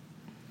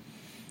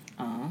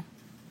 Aw.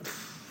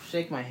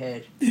 Shake my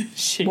head.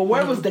 But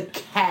where was the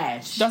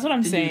cash? That's what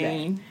I'm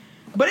saying.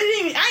 But I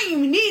didn't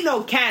even need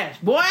no cash,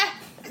 boy.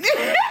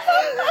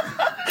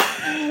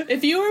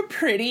 If you were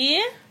pretty,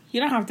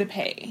 you don't have to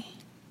pay.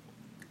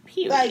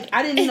 Period. Like,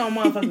 I didn't need no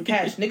motherfucking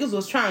cash. Niggas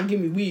was trying to give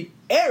me weed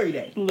every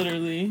day.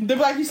 Literally. They'd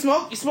be like, you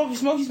smoke. They'd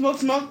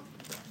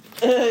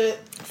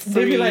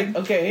be like,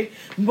 okay.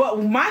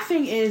 But my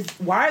thing is,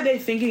 why are they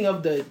thinking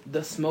of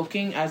the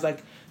smoking as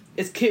like,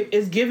 it's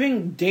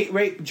giving date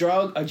rape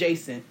drug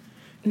adjacent?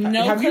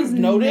 No, have you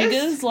noticed?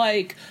 Niggas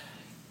like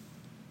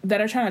that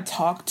are trying to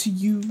talk to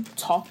you,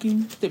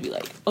 they'd be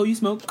like, oh, you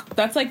smoke?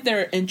 That's like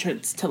their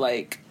entrance to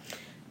like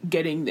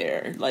getting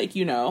there. Like,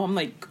 you know, I'm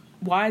like,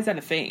 why is that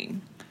a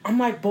thing? I'm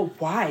like, but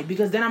why?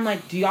 Because then I'm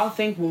like, do y'all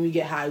think when we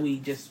get high we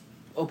just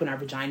open our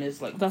vaginas?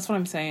 Like, that's what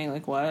I'm saying.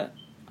 Like, what?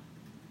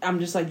 I'm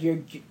just like,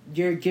 you're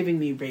giving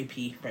me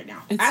rapey right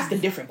now. Ask a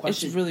different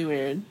question. It's really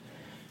weird.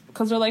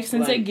 Because they're like,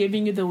 since they're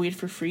giving you the weed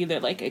for free, they're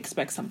like,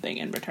 expect something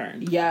in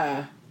return.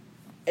 Yeah.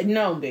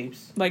 No,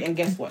 babes. Like, and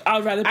guess what?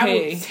 I'd rather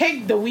pay. I would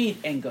take the weed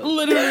and go.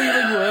 Literally,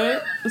 like,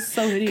 what? It's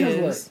so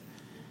hideous. Look,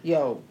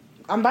 yo,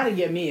 I'm about to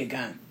get me a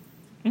gun.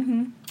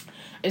 Mm-hmm.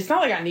 It's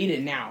not like I need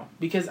it now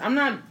because I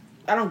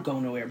don't go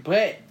nowhere.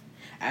 But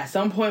at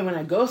some point when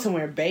I go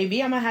somewhere,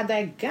 baby, I'm gonna have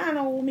that gun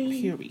on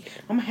me. Period.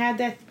 I'm gonna have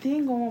that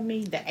thing on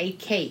me, the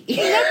AK.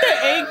 Not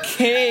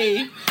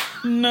the AK.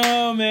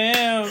 No,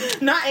 ma'am.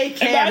 Not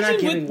AK. Imagine I'm not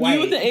giving white. You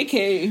with the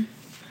AK.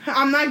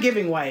 I'm not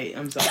giving white.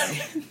 I'm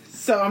sorry.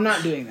 So I'm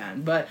not doing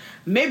that. But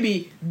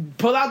maybe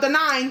pull out the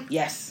 9.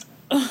 Yes.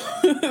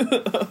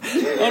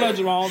 Hold on,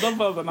 Jamal. Don't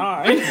pull out the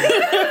 9.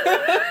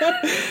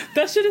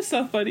 That shit is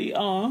so funny.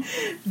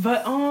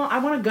 But I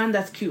want a gun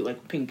that's cute,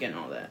 like pink and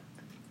all that.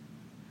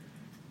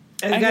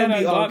 It's I gotta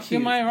be all Glock cute.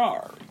 in my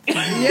arm.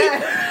 Yeah.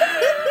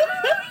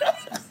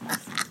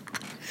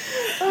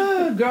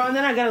 Girl, and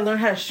then I gotta learn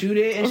how to shoot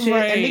it and shit.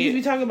 Right. And niggas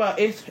be talking about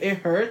it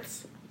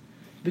hurts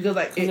because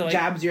like it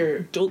jabs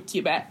your jolt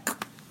you back.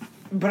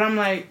 But I'm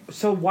like,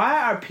 so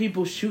why are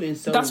people shooting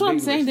so? That's what I'm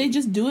saying. They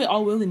just do it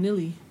all willy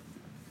nilly.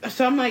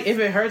 So I'm like, if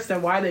it hurts,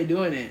 then why are they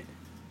doing it?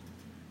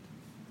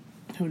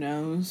 Who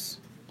knows?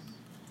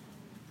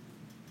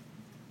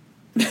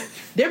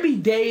 There be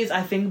days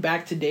I think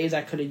back to days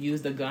I could have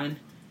used a gun.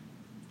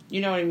 You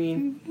know what I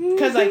mean?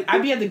 Because like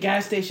I'd be at the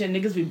gas station,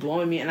 niggas be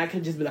blowing me, and I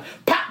could just be like,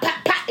 pop,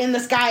 pop, pop in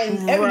the sky,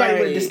 and everybody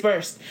would have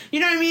dispersed.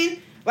 You know what I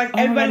mean? Like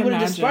everybody would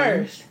have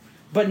dispersed.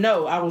 But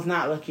no, I was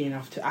not lucky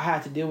enough to. I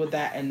had to deal with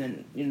that, and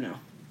then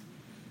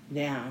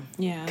damn.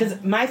 Yeah.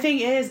 Because my thing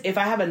is, if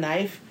I have a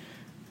knife,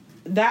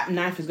 that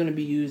knife is going to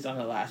be used on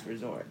the last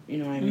resort. You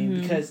know what I mean?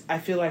 Mm-hmm. Because I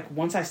feel like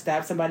once I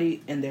stab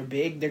somebody and they're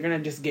big, they're going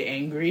to just get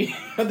angry.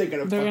 They're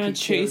going to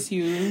chase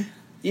you.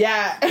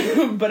 Yeah.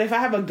 But if I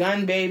have a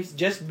gun, babes,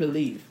 just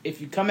believe.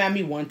 If you come at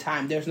me one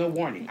time, there's no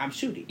warning. I'm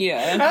shooting.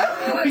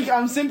 Yeah.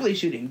 I'm simply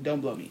shooting. Don't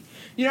blow me.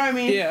 You know what I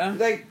mean? Yeah.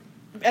 Like,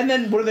 And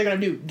then what are they gonna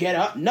do? Get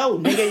up? No,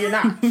 nigga, you're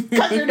not.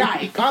 Cause you're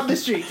dying on the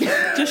street.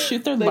 Just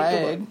shoot their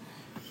leg.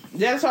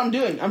 Yeah, that's what I'm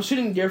doing. I'm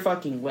shooting your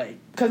fucking leg.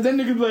 Cause then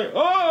niggas be like,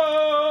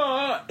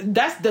 oh,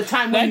 that's the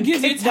time when you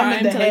kick them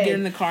in the head. Get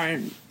in the car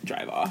and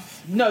drive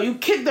off. No, you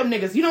kick them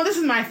niggas. You know, this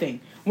is my thing.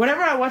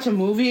 Whenever I watch a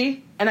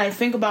movie and I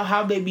think about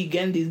how they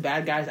begin these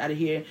bad guys out of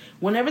here,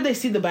 whenever they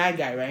see the bad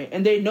guy, right,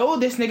 and they know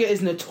this nigga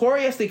is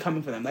notoriously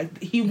coming for them,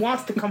 like, he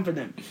wants to come for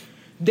them,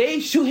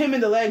 they shoot him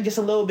in the leg just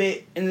a little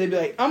bit, and they be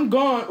like, I'm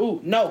gone. Ooh,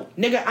 no,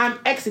 nigga, I'm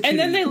executing. And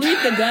then they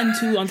leave the gun,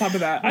 too, on top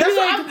of that.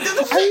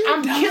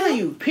 I'm killing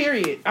you,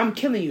 period. I'm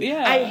killing you.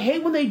 Yeah. I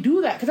hate when they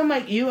do that, because I'm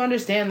like, you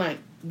understand, like,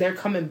 they're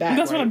coming back,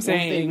 That's right, what I'm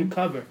saying. Once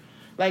they recover.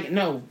 Like,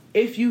 no,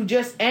 if you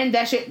just end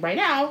that shit right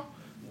now,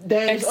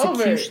 then it's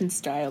over. Execution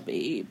style,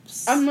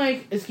 babes. I'm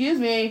like, excuse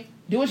me,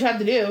 do what you have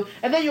to do,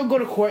 and then you'll go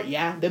to court.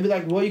 Yeah, they'll be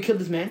like, well, you killed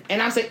this man,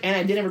 and I'll say, and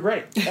I didn't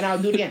regret it, and I'll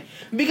do it again.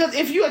 Because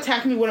if you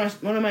attack me, what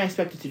am I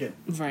expected to do?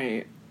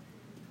 Right.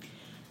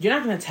 You're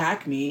not gonna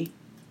attack me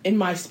in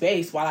my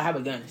space while I have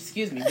a gun.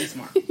 Excuse me, be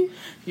smart.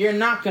 You're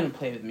not gonna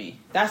play with me.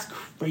 That's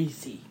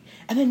crazy.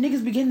 And then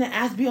niggas begin to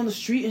ass beat on the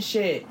street and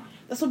shit.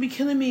 That's what be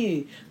killing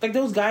me. Like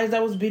those guys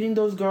that was beating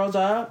those girls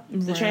up,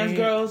 the trans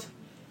girls.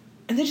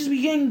 And they just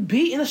be getting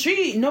beat in the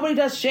street. Nobody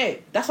does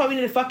shit. That's why we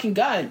need a fucking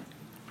gun.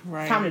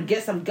 Right. Time to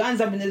get some guns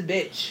up in this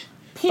bitch.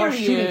 Period. Start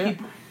shooting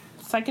people.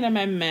 Second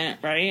Amendment,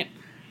 right?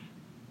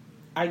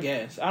 I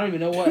guess. I don't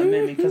even know what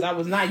amendment, because I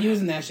was not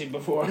using that shit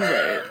before.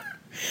 Right.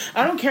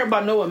 I don't care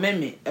about no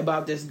amendment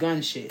about this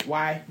gun shit.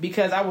 Why?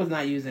 Because I was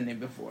not using it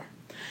before.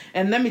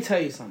 And let me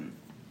tell you something.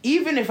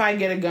 Even if I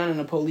get a gun and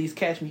the police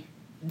catch me,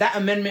 that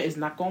amendment is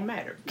not gonna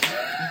matter.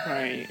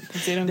 Right.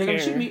 Because they're gonna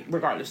shoot me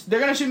regardless.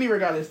 They're gonna shoot me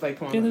regardless. Like,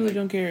 come on. They literally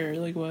don't care.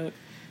 Like, what?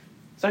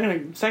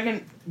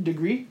 Second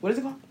degree? What is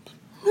it called?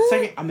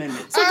 Second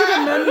amendment.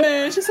 Second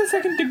amendment. It's just a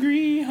second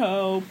degree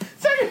help.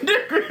 Second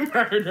degree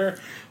murder.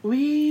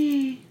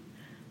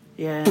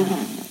 Yeah.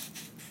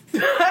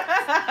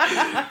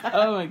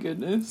 Oh my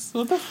goodness.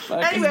 What the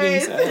fuck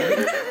Anyways, is being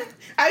said?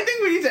 I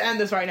think we need to end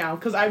this right now,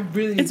 because I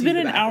really need It's been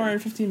an hour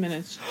and 15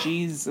 minutes.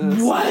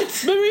 Jesus.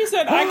 What? Marie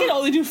said, I can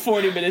only do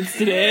 40 minutes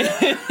today.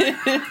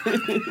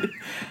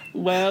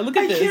 Well, look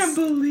at this. I can't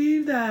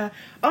believe that.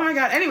 Oh my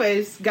god.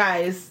 Anyways,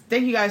 guys,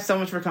 thank you guys so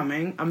much for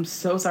coming. I'm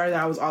so sorry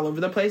that I was all over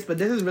the place, but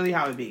this is really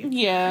how it be.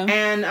 Yeah.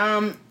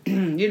 And,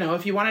 you know,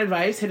 if you want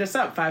advice, hit us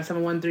up,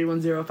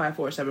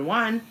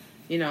 571-310-5471.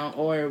 You know,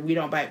 or we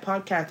don't bite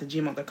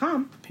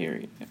podcast@gmail.com.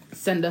 Period.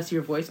 Send us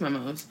your voice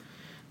memos.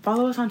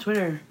 Follow us on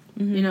Twitter.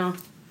 Mm-hmm. You know,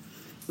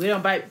 we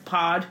don't bite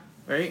pod,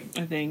 right?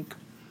 I think.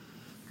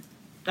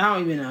 I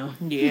don't even know.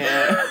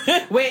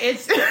 Yeah. Wait,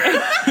 it's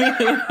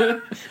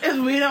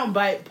we don't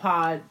bite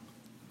pod.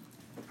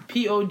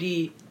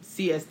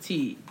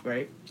 PODCST,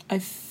 right? I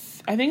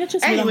think it's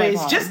just.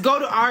 Anyways, just go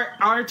to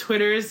our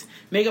Twitters,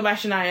 Mega by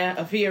Shania,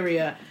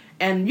 Afiaria,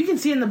 and you can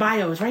see in the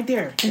bio. It's right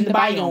there in the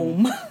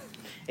biome.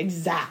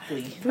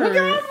 Exactly. Look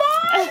at my mind.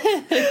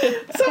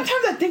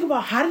 Sometimes I think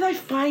about, how did I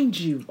find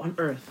you on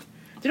Earth?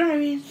 Do you know what I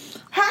mean?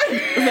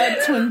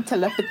 Red twin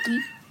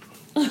telepathy.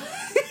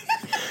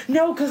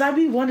 No, because I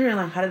be wondering,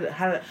 like, how did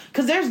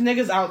because there's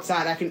niggas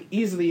outside I can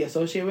easily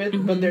associate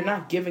with, but they're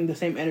not giving the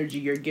same energy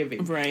you're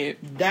giving. Right.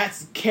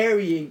 That's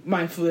carrying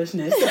my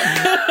foolishness.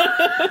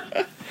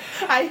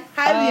 I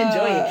highly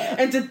enjoy it.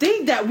 And to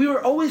think that we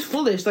were always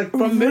foolish, like,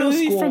 from middle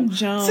school. From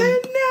jump.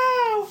 To now.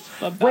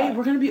 Wait,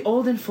 we're going to be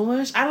old and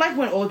foolish? I like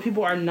when old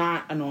people are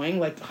not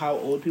annoying, like how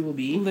old people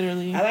be.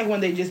 Literally. I like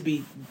when they just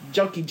be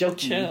jokey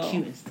and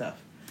cute and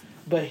stuff.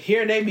 But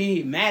here they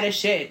be mad as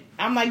shit.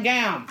 I'm like,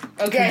 damn.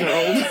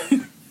 Okay.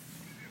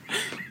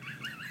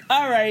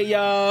 All right,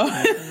 y'all. All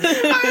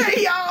right,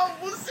 y'all.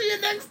 We'll see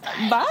you next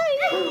time. Bye.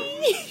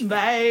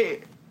 Bye.